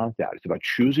 It's not about that. It's about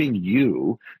choosing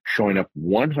you, showing up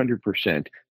 100%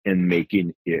 and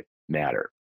making it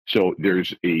matter. So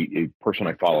there's a person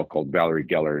I follow called Valerie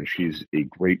Geller, and she's a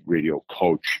great radio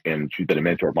coach, and she's been a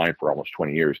mentor of mine for almost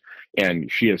 20 years.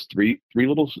 And she has three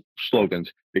little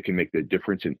slogans that can make the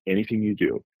difference in anything you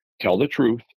do. Tell the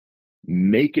truth,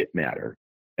 make it matter,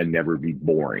 and never be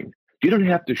boring. You don't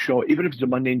have to show, even if it's a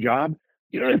mundane job,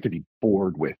 you don't have to be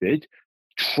bored with it.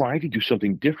 Try to do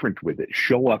something different with it.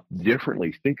 Show up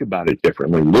differently. Think about it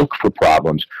differently. Look for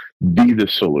problems. Be the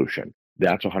solution.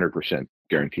 That's 100%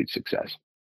 guaranteed success.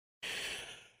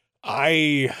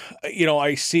 I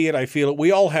see it. I feel it.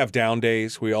 We all have down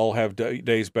days. We all have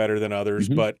days better than others.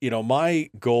 Mm-hmm. But,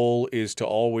 my goal is to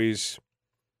always,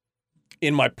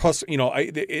 in my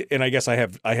I guess I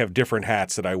have different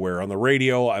hats that I wear. On the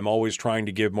radio, I'm always trying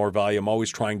to give more value. I'm always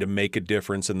trying to make a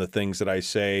difference in the things that I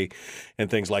say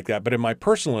and things like that. But in my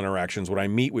personal interactions, when I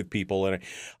meet with people, and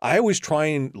I always try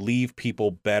and leave people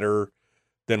better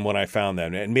than when I found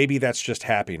them. And maybe that's just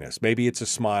happiness. Maybe it's a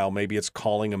smile. Maybe it's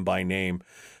calling them by name.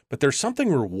 But there's something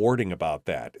rewarding about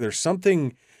that. There's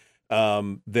something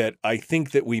that I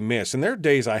think that we miss. And there are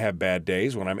days I have bad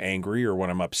days when I'm angry or when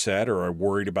I'm upset or I'm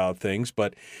worried about things.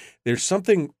 But there's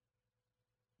something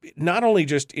not only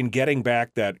just in getting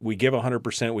back that we give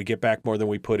 100%, we get back more than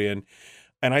we put in.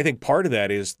 And I think part of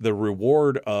that is the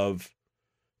reward of,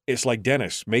 it's like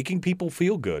Dennis, making people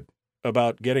feel good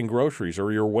about getting groceries,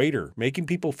 or your waiter, making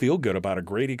people feel good about a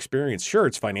great experience. Sure,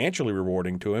 it's financially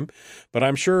rewarding to him, but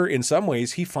I'm sure in some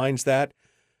ways he finds that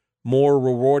more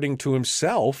rewarding to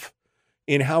himself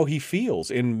in how he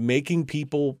feels, in making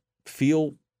people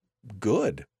feel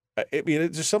good. I mean,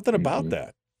 it's just something about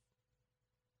that.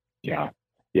 Yeah,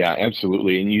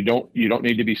 absolutely. And you don't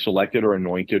need to be selected or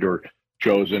anointed or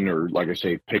chosen or, like I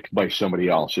say, picked by somebody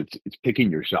else. It's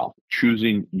picking yourself,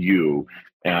 choosing you,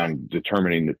 and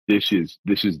determining that this is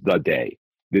the day.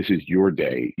 This is your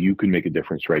day. You can make a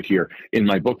difference right here. In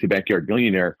my book, The Backyard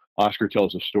Millionaire, Oscar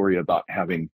tells a story about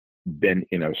having been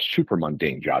in a super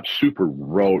mundane job, super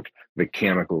rote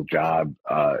mechanical job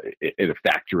at a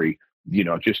factory,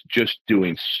 just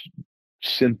doing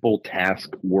simple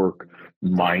task work,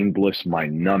 mindless,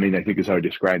 mind-numbing, I think is how I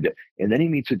described it. And then he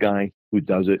meets a guy who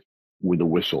does it with a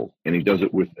whistle, and he does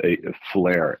it with a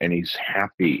flair, and he's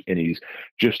happy, and he's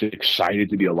just excited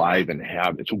to be alive and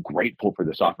so grateful for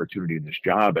this opportunity in this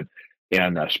job.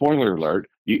 And spoiler alert,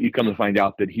 you come to find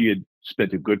out that he had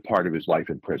spent a good part of his life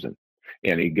in prison,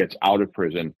 and he gets out of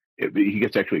prison. he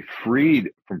gets actually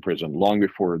freed from prison long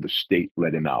before the state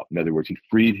let him out. In other words, he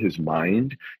freed his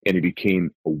mind and he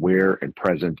became aware and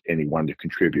present, and he wanted to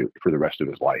contribute for the rest of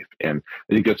his life. And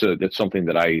I think that's something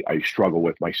that I struggle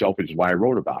with myself, which is why I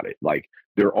wrote about it. Like,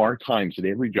 there are times that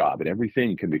every job and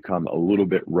everything can become a little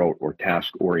bit rote or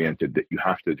task oriented, that you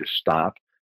have to just stop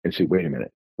and say, wait a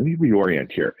minute, let me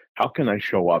reorient here. How can I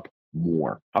show up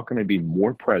more? How can I be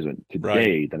more present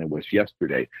today than I was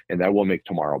yesterday? And that will make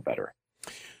tomorrow better.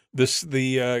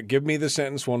 Give me the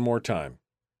sentence one more time,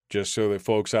 just so that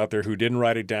folks out there who didn't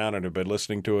write it down and have been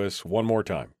listening to us, one more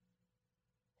time.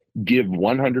 Give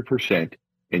 100%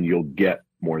 and you'll get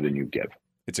more than you give.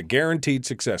 It's a guaranteed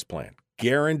success plan.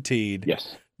 Guaranteed.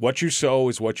 Yes. What you sow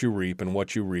is what you reap, and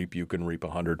what you reap, you can reap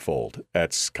 100-fold.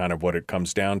 That's kind of what it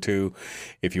comes down to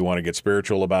if you want to get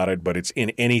spiritual about it, but it's in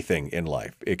anything in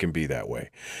life. It can be that way.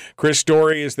 Chris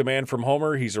Story is the man from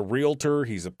Homer. He's a realtor.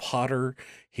 He's a potter.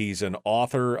 He's an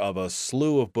author of a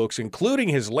slew of books, including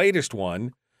his latest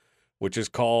one, which is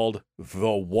called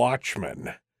The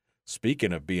Watchman.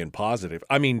 Speaking of being positive,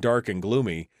 I mean dark and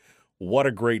gloomy, what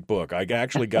a great book. I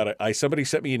actually got somebody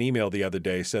sent me an email the other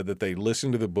day, said that they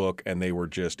listened to the book and they were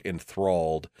just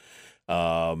enthralled,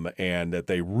 and that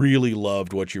they really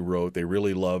loved what you wrote. They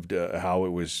really loved how it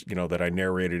was, that I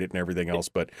narrated it and everything else.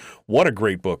 But what a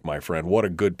great book, my friend. What a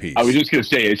good piece. I was just going to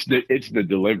say, it's the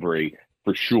delivery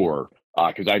for sure,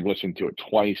 because I've listened to it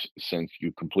twice since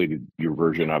you completed your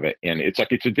version of it. And it's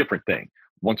a different thing.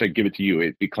 Once I give it to you,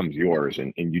 it becomes yours,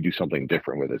 and you do something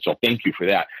different with it. So thank you for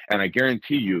that. And I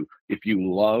guarantee you, if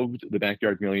you loved The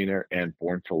Backyard Millionaire and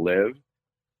Born to Live,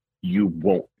 you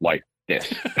won't like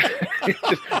this.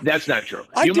 That's not true.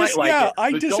 You might like it.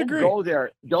 I but disagree.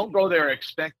 Don't go there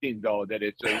expecting, though, that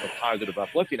it's a positive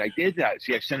uplifting. I did that.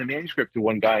 See, I sent a manuscript to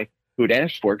one guy who had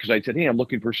asked for it, because I said, hey, I'm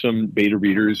looking for some beta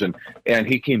readers. And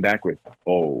he came back with,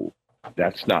 oh,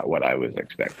 that's not what I was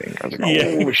expecting. I was like,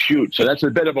 oh, shoot. So that's a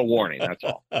bit of a warning. That's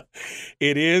all.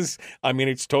 It is. I mean,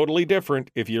 it's totally different.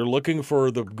 If you're looking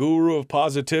for the guru of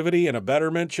positivity and a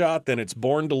betterment shot, then it's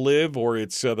Born to Live, or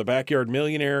it's The Backyard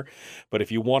Millionaire. But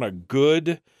if you want a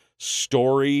good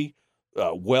story,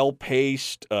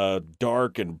 well-paced,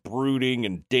 dark and brooding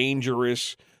and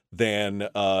dangerous, then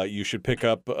you should pick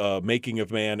up Making of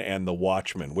Man and The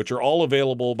Watchman, which are all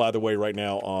available, by the way, right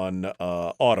now on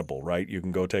Audible, right? You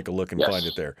can go take a look and find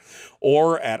it there.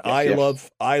 Or at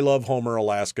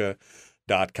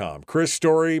ilovehomeralaska.com. Chris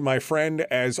Story, my friend,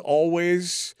 as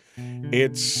always,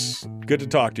 it's good to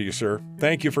talk to you, sir.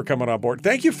 Thank you for coming on board.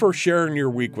 Thank you for sharing your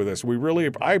week with us.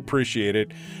 I appreciate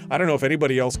it. I don't know if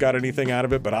anybody else got anything out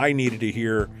of it, but I needed to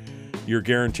hear your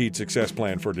guaranteed success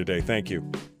plan for today. Thank you.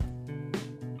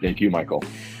 Thank you, Michael.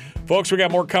 Folks, we got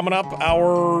more coming up.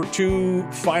 Hour 2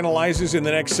 finalizes in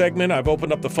the next segment. I've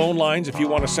opened up the phone lines. If you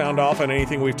want to sound off on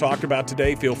anything we've talked about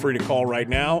today, feel free to call right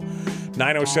now.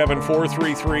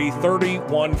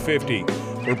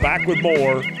 907-433-3150. We're back with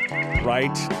more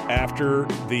right after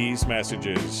these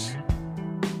messages.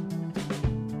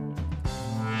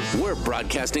 We're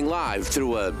broadcasting live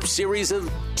through a series of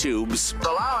tubes.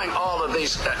 Allowing all of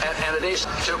these entities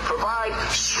to provide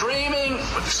streaming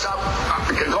stuff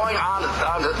going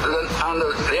on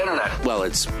the internet. Well,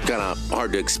 it's kind of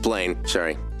hard to explain.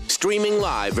 Sorry. Streaming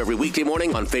live every weekday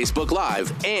morning on Facebook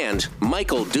Live and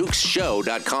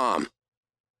MichaelDukesShow.com.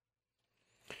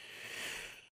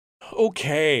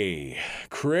 Okay,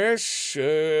 Chris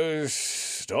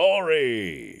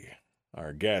Story,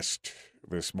 our guest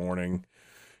this morning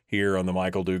here on the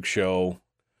Michael Dukes Show.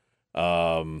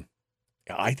 I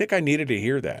think I needed to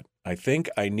hear that. I think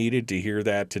I needed to hear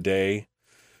that today.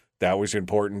 That was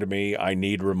important to me. I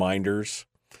need reminders.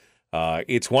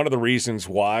 It's one of the reasons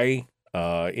why,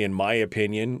 in my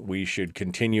opinion, we should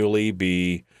continually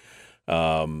be,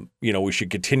 feeding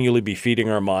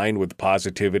our mind with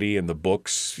positivity and the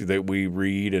books that we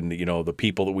read and, the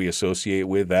people that we associate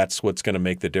with. That's what's going to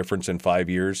make the difference in 5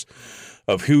 years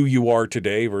of who you are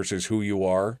today versus who you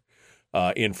are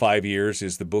in 5 years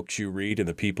is the books you read and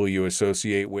the people you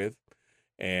associate with.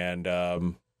 And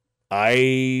like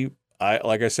I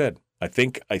said, I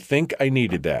think I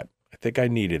needed that. I think I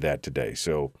needed that today.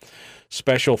 So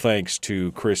special thanks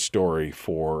to Chris Story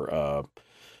for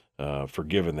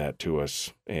giving that to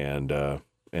us and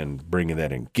bringing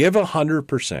that in. Give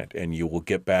 100% and you will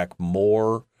get back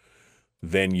more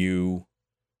than you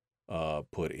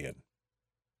put in.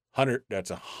 100. That's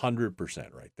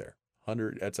 100% right there.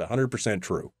 100. That's 100%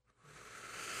 true.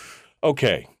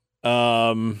 Okay.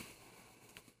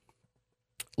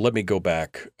 Let me go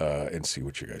back and see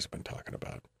what you guys have been talking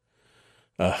about.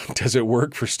 Does it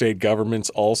work for state governments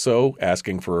also?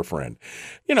 Asking for a friend.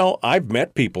 I've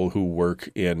met people who work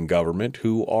in government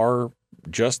who are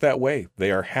just that way.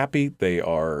 They are happy. They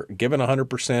are given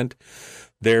 100%.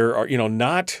 There are,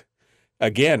 not,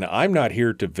 again, I'm not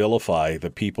here to vilify the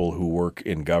people who work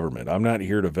in government. I'm not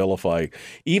here to vilify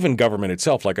even government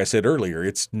itself. Like I said earlier,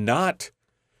 it's not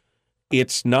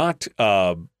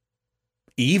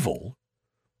evil.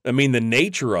 I mean, the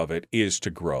nature of it is to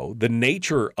grow. The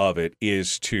nature of it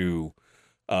is to,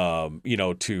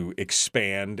 to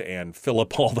expand and fill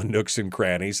up all the nooks and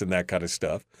crannies and that kind of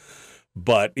stuff.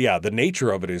 But yeah, the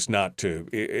nature of it is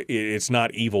it's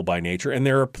not evil by nature. And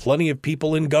there are plenty of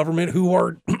people in government who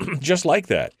are just like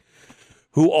that,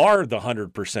 who are the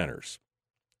 100%ers,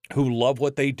 who love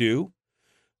what they do.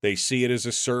 They see it as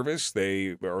a service.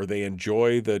 They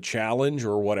enjoy the challenge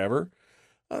or whatever.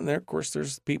 And there, of course,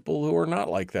 there's people who are not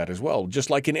like that as well, just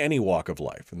like in any walk of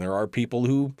life. And there are people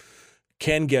who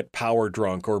can get power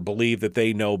drunk or believe that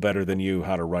they know better than you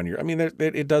how to run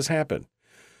it does happen.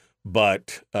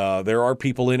 But there are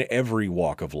people in every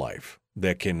walk of life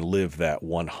that can live that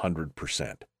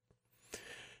 100%.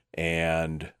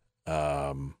 And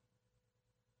I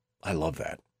love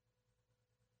that.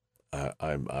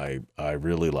 I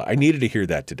really love. I needed to hear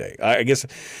that today. I guess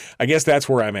that's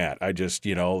where I'm at. I just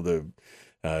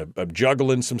I'm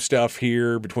juggling some stuff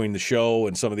here between the show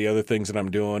and some of the other things that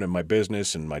I'm doing and my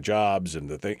business and my jobs and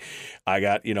the thing I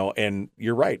got. And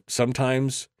you're right.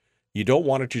 Sometimes you don't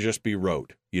want it to just be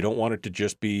rote. You don't want it to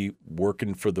just be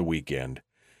working for the weekend.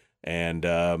 And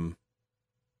I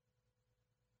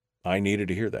needed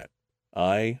to hear that.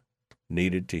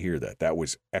 That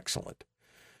was excellent.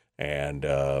 And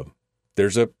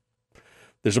there's a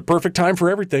perfect time for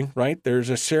everything, right? There's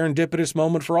a serendipitous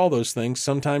moment for all those things.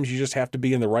 Sometimes you just have to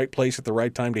be in the right place at the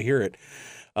right time to hear it.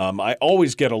 I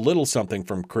always get a little something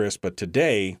from Chris, but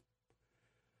today,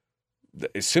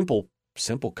 a simple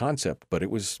concept, but it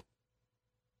was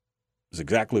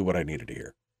exactly what I needed to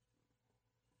hear.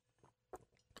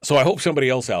 So I hope somebody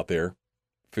else out there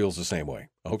feels the same way.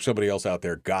 I hope somebody else out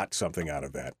there got something out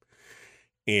of that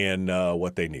in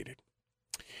what they needed.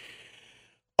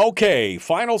 Okay,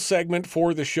 final segment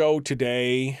for the show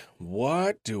today.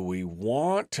 What do we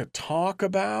want to talk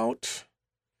about?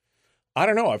 I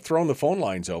don't know. I've thrown the phone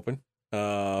lines open,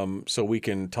 so we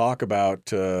can talk about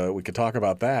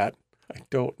that. I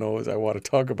don't know as I want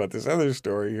to talk about this other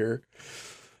story here.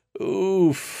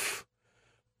 Oof.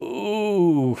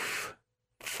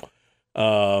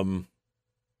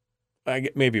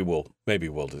 Maybe we'll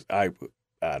just, I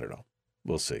don't know.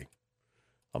 We'll see.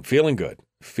 I'm feeling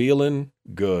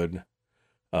good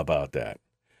about that.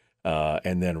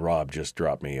 And then Rob just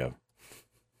dropped me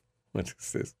what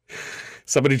is this?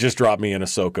 Somebody just dropped me an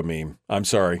Ahsoka meme. I'm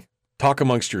sorry. Talk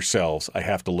amongst yourselves. I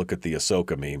have to look at the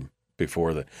Ahsoka meme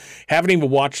before haven't even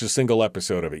watched a single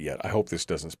episode of it yet. I hope this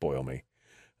doesn't spoil me.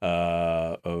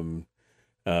 Oh,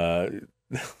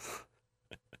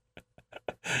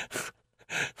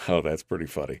 that's pretty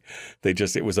funny.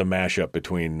 It was a mashup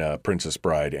between Princess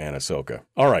Bride and Ahsoka.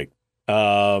 All right.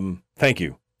 Thank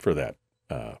you for that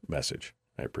message.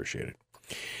 I appreciate it.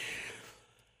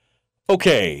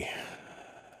 Okay.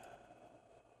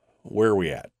 Where are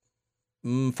we at?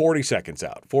 40 seconds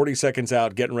out. 40 seconds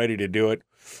out, getting ready to do it.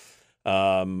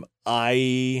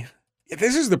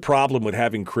 This is the problem with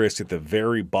having Chris at the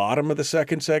very bottom of the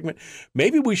second segment.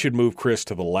 Maybe we should move Chris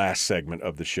to the last segment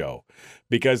of the show,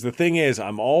 because the thing is,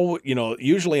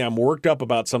 usually I'm worked up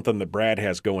about something that Brad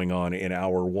has going on in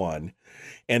hour one.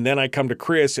 And then I come to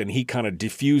Chris and he kind of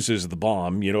diffuses the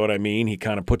bomb. You know what I mean? He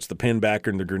kind of puts the pin back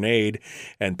in the grenade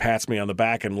and pats me on the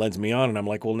back and lends me on. And I'm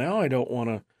like, well, now I don't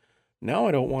want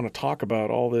to talk about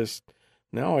all this.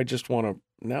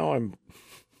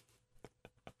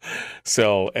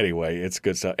 So anyway, it's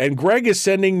good stuff. And Greg is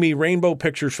sending me rainbow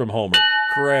pictures from Homer.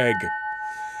 Greg.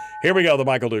 Here we go, the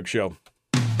Michael Duke Show.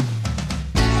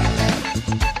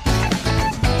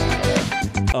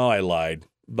 Oh, I lied.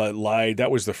 That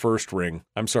was the first ring.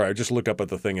 I'm sorry. I just looked up at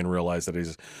the thing and realized that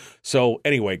he's... So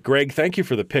anyway, Greg, thank you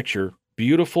for the picture.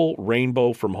 Beautiful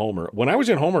rainbow from Homer. When I was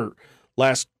in Homer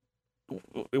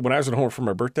for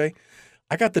my birthday,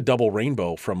 I got the double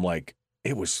rainbow from I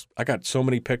got so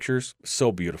many pictures,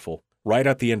 so beautiful. Right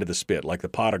at the end of the spit, like the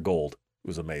pot of gold. It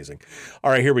was amazing.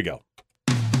 All right, here we go.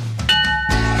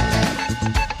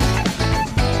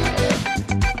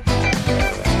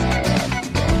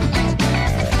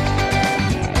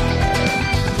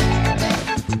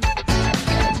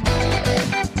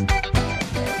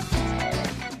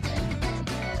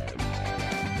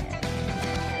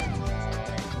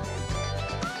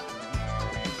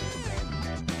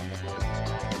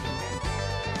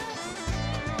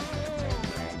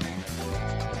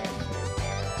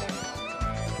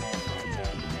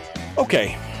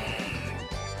 Okay.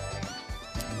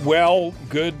 Well,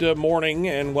 good morning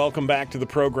and welcome back to the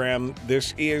program.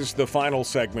 This is the final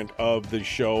segment of the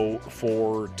show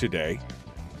for today.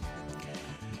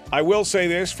 I will say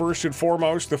this, first and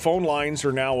foremost, the phone lines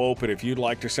are now open. If you'd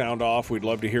like to sound off, we'd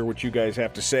love to hear what you guys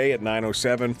have to say at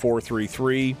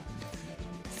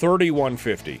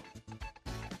 907-433-3150.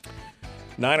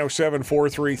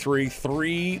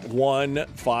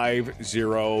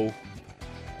 907-433-3150.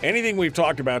 Anything we've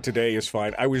talked about today is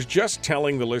fine. I was just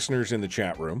telling the listeners in the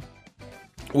chat room,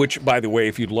 which, by the way,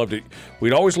 if you'd love to,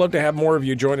 we'd always love to have more of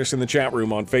you join us in the chat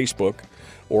room on Facebook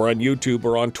or on YouTube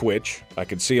or on Twitch. I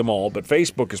can see them all, but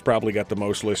Facebook has probably got the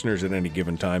most listeners at any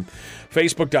given time.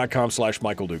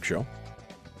 Facebook.com/Michael Duke Show.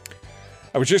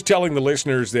 I was just telling the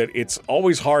listeners that it's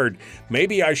always hard.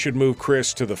 Maybe I should move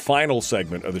Chris to the final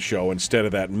segment of the show instead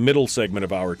of that middle segment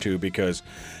of hour two, because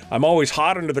I'm always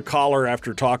hot under the collar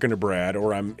after talking to Brad,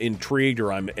 or I'm intrigued,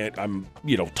 or I'm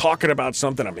talking about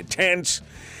something. I'm intense.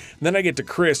 And then I get to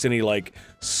Chris and he like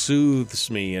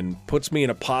soothes me and puts me in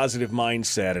a positive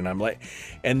mindset. And I'm like,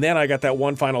 and then I got that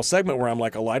one final segment where I'm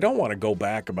like, oh, I don't want to go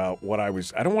back about what I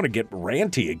don't want to get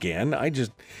ranty again. I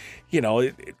just,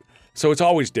 so it's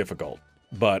always difficult.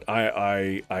 But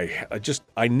I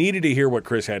needed to hear what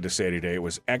Chris had to say today. It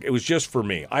was just for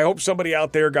me. I hope somebody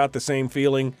out there got the same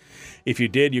feeling. If you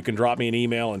did, you can drop me an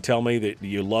email and tell me that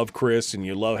you love Chris and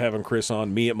you love having Chris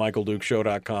on, me at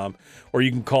michaeldukeshow.com, or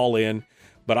you can call in.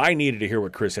 But I needed to hear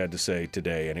what Chris had to say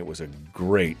today, and it was a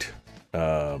great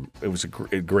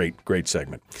great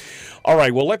segment. All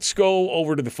right, well, let's go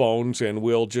over to the phones, and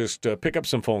we'll just pick up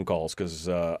some phone calls because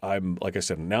like I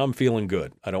said, now I'm feeling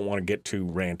good. I don't want to get too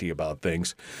ranty about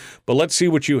things. But let's see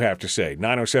what you have to say.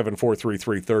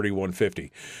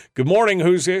 907-433-3150. Good morning.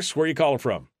 Who's this? Where are you calling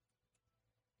from?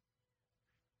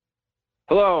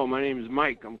 Hello, my name is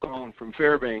Mike. I'm calling from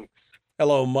Fairbanks.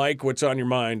 Hello, Mike. What's on your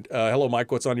mind? Hello,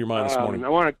 Mike. What's on your mind this morning? I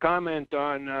want to comment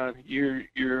on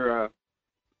your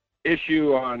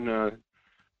issue on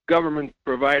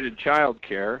government-provided child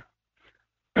care.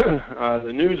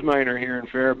 The news miner here in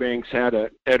Fairbanks had an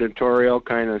editorial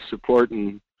kind of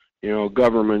supporting,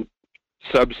 government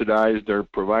subsidized or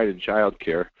provided child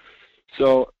care.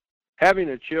 So having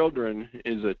a children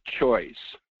is a choice.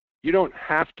 You don't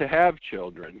have to have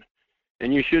children,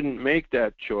 and you shouldn't make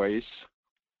that choice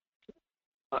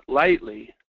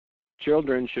lightly.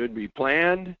 Children should be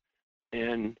planned,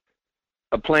 and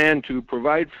a plan to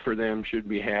provide for them should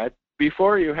be had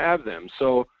before you have them.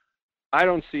 So I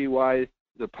don't see why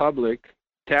the public,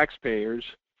 taxpayers,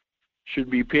 should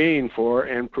be paying for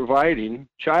and providing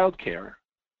child care.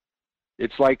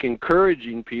 It's like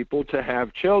encouraging people to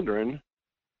have children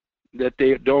that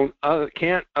they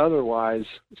can't otherwise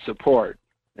support.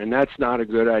 And that's not a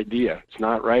good idea. It's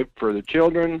not right for the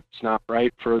children. It's not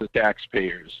right for the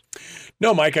taxpayers.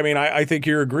 No, Mike, I mean, I think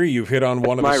you agree. You've hit on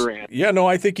one of the... rant. Yeah, no,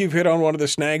 I think you've hit on one of the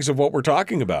snags of what we're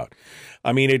talking about.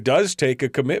 I mean, it does take a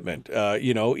commitment.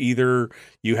 Either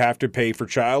you have to pay for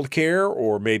child care,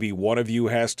 or maybe one of you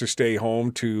has to stay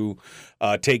home to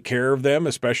take care of them,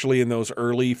 especially in those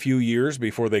early few years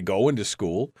before they go into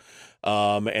school.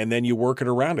 And then you work it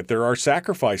around it. There are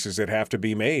sacrifices that have to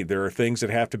be made. There are things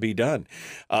that have to be done.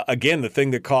 Again, the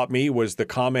thing that caught me was the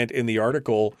comment in the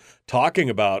article talking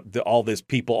about all these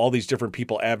different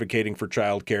people advocating for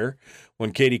child care,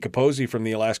 when Katie Capozzi from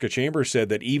the Alaska Chamber said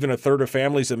that even a third of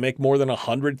families that make more than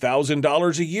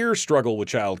 $100,000 a year struggle with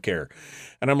child care.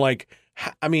 And I'm like,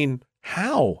 I mean,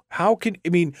 how can,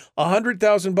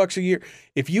 $100,000 a year,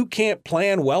 if you can't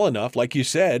plan well enough, like you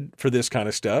said, for this kind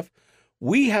of stuff,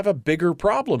 we have a bigger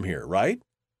problem here, right?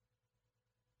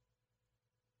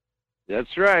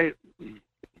 That's right.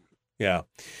 Yeah.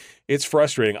 It's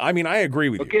frustrating. I mean, I agree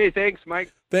with you. Okay, thanks,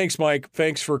 Mike. Thanks, Mike.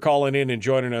 Thanks for calling in and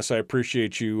joining us. I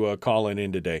appreciate you calling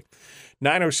in today.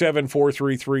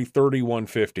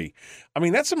 907-433-3150. I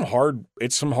mean, it's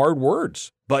some hard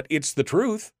words, but it's the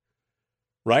truth,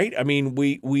 right? I mean,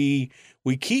 we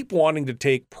keep wanting to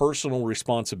take personal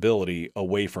responsibility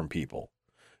away from people.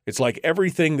 It's like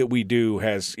everything that we do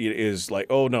is like,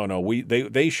 oh, no,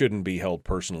 they shouldn't be held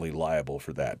personally liable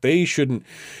for that. They shouldn't.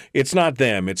 It's not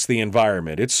them. It's the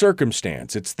environment. It's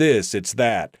circumstance. It's this. It's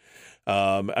that.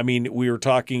 I mean, we were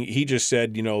talking, he just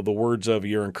said, the words of,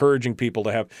 you're encouraging people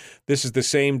to have, this is the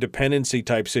same dependency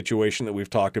type situation that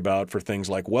we've talked about for things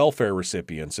like welfare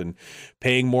recipients and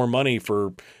paying more money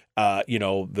for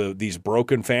these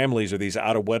broken families or these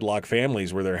out of wedlock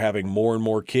families where they're having more and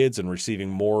more kids and receiving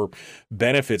more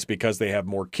benefits because they have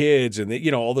more kids and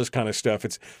all this kind of stuff.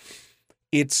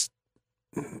 It's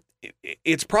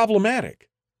problematic.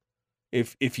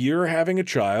 If you're having a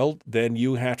child, then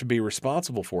you have to be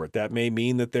responsible for it. That may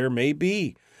mean that there may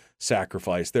be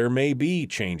sacrifice. There may be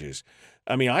changes.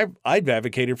 I mean, I've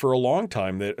advocated for a long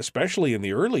time that, especially in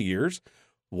the early years,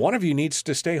 one of you needs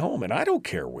to stay home. And I don't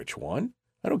care which one.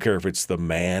 I don't care if it's the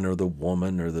man or the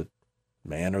woman or the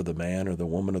man or the man or the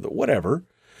woman or the whatever.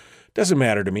 Doesn't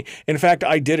matter to me. In fact,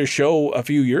 I did a show a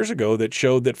few years ago that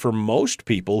showed that for most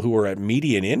people who are at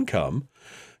median income,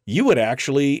 you would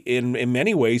actually, in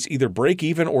many ways, either break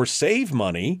even or save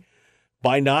money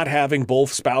by not having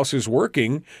both spouses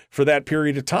working for that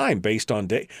period of time based on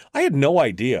day. I had no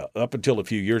idea up until a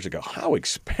few years ago how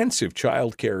expensive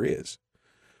childcare is.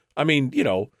 I mean,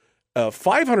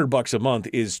 $500 a month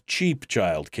is cheap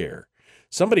childcare.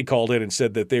 Somebody called in and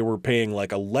said that they were paying like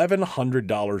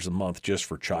 $1,100 a month just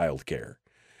for childcare.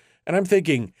 And I'm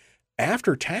thinking,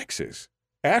 after taxes,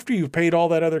 after you've paid all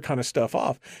that other kind of stuff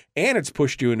off, and it's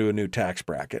pushed you into a new tax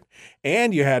bracket,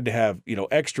 and you had to have,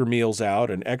 extra meals out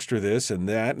and extra this and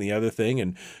that and the other thing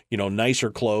and,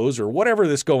 nicer clothes or whatever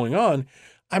that's going on.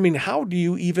 I mean, how do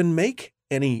you even make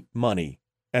any money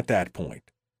at that point?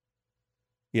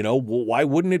 Why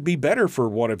wouldn't it be better for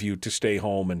one of you to stay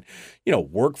home and,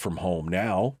 work from home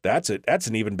now? That's it. That's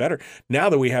an even better. Now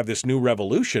that we have this new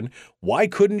revolution, why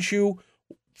couldn't you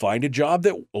find a job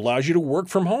that allows you to work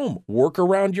from home, work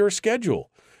around your schedule?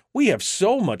 We have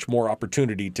so much more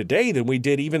opportunity today than we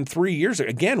did even 3 years ago.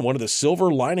 Again, one of the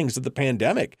silver linings of the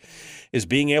pandemic is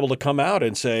being able to come out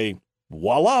and say,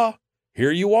 voila,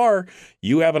 here you are.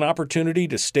 You have an opportunity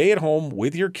to stay at home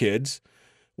with your kids.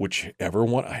 Whichever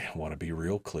one, I want to be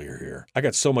real clear here. I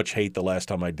got so much hate the last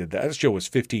time I did that. That show was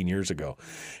 15 years ago.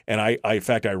 And in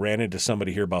fact, I ran into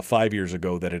somebody here about 5 years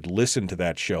ago that had listened to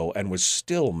that show and was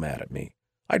still mad at me.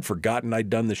 I'd forgotten I'd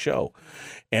done the show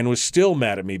and was still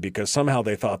mad at me because somehow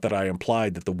they thought that I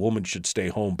implied that the woman should stay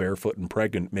home barefoot and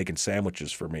pregnant making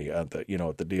sandwiches for me at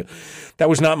the deal. That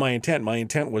was not my intent. My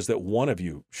intent was that one of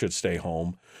you should stay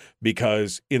home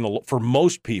because for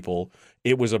most people,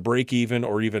 it was a break even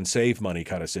or even save money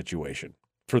kind of situation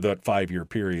for that 5-year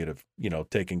period of,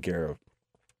 taking care of.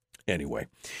 Anyway,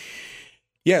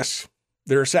 yes,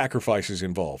 there are sacrifices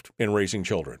involved in raising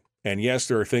children. And yes,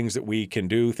 there are things that we can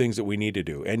do, things that we need to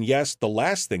do. And yes, the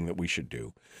last thing that we should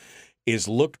do is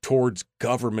look towards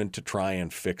government to try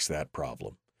and fix that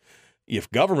problem.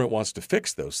 If government wants to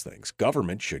fix those things,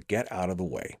 government should get out of the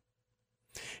way.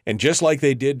 And just like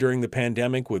they did during the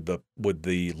pandemic with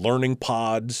the learning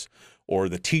pods or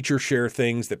the teacher share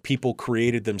things that people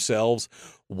created themselves,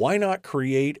 why not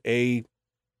create a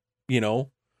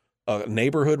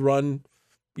neighborhood run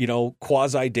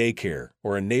quasi daycare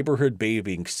or a neighborhood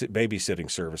babysitting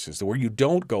services where you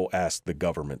don't go ask the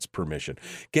government's permission.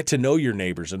 Get to know your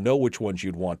neighbors and know which ones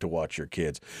you'd want to watch your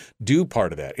kids. Do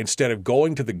part of that instead of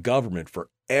going to the government for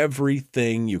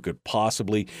everything you could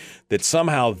possibly, that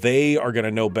somehow they are going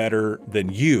to know better than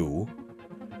you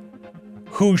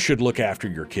who should look after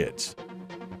your kids.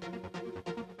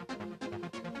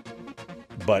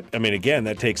 But, I mean, again,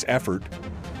 that takes effort.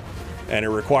 And it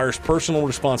requires personal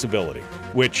responsibility,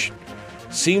 which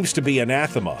seems to be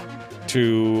anathema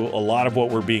to a lot of what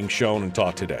we're being shown and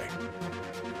taught today.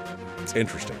 It's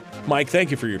interesting. Mike, thank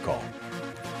you for your call.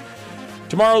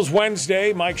 Tomorrow's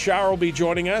Wednesday. Mike Schauer will be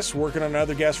joining us, working on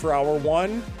another guest for Hour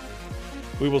 1.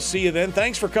 We will see you then.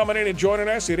 Thanks for coming in and joining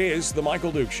us. It is The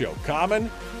Michael Duke Show.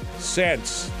 Common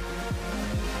Sense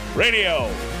Radio.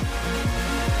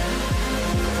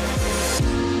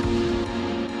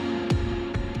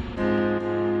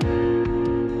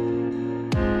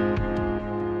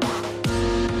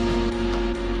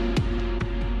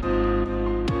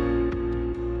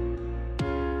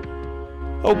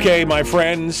 Okay, my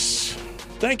friends,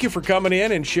 thank you for coming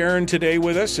in and sharing today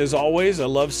with us. As always, I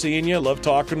love seeing you, love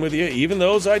talking with you, even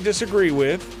those I disagree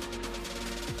with.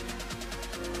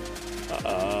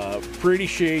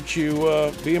 Appreciate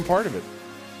you being part of it.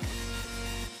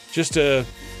 Just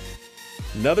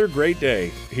another great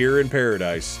day here in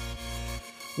paradise.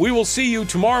 We will see you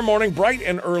tomorrow morning, bright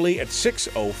and early at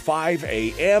 6:05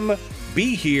 a.m.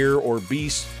 Be here or be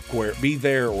square. Be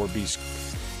there or be.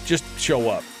 Just show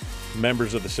up.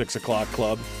 Members of the 6 o'clock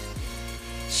club.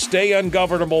 Stay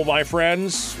ungovernable, my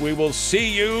friends. We will see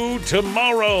you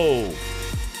tomorrow.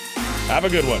 Have a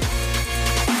good one.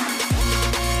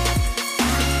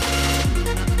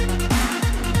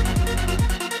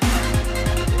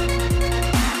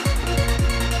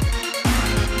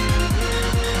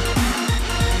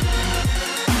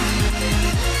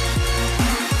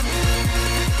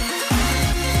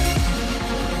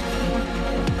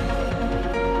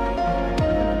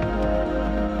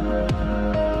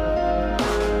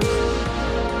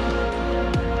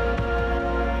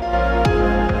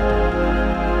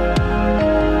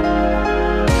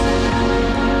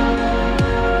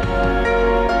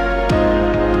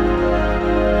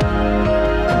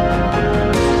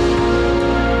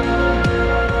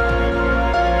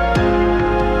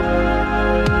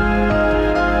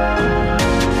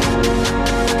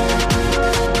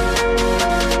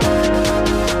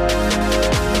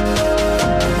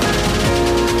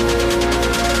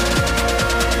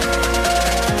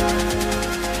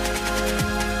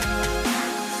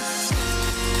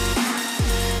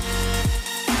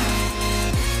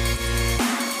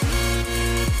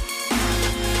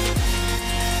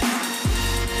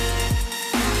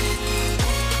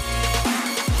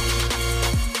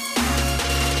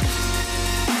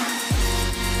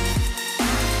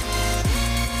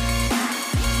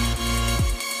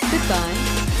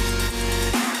 Goodbye.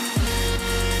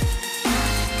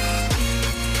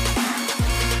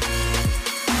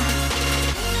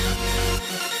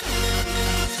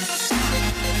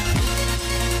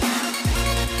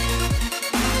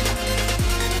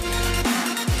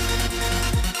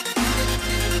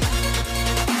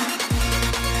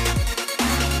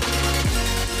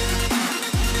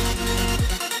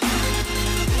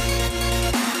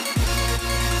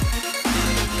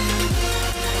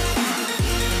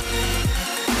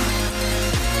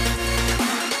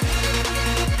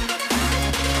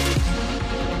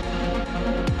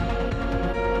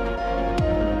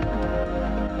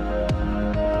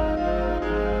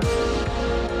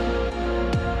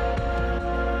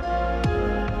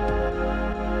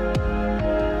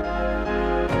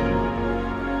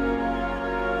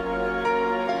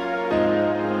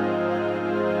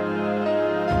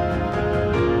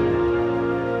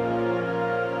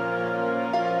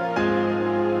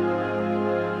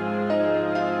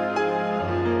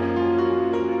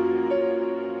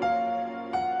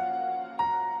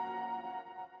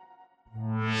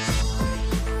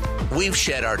 We've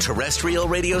shed our terrestrial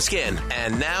radio skin,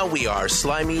 and now we are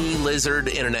slimy lizard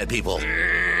internet people.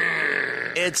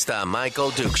 It's the Michael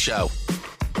Duke Show.